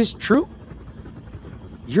 Is this true?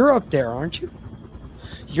 You're up there, aren't you?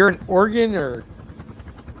 You're in Oregon,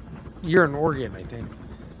 I think.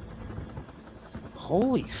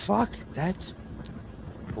 Holy fuck, that's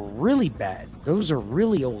really bad. Those are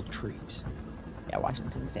really old trees. Yeah,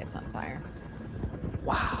 Washington State's on fire.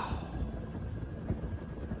 Wow.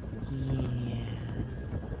 Yeah.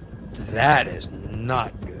 That is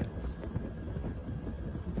not good.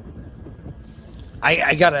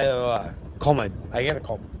 I gotta call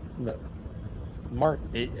Mark.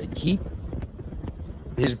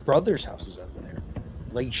 His brother's house is up there,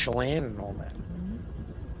 Lake Chelan and all that.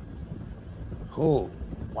 Oh,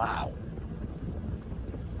 wow.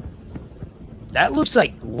 That looks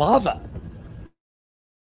like lava.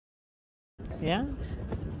 Yeah.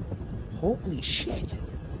 Holy shit.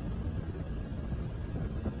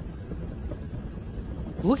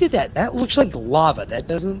 Look at that. That looks like lava. That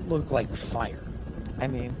doesn't look like fire. I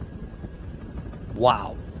mean,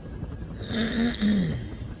 wow.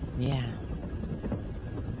 Yeah.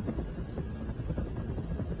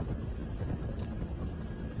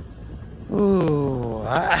 Ooh,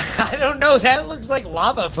 I don't know. That looks like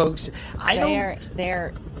lava, folks.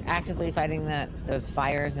 They're actively fighting those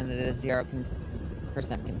fires, and it is 0%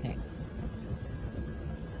 contained.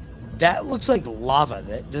 That looks like lava.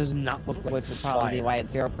 That does not look like Which would probably be why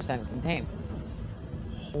it's 0% contained.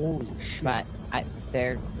 Holy shit. But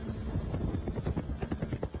they're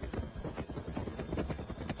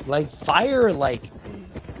like fire, like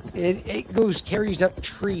it carries up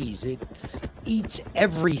trees. It eats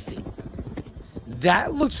everything.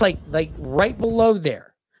 That looks like right below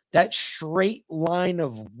there, that straight line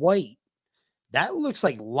of white. That looks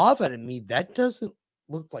like lava to me. That doesn't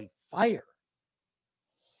look like fire.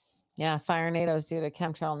 Yeah, fire nados due to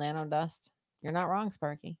chemtrail nanodust. You're not wrong,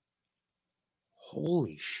 Sparky.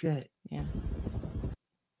 Holy shit. Yeah.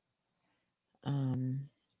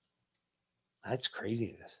 That's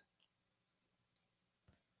craziness.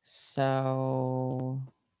 So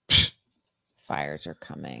fires are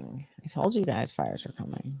coming. I told you guys fires are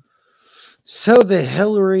coming. So the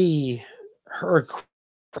Hillary Hurraquake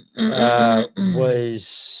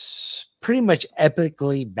was pretty much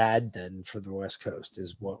epically bad then for the West Coast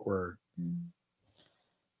is what we're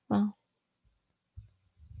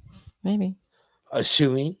maybe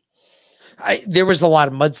assuming. There was a lot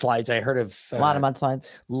of mudslides. I heard of a lot of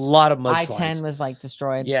mudslides. I-10 was like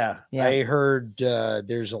destroyed. Yeah. I heard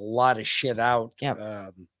there's a lot of shit out.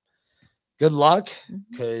 Good luck,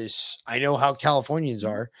 because I know how Californians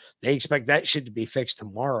are. They expect that shit to be fixed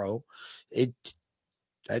tomorrow.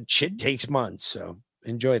 That shit takes months, so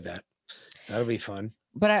enjoy that. That'll be fun.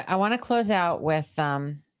 But I want to close out with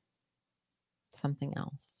something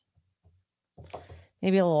else.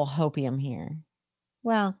 Maybe a little hopium here.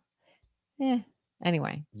 Well,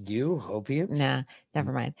 anyway. You hopium? Nah,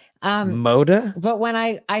 never mind. Moda? But when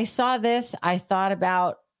I saw this, I thought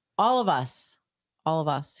about all of us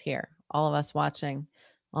here, all of us watching,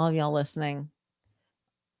 all of y'all listening,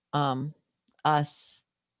 us.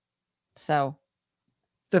 So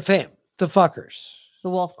the fam, the fuckers, the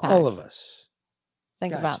wolf pack, all of us.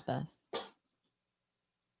 Think about this.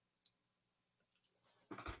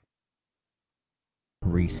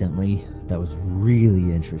 Recently, that was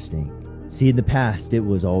really interesting. See, in the past, it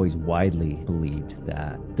was always widely believed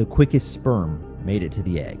that the quickest sperm made it to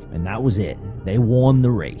the egg, and that was it. They won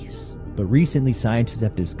the race. But recently, scientists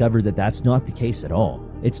have discovered that that's not the case at all.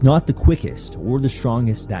 It's not the quickest or the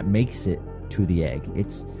strongest that makes it to the egg.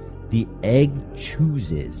 It's the egg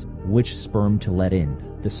chooses which sperm to let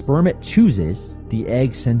in. The sperm it chooses, the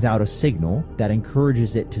egg sends out a signal that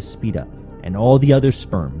encourages it to speed up. And all the other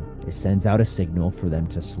sperm, it sends out a signal for them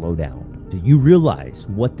to slow down. Do you realize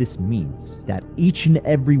what this means? That each and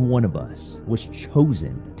every one of us was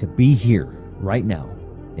chosen to be here right now,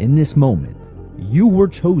 in this moment. You were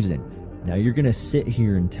chosen. Now you're gonna sit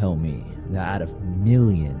here and tell me that out of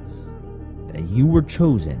millions, that you were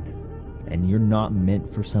chosen and you're not meant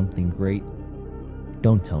for something great?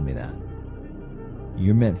 Don't tell me that.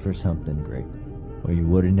 You're meant for something great, or you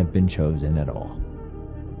wouldn't have been chosen at all.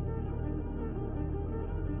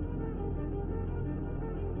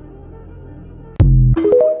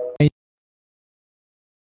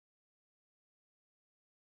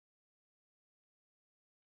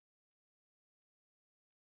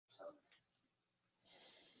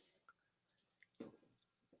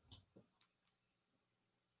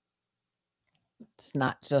 It's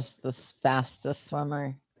not just the fastest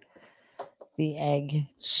swimmer. The egg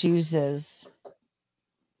chooses,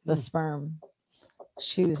 the sperm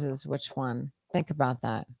chooses which one. Think about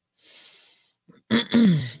that.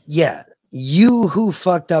 Yeah, you who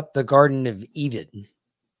fucked up the Garden of Eden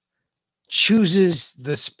chooses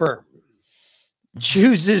the sperm.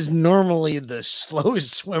 Chooses normally the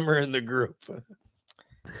slowest swimmer in the group.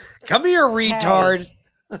 Come here, retard.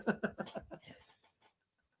 Hey.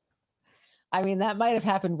 I mean, that might have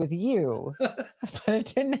happened with you, but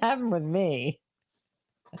it didn't happen with me.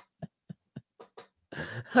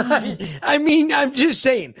 I mean, I'm just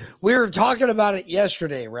saying, we were talking about it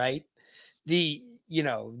yesterday, right? The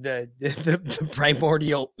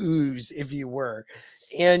primordial ooze, if you were.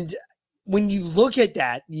 And when you look at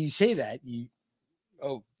that, you say that, the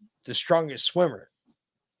strongest swimmer.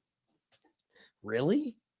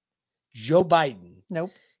 Really? Joe Biden.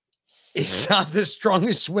 Nope. Is not the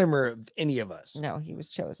strongest swimmer of any of us. No, he was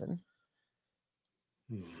chosen.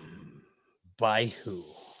 By who?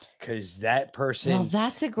 Because that person. Well,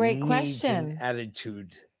 that's a great needs question. An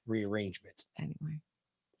attitude rearrangement. Anyway.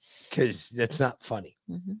 Because that's not funny.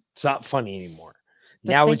 Mm-hmm. It's not funny anymore.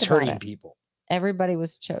 But now it's hurting people. Everybody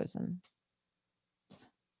was chosen.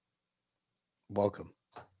 Welcome.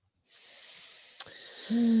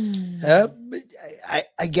 I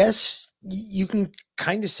guess you can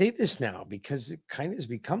kind of say this now because it kind of has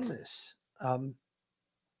become this.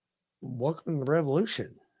 Welcome to the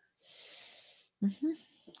revolution. Mm-hmm.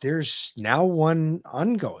 There's now one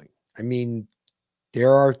ongoing. I mean,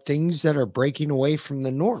 there are things that are breaking away from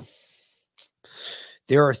the norm.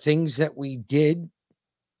 There are things that we did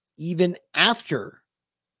even after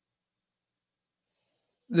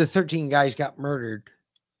the 13 guys got murdered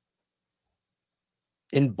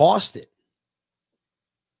in Boston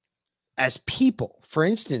as people. For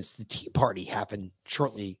instance, the Tea Party happened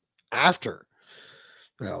shortly after.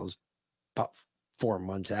 Well, it was about 4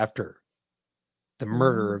 months after the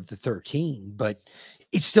murder of the 13, but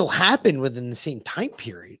it still happened within the same time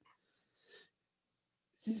period.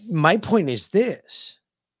 My point is this.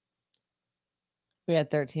 We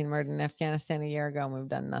had 13 murdered in Afghanistan a year ago and we've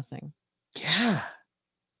done nothing. Yeah.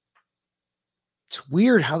 It's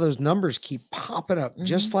weird how those numbers keep popping up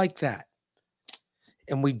just like that.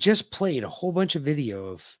 And we just played a whole bunch of video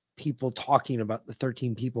of people talking about the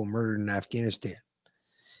 13 people murdered in Afghanistan.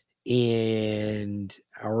 And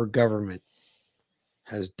our government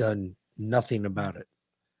has done nothing about it.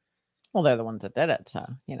 Well, they're the ones that did it. So,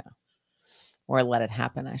 or let it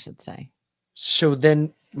happen, I should say. So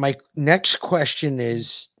then my next question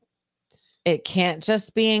is. It can't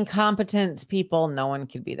just be incompetence, people. No one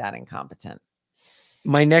could be that incompetent.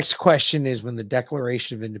 My next question is when the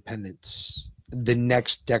Declaration of Independence, the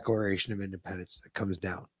next Declaration of Independence that comes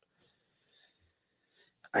down,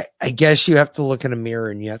 I guess you have to look in a mirror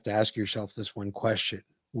and you have to ask yourself this one question.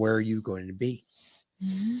 Where are you going to be?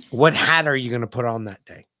 What hat are you going to put on that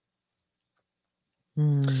day?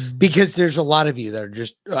 Because there's a lot of you that are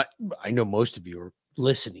just, I know most of you are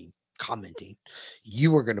listening, commenting.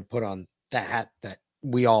 You are going to put on the hat that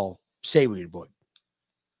we all say we would.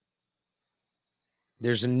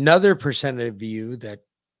 There's another percent of you that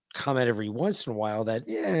comment every once in a while that,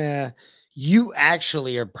 yeah, you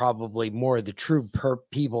actually are probably more of the true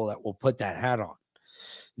people that will put that hat on.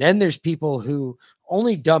 Then there's people who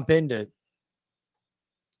only dump into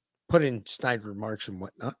put in snide remarks and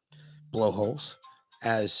whatnot, blowholes,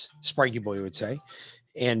 as Sparky Boy would say,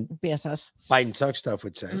 and BSS Biden sucks stuff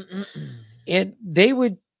would say. And they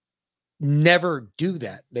would never do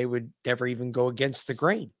that. They would never even go against the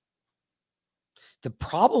grain. The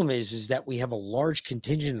problem is that we have a large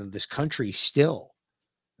contingent of this country still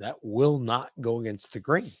that will not go against the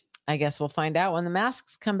grain. I guess we'll find out when the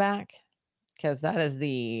masks come back, because that is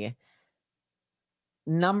the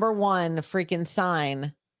number one freaking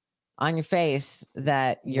sign on your face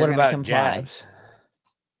that you're going to comply. Jabs?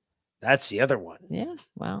 That's the other one. Yeah.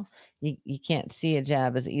 Well, you can't see a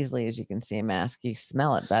jab as easily as you can see a mask. You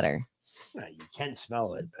smell it better. You can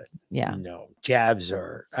smell it, but yeah, no, jabs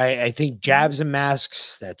are, I think jabs and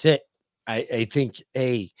masks, that's it. I think,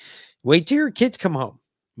 hey, wait till your kids come home.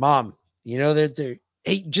 Mom, that they're,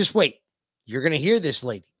 hey, just wait. You're going to hear this,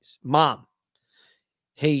 ladies. Mom,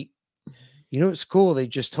 hey, at school, they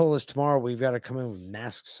just told us tomorrow we've got to come in with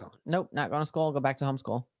masks on. Nope, not going to school. Go back to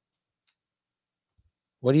homeschool.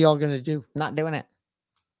 What are y'all going to do? Not doing it.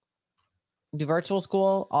 Do virtual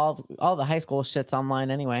school. All the high school shit's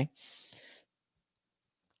online anyway.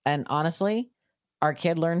 And honestly, our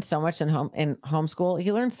kid learned so much in homeschool.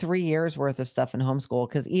 He learned 3 years worth of stuff in homeschool,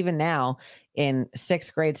 because even now in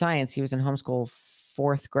 6th grade science, he was in homeschool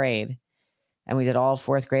 4th grade. And we did all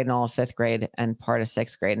 4th grade and all of 5th grade and part of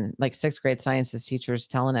 6th grade. And like 6th grade science, his teacher's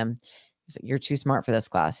telling him, you're too smart for this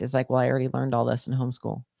class. He's like, well, I already learned all this in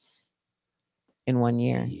homeschool in 1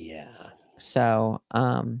 year. Yeah. So,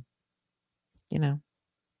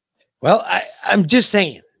 Well, I'm just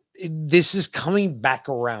saying, this is coming back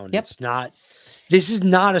around. Yep. This is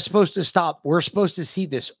not supposed to stop. We're supposed to see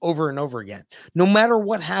this over and over again. No matter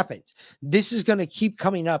what happens, this is going to keep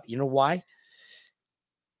coming up. You know why?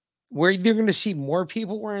 We're either going to see more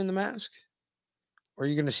people wearing the mask, or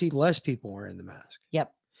you're going to see less people wearing the mask.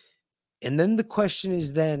 Yep. And then the question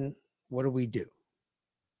is, then what do we do?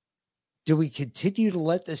 Do we continue to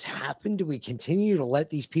let this happen? Do we continue to let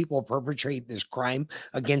these people perpetrate this crime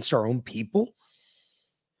against our own people?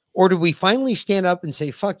 Or do we finally stand up and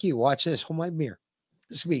say, fuck you, watch this, hold my mirror.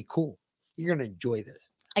 This will be cool. You're going to enjoy this.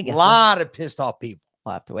 I guess a lot of pissed off people.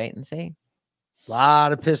 We'll have to wait and see. A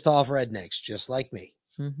lot of pissed off rednecks, just like me.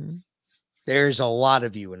 Mm-hmm. There's a lot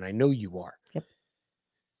of you, and I know you are. Yep.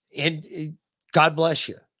 And God bless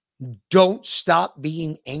you. Don't stop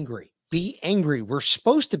being angry. Be angry. We're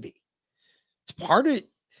supposed to be. It's part of it.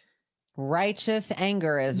 Righteous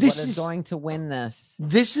anger is what is going to win this.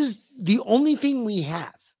 This is the only thing we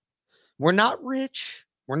have. We're not rich.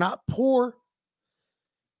 We're not poor.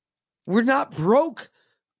 We're not broke,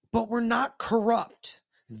 but we're not corrupt.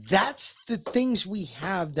 That's the things we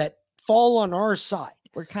have that fall on our side.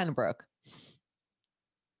 We're kind of broke.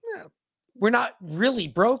 Yeah, we're not really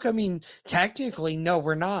broke. I mean, technically, no,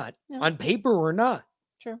 we're not. No. On paper, we're not.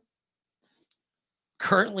 True.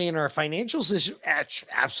 Currently in our financial system,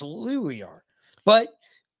 absolutely we are. But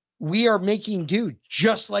we are making do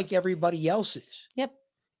just like everybody else is. Yep.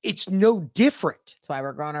 It's no different. That's why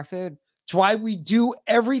we're growing our food. It's why we do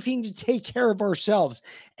everything to take care of ourselves.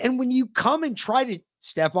 And when you come and try to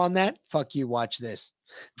step on that, fuck you, watch this.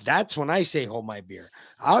 That's when I say, hold my beer.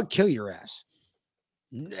 I'll kill your ass.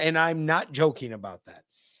 And I'm not joking about that.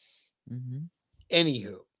 Mm-hmm.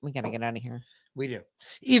 Anywho. We got to get out of here. We do.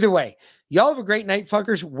 Either way, y'all have a great night,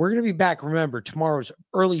 fuckers. We're going to be back. Remember, tomorrow's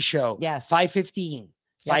early show. Yes. 5:15.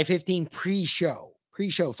 Yep. 5:15 pre-show.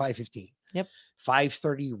 Pre-show 5:15. Yep.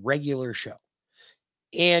 5:30 regular show.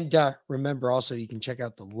 And remember also, you can check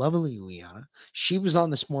out the lovely Liana. She was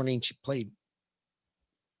on this morning. She played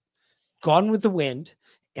Gone with the Wind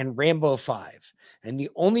and Rambo 5. And the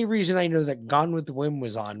only reason I know that Gone with the Wind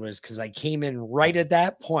was on was because I came in right at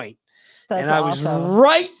that point. That's and I was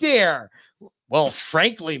right there. Well,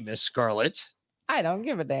 frankly, Miss Scarlett, I don't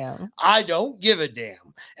give a damn. I don't give a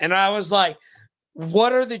damn. And I was like,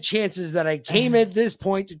 what are the chances that I came at this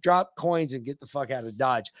point to drop coins and get the fuck out of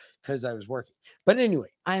Dodge? Because I was working. But anyway.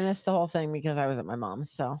 I missed the whole thing because I was at my mom's.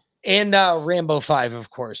 So. And Rambo 5, of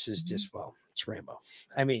course, is just, well, it's Rambo.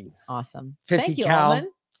 I mean. Awesome. 50 Thank you, cal,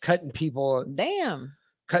 Alman. cutting people. Damn.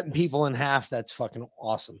 Cutting people in half. That's fucking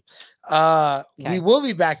awesome. We will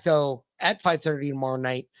be back, though, at 5:30 tomorrow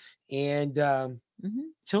night. And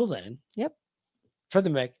till then. Yep. For the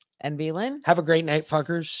Mick. And Beelin. Have a great night,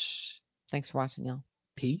 fuckers. Thanks for watching, y'all.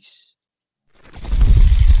 Peace.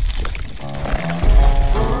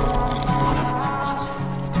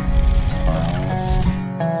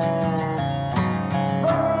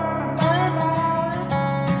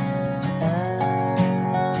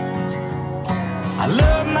 I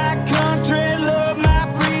love my country, love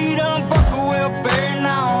my freedom, fuck a welfare,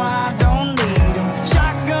 now I don't need them.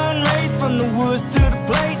 Shotgun race from the woods to the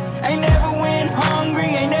plate, ain't never went hungry,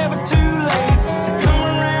 ain't never too late to come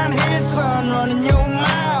around here, son, running your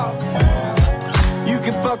mouth. You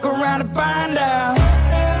can fuck around and find out.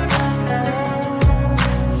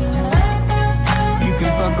 You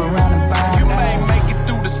can fuck around and find out. You may make it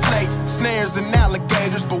through the snakes, snares and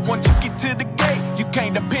alligators, but once you get to the gate, you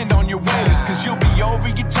can't depend on your waiters, cause you'll be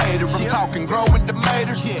overeated. I'm talking growing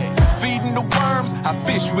tomatoes, feeding the worms I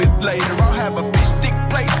fish with later. I'll have a fish stick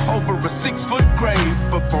plate over a 6-foot grave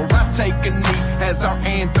before I take a knee as our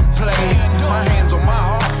anthem plays. My hands on my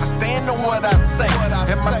heart, I stand on what I say,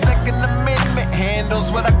 and my Second Amendment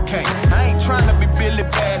handles what I can't. I ain't trying to be Billy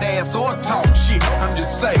Badass or talk shit, I'm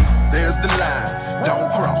just saying, there's the line,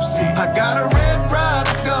 don't cross it. I got a Red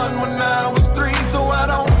Ryder gun when I was 3, so I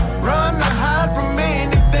don't run or hide from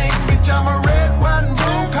anything, bitch. I'm a red, white, and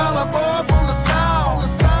blue collar boy from the South.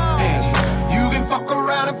 And you can fuck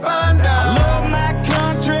around and find out. I love my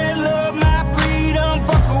country, love my freedom,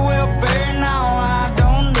 fuck a welfare, now I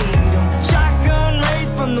don't need them. Shotgun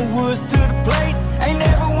race from the woods to the plate, ain't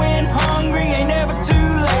never went hungry, ain't never too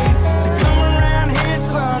late to come around here,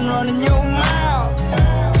 son, running your mouth.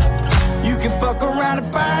 You can fuck around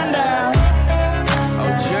and find out.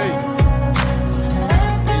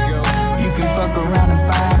 Fuck around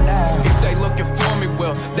and find out. If they looking for me,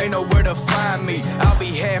 well, they know where to find me. I'll be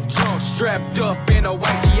half drunk, strapped up in a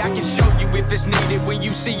whitey. I can show you if it's needed. When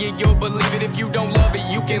you see it, you'll believe it. If you don't love it,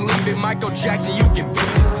 you can leave it. Michael Jackson, you can beat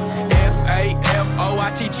it. F-A-F-O,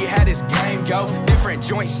 I teach you how this game go. Different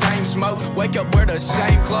joints, same smoke. Wake up, wear the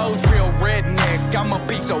same clothes. Real redneck, I'm a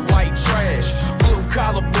piece of white trash. Blue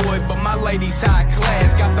collar boy, but my lady's high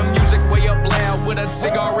class. Got the music way up loud with a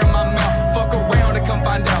cigar in my mouth. Fuck around and come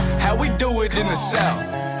find out how we do it in the South.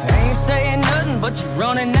 I ain't saying nothing, but you're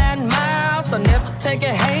running that mouth. I never take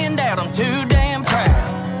a handout, I'm too damn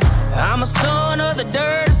proud. I'm a son of the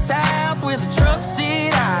dirty South with a truck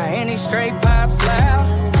seat high and these straight pipes loud.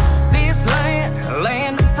 This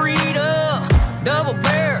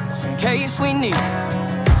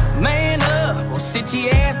sit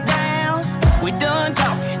your ass down. We done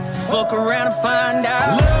talking, fuck around and find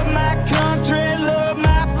out. Love my country, love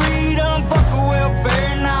my freedom. Fuck a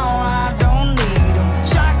welfare, now I don't need them.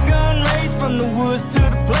 Shotgun race from the woods to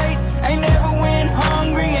the plate. Ain't never went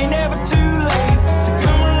hungry, ain't never too late. So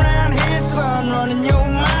come around here, son, running your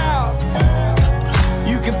mouth.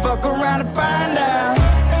 You can fuck around and find out.